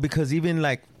funny though because even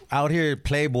like out here,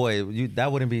 Playboy,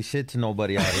 that wouldn't be shit to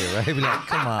nobody out here, right? Be like,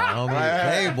 come on, homie,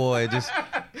 Playboy, just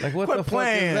like what the fuck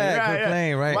is that? Quit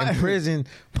playing, right? In prison,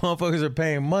 motherfuckers are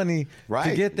paying money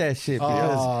to get that shit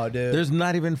because there's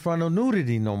not even frontal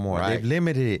nudity no more. They've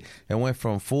limited it and went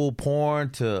from full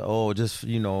porn to just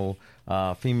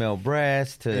female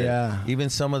breasts to even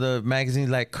some of the magazines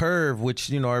like Curve, which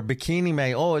are bikini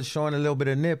mag. Oh, it's showing a little bit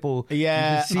of nipple.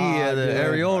 Yeah, you can see the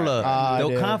areola.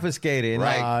 They'll confiscate it,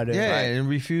 and and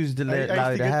refuse to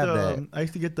allow you to have that. I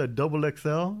used to get the double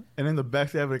XL, and in the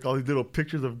back they have like all these little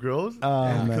pictures of girls.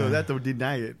 Man. So they have to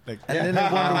deny it. Like, and then they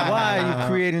wonder why you're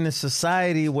creating a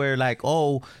society where like,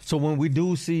 so when we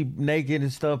do see naked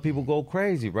and stuff, people go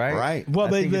crazy, right? Right. Well,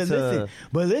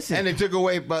 but listen, and they took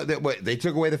away, they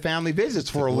took away the family visits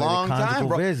for a long time,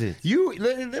 bro. Visits.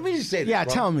 Let me just say this. Yeah,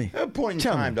 bro. tell me. A point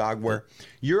in time, dog, where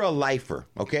you're a lifer.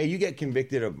 Okay, you get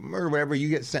convicted of murder, whatever. You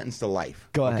get sentenced to life.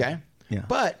 Go ahead. Okay. Yeah.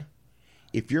 But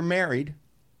if you're married,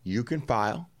 you can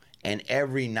file, and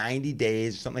every 90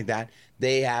 days, something like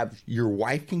that, your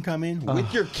wife can come in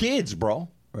with your kids, bro.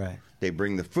 Right. They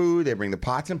bring the food, they bring the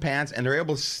pots and pans, and they're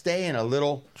able to stay in a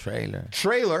little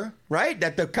trailer, right?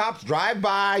 That the cops drive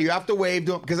by. You have to wave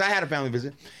to them because I had a family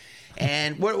visit.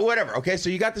 And whatever. Okay, so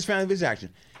you got this family visit action.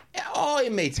 All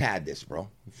inmates had this, bro.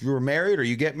 If you were married or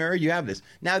you get married, you have this.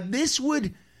 Now, this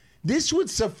would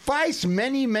suffice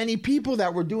many, many people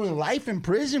that were doing life in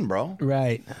prison, bro.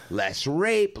 Right. Less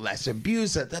rape, less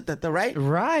abuse, right?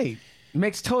 Right.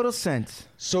 Makes total sense.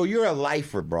 So you're a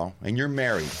lifer, bro, and you're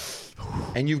married.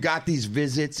 And you've got these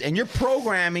visits, and you're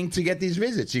programming to get these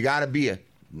visits. You got to be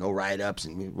no write-ups,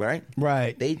 right?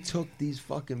 Right. They took these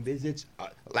fucking visits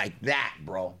like that,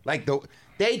 bro. Like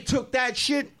they took that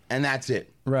shit, and that's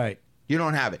it. Right. You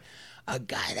don't have it. A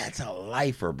guy that's a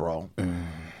lifer, bro.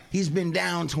 He's been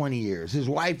down 20 years. His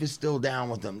wife is still down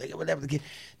with him.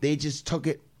 They just took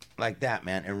it like that,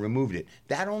 man, and removed it.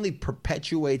 That only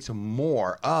perpetuates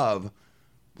more of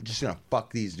we're just gonna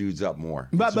fuck these dudes up more.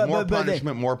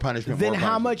 More punishment. Then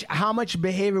how much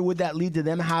behavior would that lead to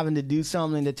them having to do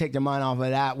something to take their mind off of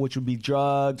that, which would be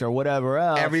drugs or whatever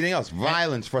else? Everything else,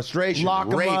 violence, frustration,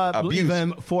 lock rape, them up, abuse, leave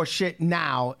them for shit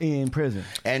now in prison.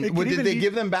 And did they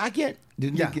give them back yet?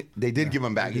 They did give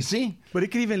them back. You see, but it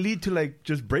could even lead to like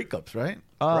just breakups, right?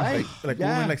 Right. Like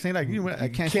women like saying like I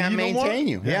can't maintain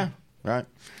you. Yeah. Right.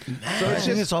 So I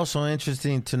think it's also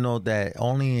interesting to note that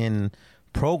only in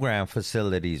program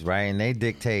facilities, right? And they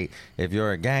dictate if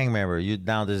you're a gang member,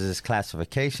 there's this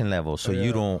classification level, so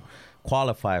you don't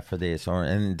qualify for this.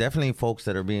 And definitely folks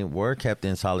that were kept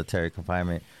in solitary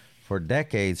confinement for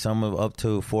decades, some of up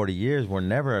to 40 years, were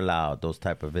never allowed those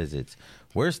type of visits.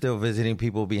 We're still visiting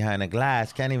people behind a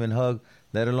glass, can't even hug,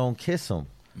 let alone kiss them,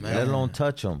 let alone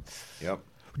touch them. Yep.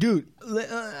 Dude,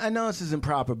 I know this isn't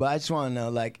proper, but I just want to know,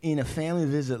 like, in a family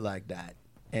visit like that,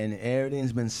 and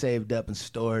everything's been saved up and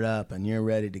stored up, and you're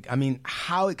ready to. I mean,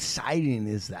 how exciting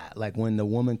is that? Like when the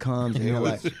woman comes, and you're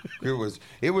like,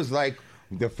 it was like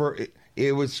the first.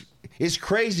 It's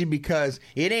crazy because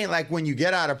it ain't like when you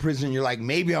get out of prison, you're like,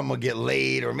 maybe I'm gonna get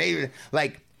laid, or maybe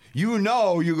like you're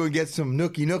gonna get some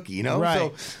nookie, you know. Right.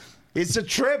 So It's a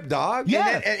trip, dog.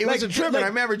 Yeah. And it was a trip. And I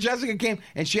remember Jessica came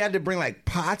and she had to bring like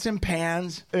pots and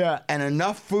pans and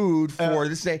enough food for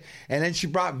this day. And then she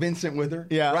brought Vincent with her.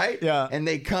 Yeah. Right? Yeah. And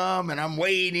they come and I'm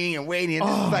waiting and waiting. And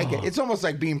this is like, it's almost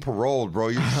like being paroled, bro.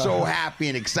 You're so happy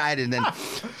and excited. And then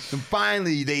and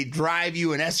finally they drive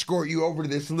you and escort you over to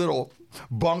this little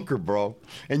bunker, bro.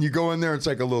 And you go in there, it's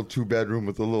like a little 2-bedroom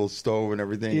with a little stove and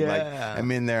everything. Yeah. Like,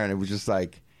 I'm in there and it was just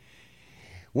like,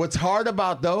 what's hard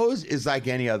about those is like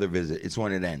any other visit. It's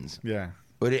when it ends. Yeah.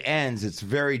 But it ends. It's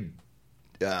very,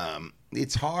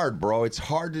 it's hard, bro. It's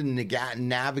hard to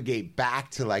navigate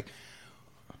back to like,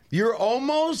 you're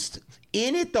almost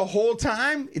in it the whole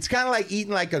time. It's kind of like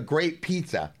eating like a great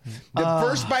pizza. The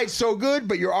first bite's so good,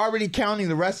 but you're already counting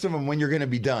the rest of them when you're going to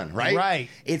be done, right? Right.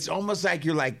 It's almost like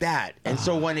you're like that. And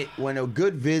so when a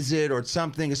good visit or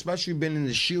something, especially been in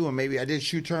the shoe, and maybe I did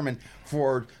shoe term and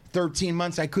for 13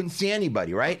 months I couldn't see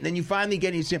anybody, right? And then you finally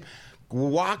get to see them.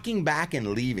 Walking back and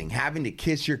leaving, having to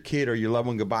kiss your kid or your loved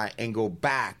one goodbye and go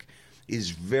back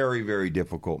is very, very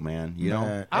difficult, man. You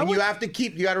know? And you have to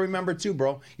you got to remember too,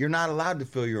 bro, you're not allowed to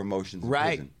feel your emotions in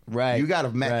prison. Right. You got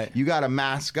to you got to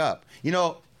mask up. You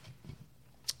know,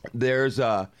 there's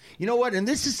you know what? And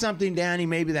this is something, Danny,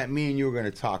 maybe that me and you are going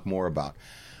to talk more about.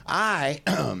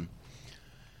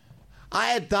 I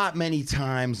had thought many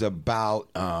times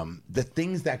about the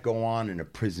things that go on in a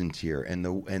prison tier and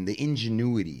the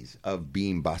ingenuities of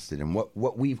being busted and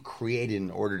what we've created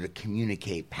in order to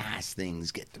communicate past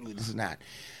things, get through this and that.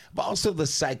 But also the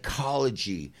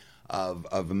psychology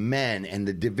of men and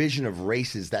the division of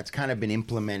races that's kind of been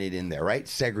implemented in there, right?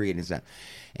 Segregating that.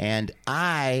 And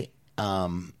I'll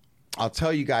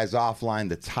tell you guys offline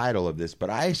the title of this, but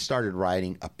I started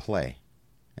writing a play.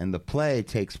 And the play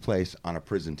takes place on a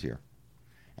prison tier.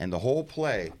 And the whole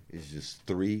play is just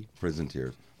 3 prison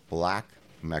tiers, black,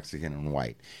 Mexican, and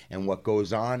white. And what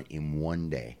goes on in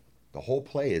one day. The whole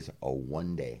play is a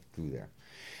one day through there.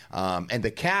 And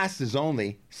the cast is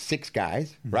only 6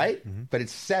 guys, right? Mm-hmm. But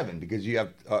it's 7 because you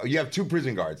have 2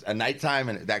 prison guards, a nighttime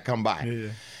and that come by. Yeah.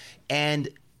 And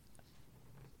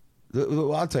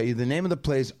I'll tell you, the name of the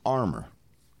play is Armor.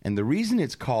 And the reason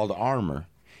it's called Armor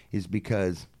is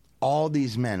because all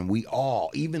these men, we all,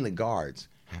 even the guards,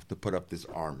 have to put up this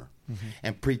armor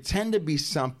and pretend to be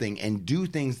something and do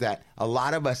things that a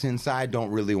lot of us inside don't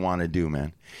really want to do,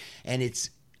 man. And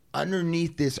it's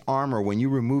underneath this armor, when you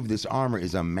remove this armor,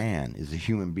 is a man, is a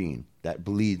human being that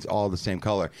bleeds all the same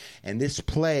color. And this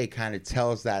play kind of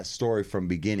tells that story from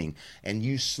beginning. And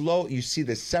you see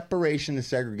the separation, the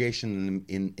segregation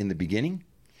in the beginning.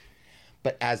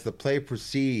 But as the play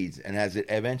proceeds and as it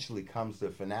eventually comes to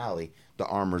the finale, the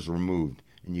armor's removed.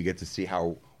 And you get to see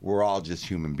how we're all just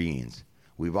human beings.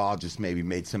 We've all just maybe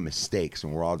made some mistakes,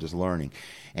 and we're all just learning.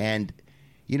 And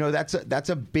you know, that's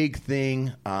a big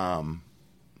thing.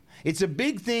 It's a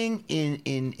big thing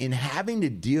in having to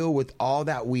deal with all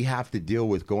that we have to deal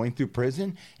with going through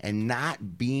prison and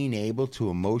not being able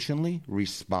to emotionally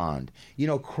respond. You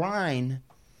know, crying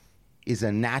is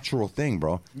a natural thing,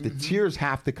 bro. The tears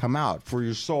have to come out for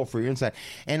your soul, for your inside.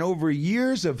 And over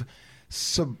years of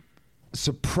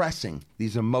suppressing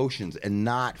these emotions and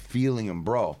not feeling them,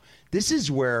 bro, this is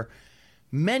where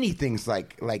many things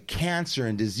like cancer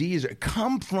and disease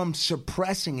come from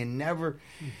suppressing and never.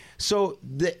 So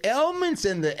the ailments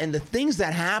and the things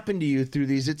that happen to you through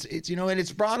these, it's you know, and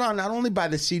it's brought on not only by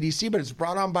the CDC, but it's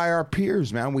brought on by our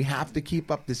peers, man. We have to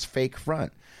keep up this fake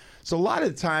front. So a lot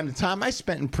of the time I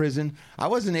spent in prison, I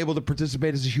wasn't able to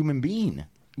participate as a human being.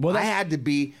 Well, I had to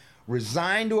be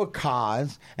resigned to a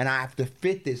cause, and I have to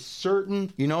fit this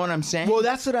certain, you know what I'm saying? Well,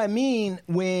 that's what I mean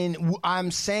when I'm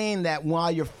saying that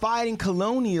while you're fighting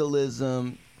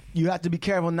colonialism, you have to be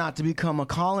careful not to become a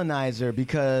colonizer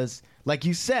because, like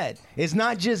you said, it's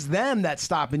not just them that's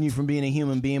stopping you from being a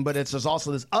human being, but there's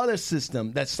also this other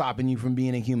system that's stopping you from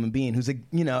being a human being who's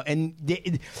and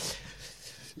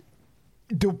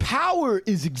the power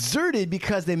is exerted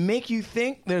because they make you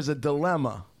think there's a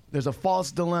dilemma. There's a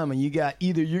false dilemma. You got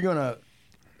either you're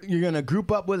gonna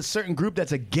group up with a certain group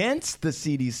that's against the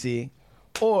CDC,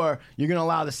 or you're gonna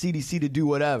allow the CDC to do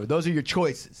whatever. Those are your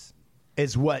choices,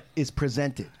 is what is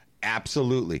presented.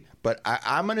 Absolutely. But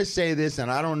I'm gonna say this, and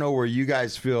I don't know where you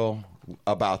guys feel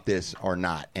about this or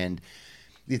not. And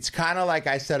it's kind of like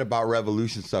I said about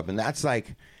revolution stuff, and that's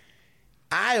like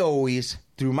I always,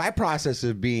 through my process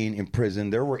of being in prison,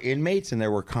 there were inmates and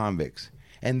there were convicts,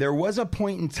 and there was a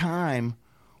point in time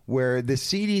where the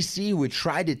CDC would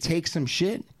try to take some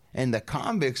shit, and the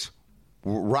convicts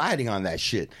were riding on that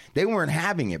shit. They weren't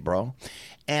having it, bro.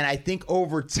 And I think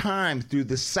over time, through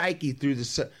the psyche, through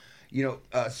the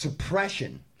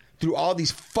suppression, through all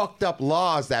these fucked up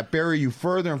laws that bury you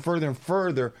further and further and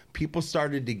further, people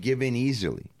started to give in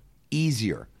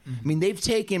easier. I mean, they've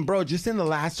taken, bro, just in the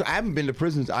last, I haven't been to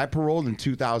prisons. I paroled in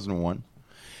 2001.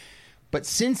 But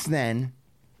since then,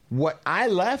 what I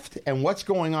left and what's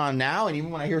going on now, and even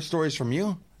when I hear stories from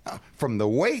you, from the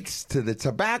weights to the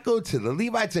tobacco to the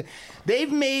Levi's,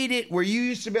 they've made it where you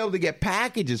used to be able to get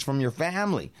packages from your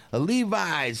family, a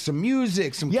Levi's, some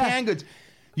music, some canned goods.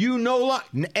 You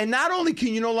and not only can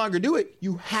you no longer do it,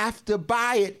 you have to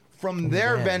buy it from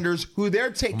their vendors who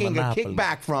they're taking a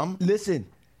kickback from. Listen,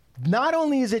 not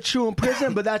only is it true in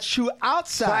prison, but that's true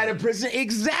outside of prison.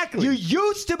 Exactly. You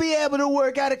used to be able to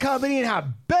work at a company and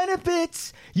have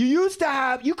benefits. You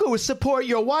could support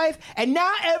your wife, and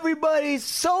now everybody's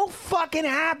so fucking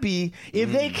happy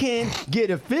if they can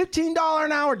get a $15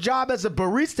 an hour job as a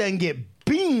barista and get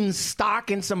beans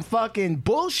stock and some fucking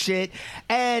bullshit,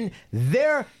 and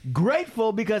they're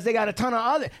grateful because they got a ton of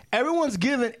other. Everyone's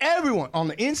giving, everyone on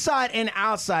the inside and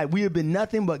outside. We have been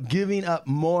nothing but giving up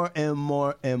more and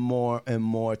more and more and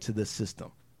more to the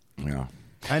system. Yeah,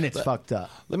 and it's fucked up.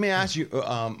 Let me ask you,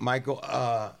 Michael,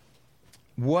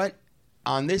 what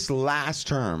on this last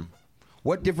term?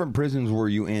 What different prisons were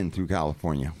you in through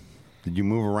California? Did you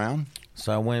move around?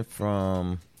 So I went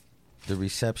from the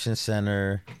reception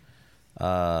center.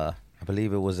 I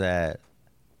believe it was at,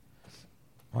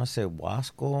 I want to say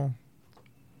Wasco.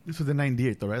 This was in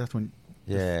 98, though, right? That's when,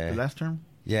 the last term?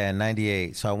 Yeah, in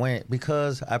 98. So I went,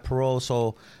 because I paroled,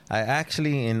 so I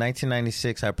actually, in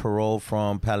 1996, I paroled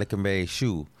from Pelican Bay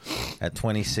SHU at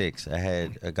 26. I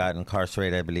had got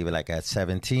incarcerated, I believe, like at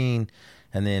 17,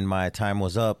 and then my time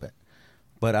was up.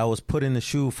 But I was put in the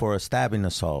SHU for a stabbing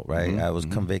assault, right? I was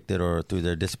convicted, or through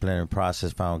their disciplinary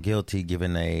process, found guilty,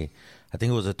 given I think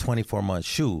it was a 24-month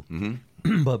SHU.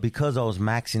 But because I was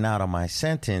maxing out on my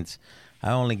sentence,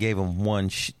 I only gave them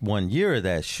 1 year of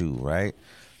that SHU, right?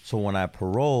 So when I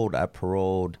paroled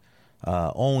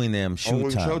owing them SHU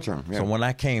time. Yeah. So when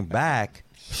I came back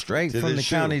straight from the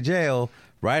county jail,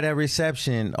 right at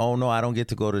reception, oh no, I don't get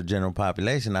to go to the general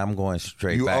population. I'm going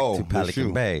straight back to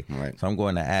Pelican Bay. Right. So I'm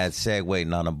going to add seg,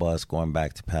 waiting on a bus, going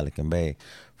back to Pelican Bay.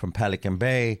 From Pelican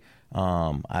Bay,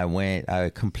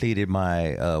 I completed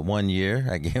my 1 year.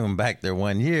 I gave them back their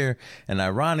 1 year. And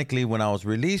ironically, when I was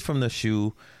released from the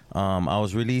SHU, I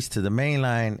was released to the main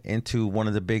line into one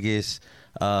of the biggest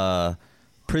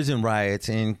prison riots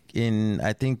in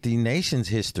I think the nation's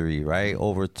history, right?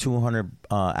 Over 200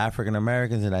 African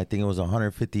Americans, and I think it was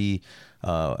 150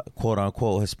 quote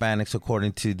unquote Hispanics,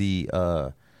 according to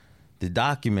the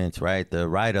documents, right? The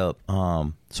write up.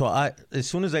 So as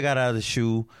soon as I got out of the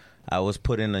SHU, I was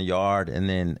put in a yard, and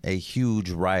then a huge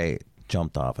riot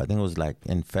jumped off. I think it was like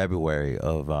in February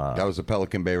of... that was the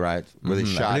Pelican Bay riots? Where they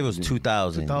shot? I believe it was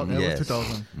 2000. It was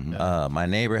 2000. My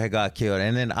neighbor had got killed.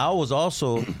 And then I was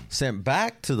also sent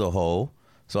back to the hole.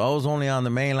 So I was only on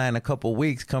the main line a couple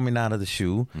weeks coming out of the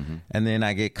SHU. And then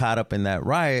I get caught up in that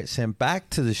riot, sent back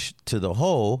to the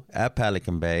hole at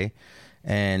Pelican Bay,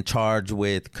 and charged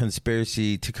with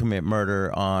conspiracy to commit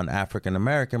murder on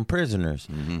African-American prisoners,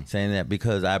 saying that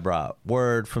because I brought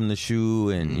word from the SHU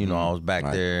and, I was back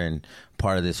there and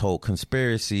part of this whole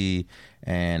conspiracy,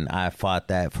 and I fought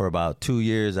that for about 2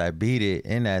 years. I beat it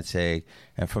in that seg,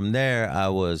 and from there I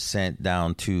was sent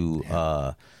down to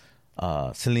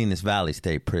Salinas Valley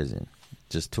State Prison,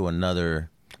 just to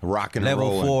another...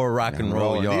 level 4 rock and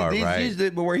roll yard, right?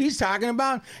 But where he's talking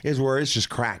about is where it's just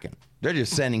cracking. They're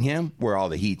just sending him where all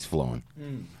the heat's flowing.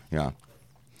 Yeah.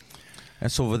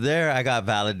 And so over there, I got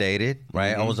validated,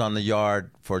 right? I was on the yard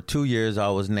for 2 years. I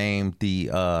was named the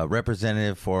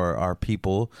representative for our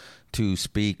people to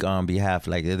speak on behalf,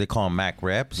 like they call them MAC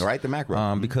reps. Right, the MAC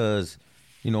reps. Because,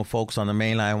 folks on the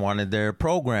main line wanted their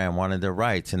program, wanted their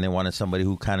rights, and they wanted somebody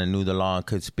who kind of knew the law and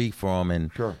could speak for them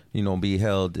and, be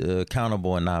held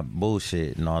accountable and not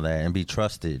bullshit and all that and be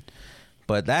trusted.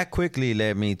 But that quickly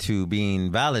led me to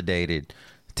being validated,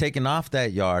 taken off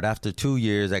that yard after 2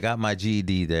 years. I got my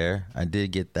GED there. I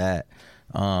did get that.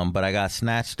 But I got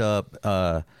snatched up,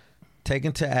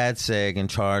 taken to ADSEG and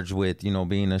charged with,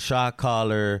 being a shot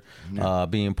caller,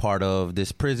 being part of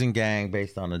this prison gang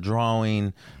based on a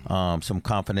drawing, some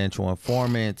confidential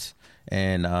informants.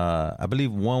 And I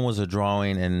believe one was a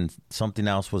drawing and something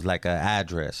else was like an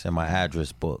address in my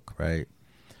address book, right?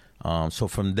 So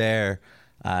from there,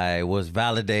 I was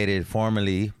validated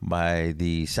formally by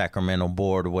the Sacramento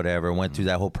board or whatever, went through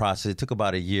that whole process. It took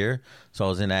about a year. So I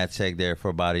was in ADSEG there for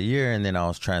about a year, and then I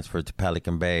was transferred to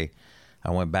Pelican Bay. I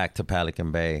went back to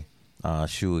Pelican Bay,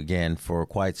 SHU again for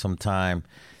quite some time.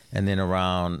 And then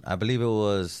around, I believe it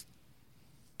was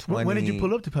 20... When did you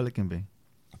pull up to Pelican Bay?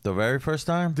 The very first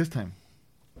time? This time.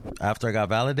 after I got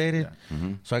validated.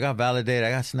 So I got validated.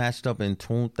 I got snatched up in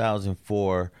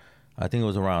 2004. I think it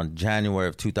was around January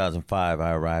of 2005.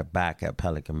 I arrived back at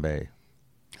Pelican Bay.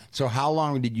 So how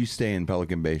long did you stay in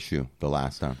Pelican Bay Shoe the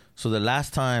last time? So the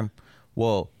last time,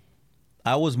 well,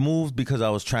 I was moved because I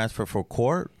was transferred for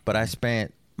court, but I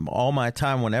spent all my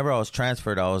time, whenever I was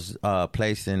transferred, I was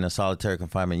placed in a solitary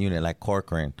confinement unit like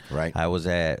Corcoran. Right. I was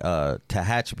at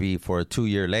Tehachapi for a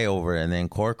 2-year layover and then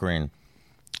Corcoran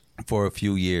for a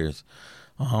few years.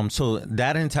 So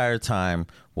that entire time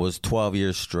was 12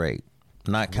 years straight,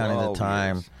 not counting the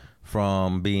time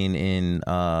from being in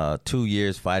 2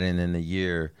 years fighting in the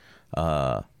year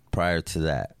prior to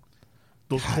that.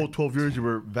 Those whole 12 years you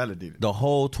were validated. The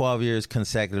whole 12 years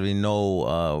consecutively,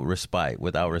 no respite,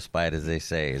 without respite, as they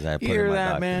say, as I put in my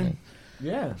document.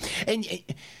 Yeah. And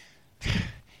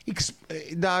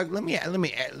Dog, let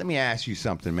me ask you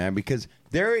something, man, because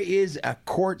there is a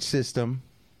court system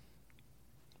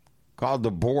called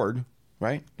the board,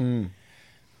 right?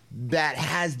 That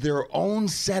has their own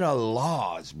set of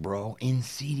laws, bro, in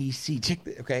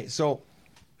CDC. Okay, so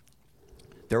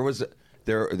there's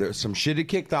some shit that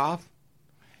kicked off,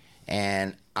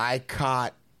 and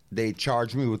they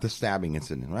charged me with a stabbing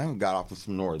incident, right? Got off with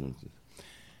some northern.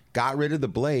 Got rid of the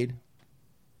blade.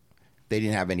 They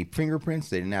didn't have any fingerprints.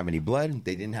 They didn't have any blood.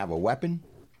 They didn't have a weapon,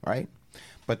 right?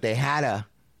 But they had a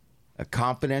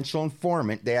confidential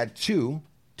informant. They had two,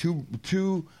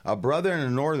 a brother and a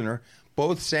northerner,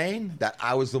 both saying that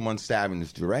I was the one stabbing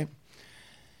this dude, right?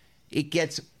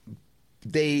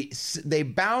 They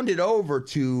bound it over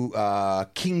to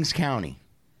Kings County.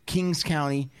 Kings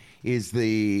County is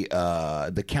the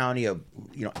county of,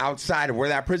 outside of where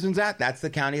that prison's at. That's the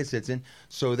county it sits in.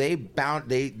 So they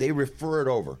refer it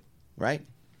over, right?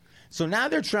 So now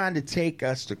they're trying to take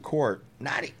us to court,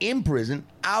 not in prison,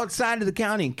 outside of the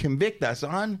county, and convict us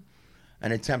on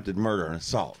an attempted murder and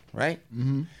assault, right?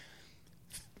 Mm-hmm.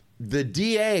 The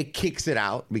DA kicks it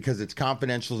out because it's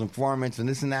confidential informants and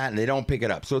this and that, and they don't pick it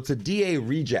up. So it's a DA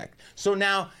reject. So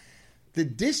now the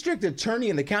district attorney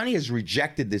in the county has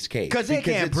rejected this case. Because they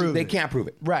can't prove it. They can't prove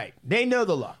it. Right. They know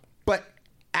the law. But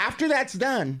after that's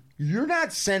done, you're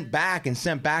not sent back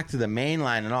to the main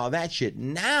line and all that shit.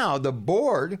 Now the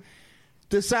board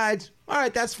decides, all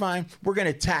right, that's fine. We're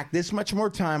going to tack this much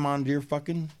more time onto your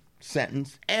fucking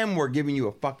sentence, and we're giving you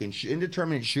a fucking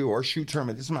indeterminate shoe or shoe term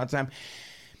at this amount of time.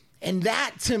 And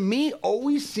that, to me,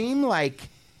 always seemed like,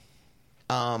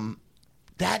 how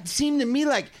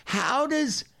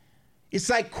does, it's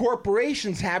like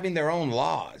corporations having their own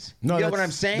laws. No, you know what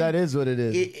I'm saying? That is what it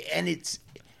is.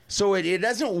 It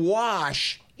doesn't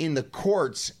wash in the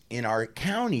courts in our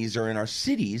counties or in our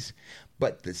cities,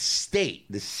 but the state,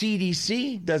 the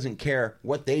CDC, doesn't care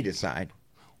what they decide.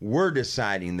 We're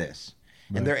deciding this.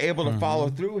 Right. And they're able to follow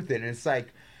through with it. And it's like,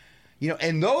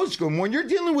 and when you're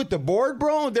dealing with the board,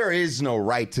 bro, there is no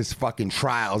right to fucking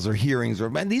trials or hearings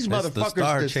these motherfuckers. The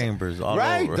star chambers all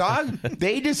right, over. Dog.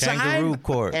 They decide. Kangaroo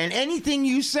court. And anything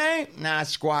you say,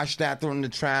 squash that, throw it in the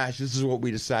trash. This is what we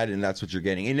decided, and that's what you're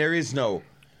getting. And there is no.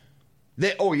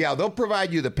 They'll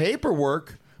provide you the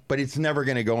paperwork, but it's never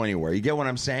going to go anywhere. You get what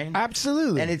I'm saying?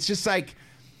 Absolutely. And it's just like,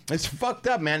 it's fucked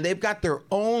up, man. They've got their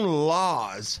own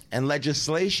laws and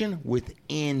legislation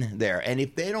within there. And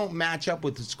if they don't match up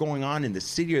with what's going on in the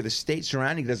city or the state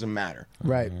surrounding, it doesn't matter.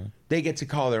 Right. They get to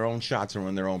call their own shots and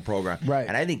run their own program. Right.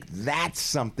 And I think that's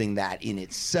something that in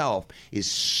itself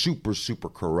is super, super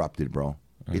corrupted, bro.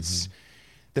 It's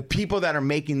the people that are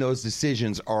making those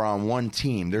decisions are on one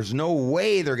team. There's no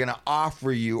way they're going to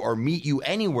offer you or meet you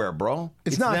anywhere, bro.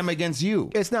 It's not them against you.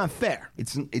 It's not fair.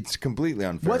 It's completely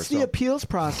unfair. What's the appeals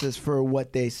process for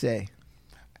what they say?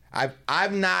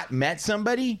 I've not met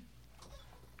somebody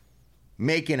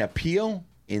make an appeal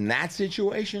in that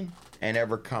situation and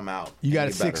ever come out. You got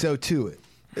to 602 it.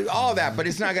 All that, but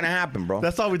it's not going to happen, bro.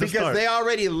 That's all we because start. They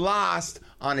already lost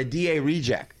on a DA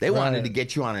reject. They wanted to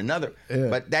get you on another,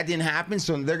 but that didn't happen.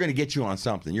 So they're going to get you on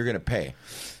something. You're going to pay,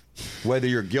 whether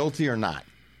you're guilty or not.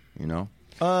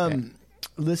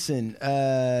 Listen.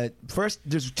 First,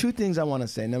 there's two things I want to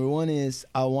say. Number one is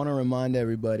I want to remind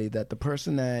everybody that the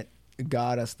person that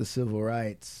got us the civil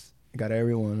rights, got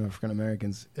everyone African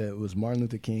Americans, it was Martin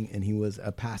Luther King, and he was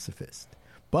a pacifist.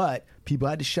 But people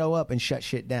had to show up and shut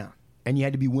shit down. And you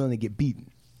had to be willing to get beaten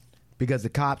because the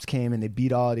cops came and they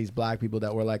beat all these black people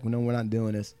that were like, no, we're not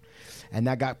doing this. And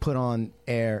that got put on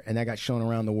air and that got shown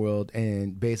around the world.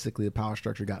 And basically the power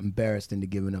structure got embarrassed into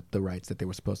giving up the rights that they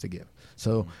were supposed to give.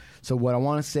 So what I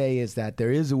want to say is that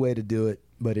there is a way to do it,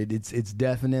 but it's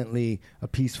definitely a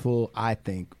peaceful, I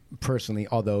think, personally,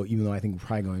 although even though I think we're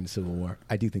probably going to civil war,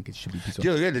 I do think it should be peaceful.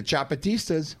 Look at the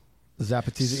Chapatistas.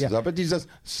 Zapatista.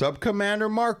 Sub-Commander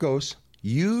Marcos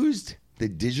used the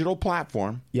digital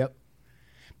platform. Yep.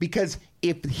 Because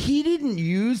if he didn't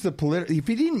use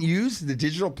the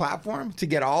digital platform to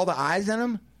get all the eyes on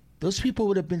him, those people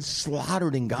would have been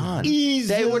slaughtered and gone.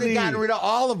 Easily. They would have gotten rid of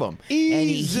all of them.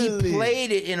 Easily. And he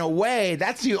played it in a way.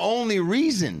 That's the only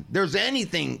reason there's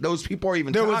anything those people are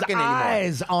even talking anymore.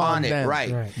 Eyes on it, them.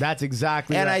 right? That's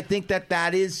exactly. And right. I think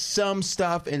that is some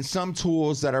stuff and some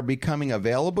tools that are becoming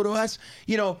available to us.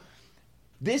 You know,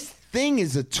 this thing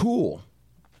is a tool.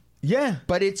 Yeah,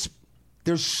 but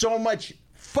there's so much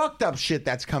fucked up shit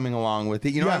that's coming along with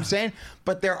it. You know what I'm saying?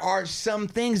 But there are some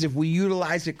things, if we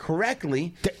utilize it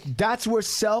correctly. That's where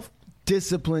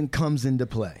self-discipline comes into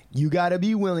play. You got to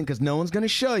be willing, because no one's going to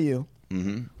show you.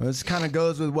 Mm-hmm. This kind of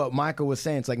goes with what Michael was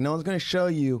saying. It's like no one's going to show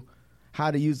you how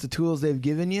to use the tools they've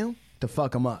given you to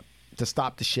fuck them up, to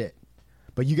stop the shit.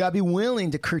 But you got to be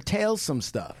willing to curtail some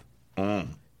stuff. You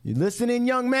listening,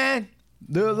 young man?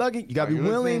 Little lucky. You gotta be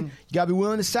willing. You gotta be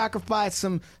willing to sacrifice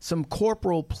some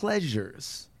corporal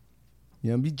pleasures. You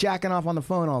know, be jacking off on the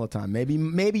phone all the time.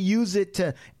 Maybe use it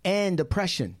to end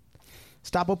oppression.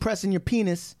 Stop oppressing your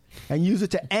penis and use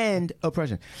it to end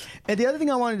oppression. And the other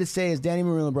thing I wanted to say is Danny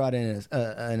Murillo brought in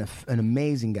an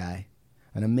amazing guy,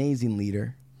 an amazing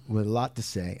leader with a lot to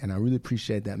say, and I really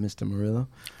appreciate that, Mr. Murillo.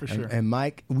 For sure. And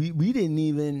Mike, we didn't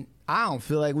even. I don't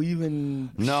feel like we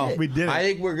even. No, shit. we didn't. I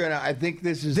think we're gonna. I think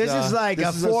this is. This is like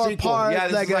a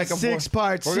 4-part, like a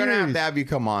 6-part series. We're gonna have you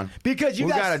come on because we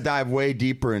gotta dive way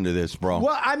deeper into this, bro.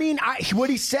 Well, I mean, what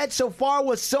he said so far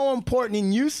was so important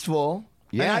and useful.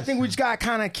 Yeah, and I think we just gotta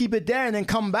kind of keep it there and then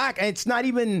come back. And it's not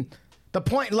even the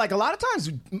point. Like a lot of times,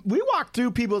 we walk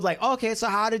through people's like, okay, so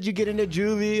how did you get into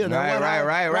juvie? And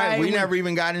right. We never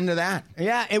even got into that.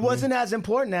 Yeah, it wasn't as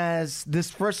important as this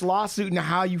first lawsuit and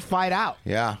how you fight out.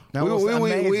 Yeah,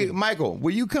 amazing. Michael,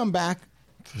 will you come back?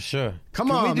 For sure.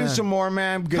 Come on, we do man. some more,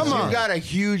 man? Because you've got a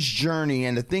huge journey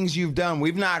and the things you've done.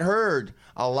 We've not heard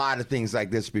a lot of things like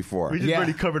this before. We just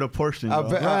already covered a portion,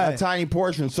 a tiny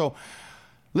portion. So,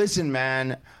 listen,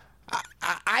 man.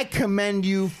 I commend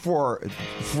you for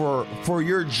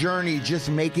your journey, just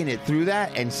making it through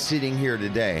that and sitting here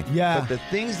today. Yeah. But the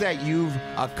things that you've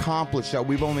accomplished that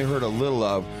we've only heard a little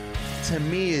of, to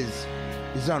me is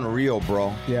unreal,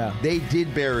 bro. Yeah. They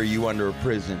did bury you under a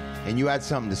prison, and you had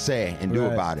something to say and do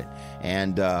about it.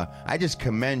 And I just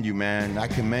commend you, man. I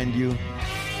commend you.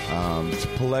 It's a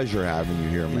pleasure having you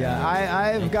here, man. Yeah,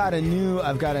 I've got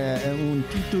un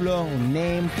título, un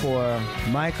name for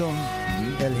Michael,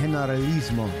 El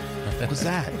Generalismo. What's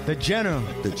that? The General.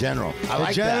 The General. I the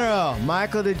like General. That.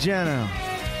 Michael the General.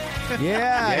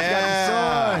 Yeah, he's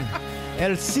got the sword.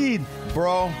 El Cid.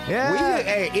 Bro, yeah.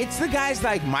 Hey, it's the guys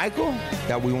like Michael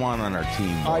that we want on our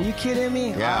team. Bro. Are you kidding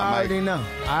me? Yeah, I already know.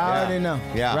 I already know.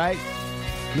 Yeah. Right?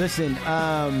 Listen,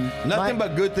 nothing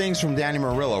but good things from Danny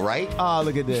Murillo, right? Oh,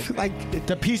 look at this. Like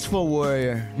the peaceful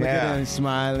warrior. Look at him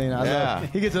smiling. I love,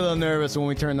 he gets a little nervous when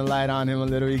we turn the light on him a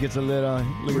little. He gets a little.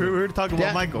 We're talking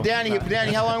about Michael. Danny,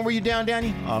 how long were you down,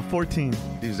 Danny? 14.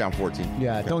 He was down 14.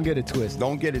 Yeah, don't get it twisted.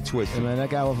 Don't get it twisted. Man, that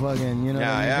guy will fucking, he'll take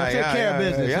care of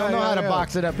business. Yeah, he'll know how to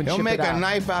box it up and he'll ship make it out. a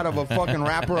knife out of a fucking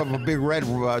wrapper of a big red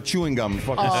chewing gum.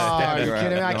 Fucking are you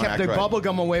kidding me? I kept the bubble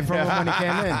gum away from him when he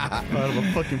came in. Out of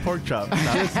a fucking pork chop.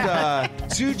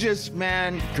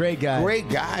 Man, great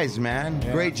guys, man,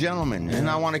 great gentlemen, and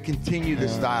I want to continue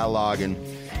this dialogue. And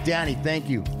Danny, thank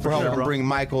you for helping bring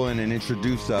Michael in and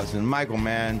introduce us. And Michael,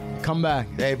 man, come back.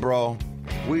 Hey, bro,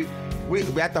 we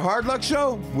at the Hard Luck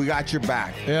Show, we got your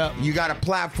back. Yeah, you got a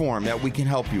platform that we can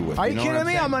help you with. Are you kidding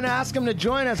me? I'm gonna ask him to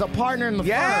join as a partner in the firm.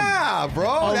 Yeah,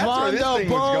 bro. That's where this thing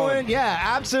was going. Yeah,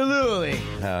 absolutely.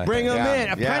 Bring him in,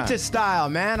 apprentice style,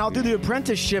 man. I'll do the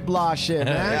apprenticeship law shit,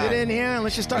 man. Get in here and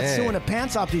let's just start suing the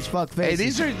pants off these fuck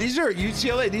faces. Hey, these are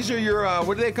UCLA. These are your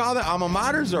what do they call that? Alma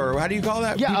maters, or how do you call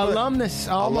that? Yeah, alumnus,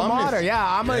 alma mater. Yeah,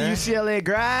 I'm a UCLA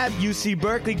grad, UC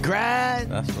Berkeley grad.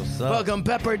 That's what's up. Fucking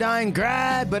Pepperdine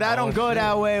grad, but I don't go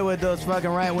that way with those fucking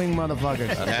right-wing motherfuckers.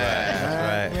 That's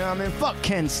right. You know what I mean? Fuck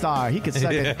Ken Starr. He could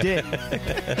suck a dick.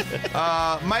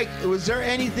 Mike, was there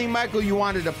anything, Michael, you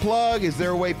wanted to plug? Is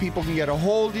there a way people can get a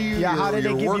hold of you? Yeah, how did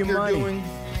they give you money? Doing?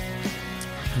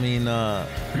 I mean,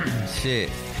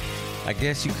 shit. I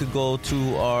guess you could go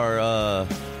to our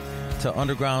to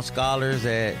Underground Scholars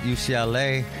at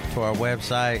UCLA, to our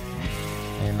website,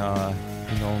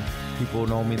 and people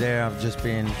know me there. I've just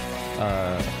been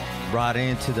brought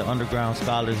into the Underground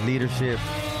Scholars leadership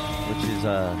which is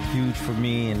huge for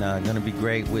me and going to be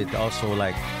great with also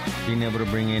like being able to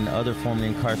bring in other formerly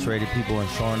incarcerated people and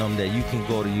showing them that you can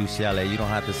go to UCLA. You don't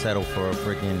have to settle for a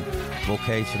freaking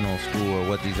vocational school or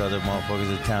what these other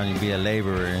motherfuckers are telling you be a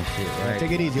laborer and shit, right?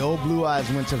 Take it easy. Old Blue Eyes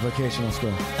went to vocational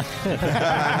school.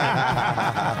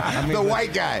 The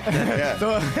white guy. Yeah.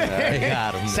 They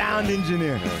got him. Sound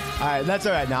engineer. All right, that's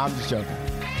all right. Now I'm just joking.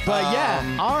 But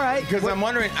yeah, all right. Because I'm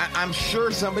wondering, I'm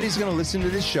sure somebody's going to listen to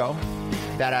this show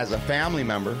that has a family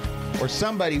member or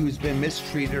somebody who's been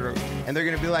mistreated, and they're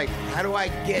going to be like, how do I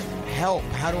get help?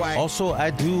 How do I... Also, I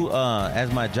do,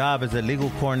 as my job as a legal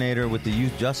coordinator with the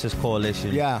Youth Justice Coalition,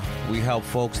 we help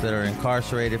folks that are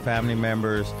incarcerated, family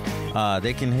members.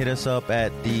 They can hit us up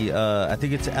at the, I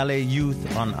think it's LA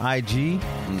Youth on IG.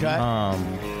 Okay.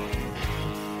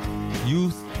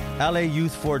 LA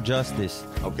Youth for Justice.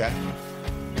 Okay.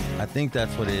 I think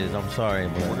that's what it is. I'm sorry,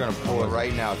 but we're going to pull it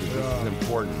right now because this is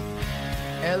important.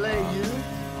 LAU?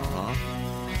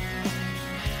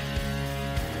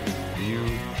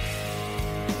 Youth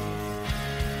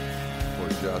for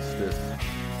Justice.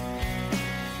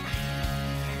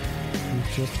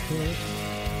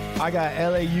 I got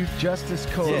LA Youth Justice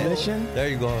Coalition. Yeah. There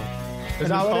you go. And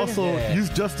there's also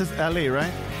Youth Justice LA,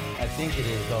 right? I think it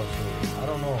is also. I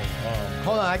don't know.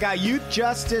 Hold on, I got Youth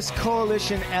Justice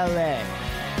Coalition LA.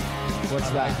 What's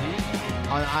that?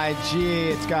 On IG,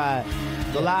 it's got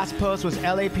the last post was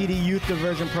LAPD Youth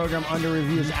Diversion Program under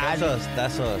review. That's us.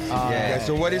 Okay,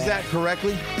 so what is that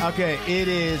correctly? Okay, it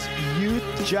is Youth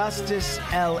Justice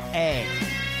LA.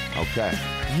 Okay.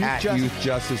 Youth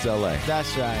Justice LA.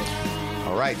 That's right.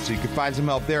 All right, so you can find some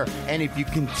help there. And if you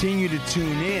continue to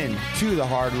tune in to the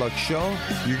Hard Luck Show,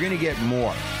 you're going to get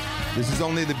more. This is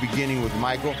only the beginning with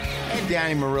Michael and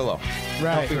Danny Murillo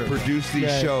helping produce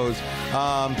these shows.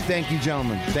 Thank you,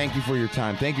 gentlemen. Thank you for your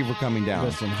time. Thank you for coming down.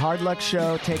 Listen, Hard Luck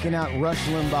Show, taking out Rush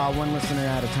Limbaugh, one listener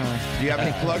at a time. Do you have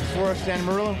any plugs for us, Danny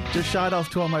Murillo? Just shout outs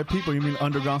to all my people. You mean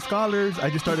Underground Scholars. I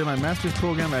just started my master's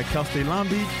program at Cal State Long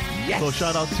Beach. Yes. So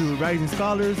shout out to Rising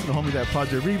Scholars, the homies at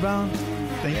Project Rebound.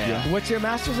 Thank you. What's your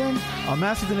master's in? A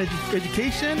master's in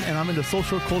education, and I'm in the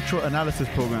social cultural analysis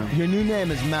program. Your new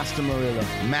name is Master Murillo.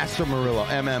 Master Murillo,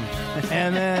 MM.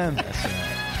 MM.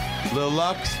 Lil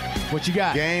Lux. What you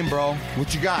got? Game, bro.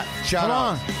 What you got? Shout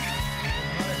out.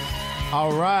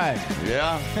 All right.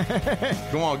 Yeah.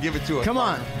 Come on, give it to us. Come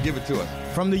on. Give it to us.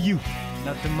 From the youth.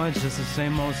 Nothing much, just the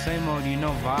same old, you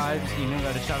know, vibes. You know,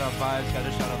 gotta shout out vibes,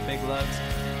 gotta shout out Big Lux.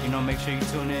 You know, make sure you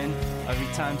tune in every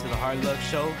time to the Hard Luck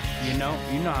Show. You know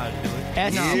how to do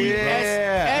it.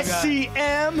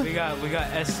 SCM. We got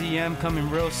SCM coming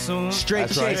real soon.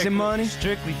 Chasing money.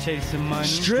 Strictly chasing money.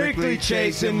 Strictly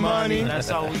chasing money. That's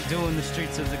all we do in the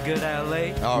streets of the good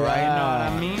LA. All right. You know what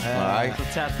I mean? All right. So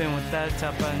tap in with that.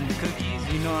 Tap in the cookies.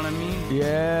 You know what I mean?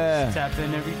 Yeah. Just tap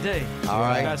in every day. All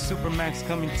right. We got Supermax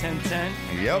coming 10-10.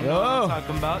 Yep. You know what I'm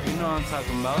talking about. You know what I'm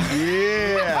talking about.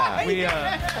 Yeah.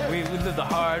 We live the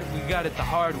hard. We got it the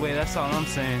hard way. That's all I'm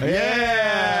saying.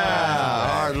 Yeah.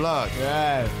 Hard luck.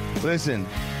 Yeah. Listen,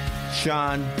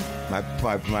 Sean, my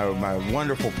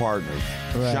wonderful partners,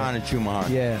 Sean and Chumahan.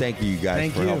 Yeah. Thank you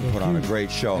guys for helping put on a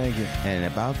great show. Thank you. And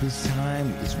about this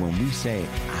time is when we say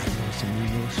adios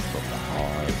amigos from the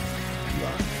Hard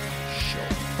Luck Show.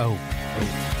 Oh.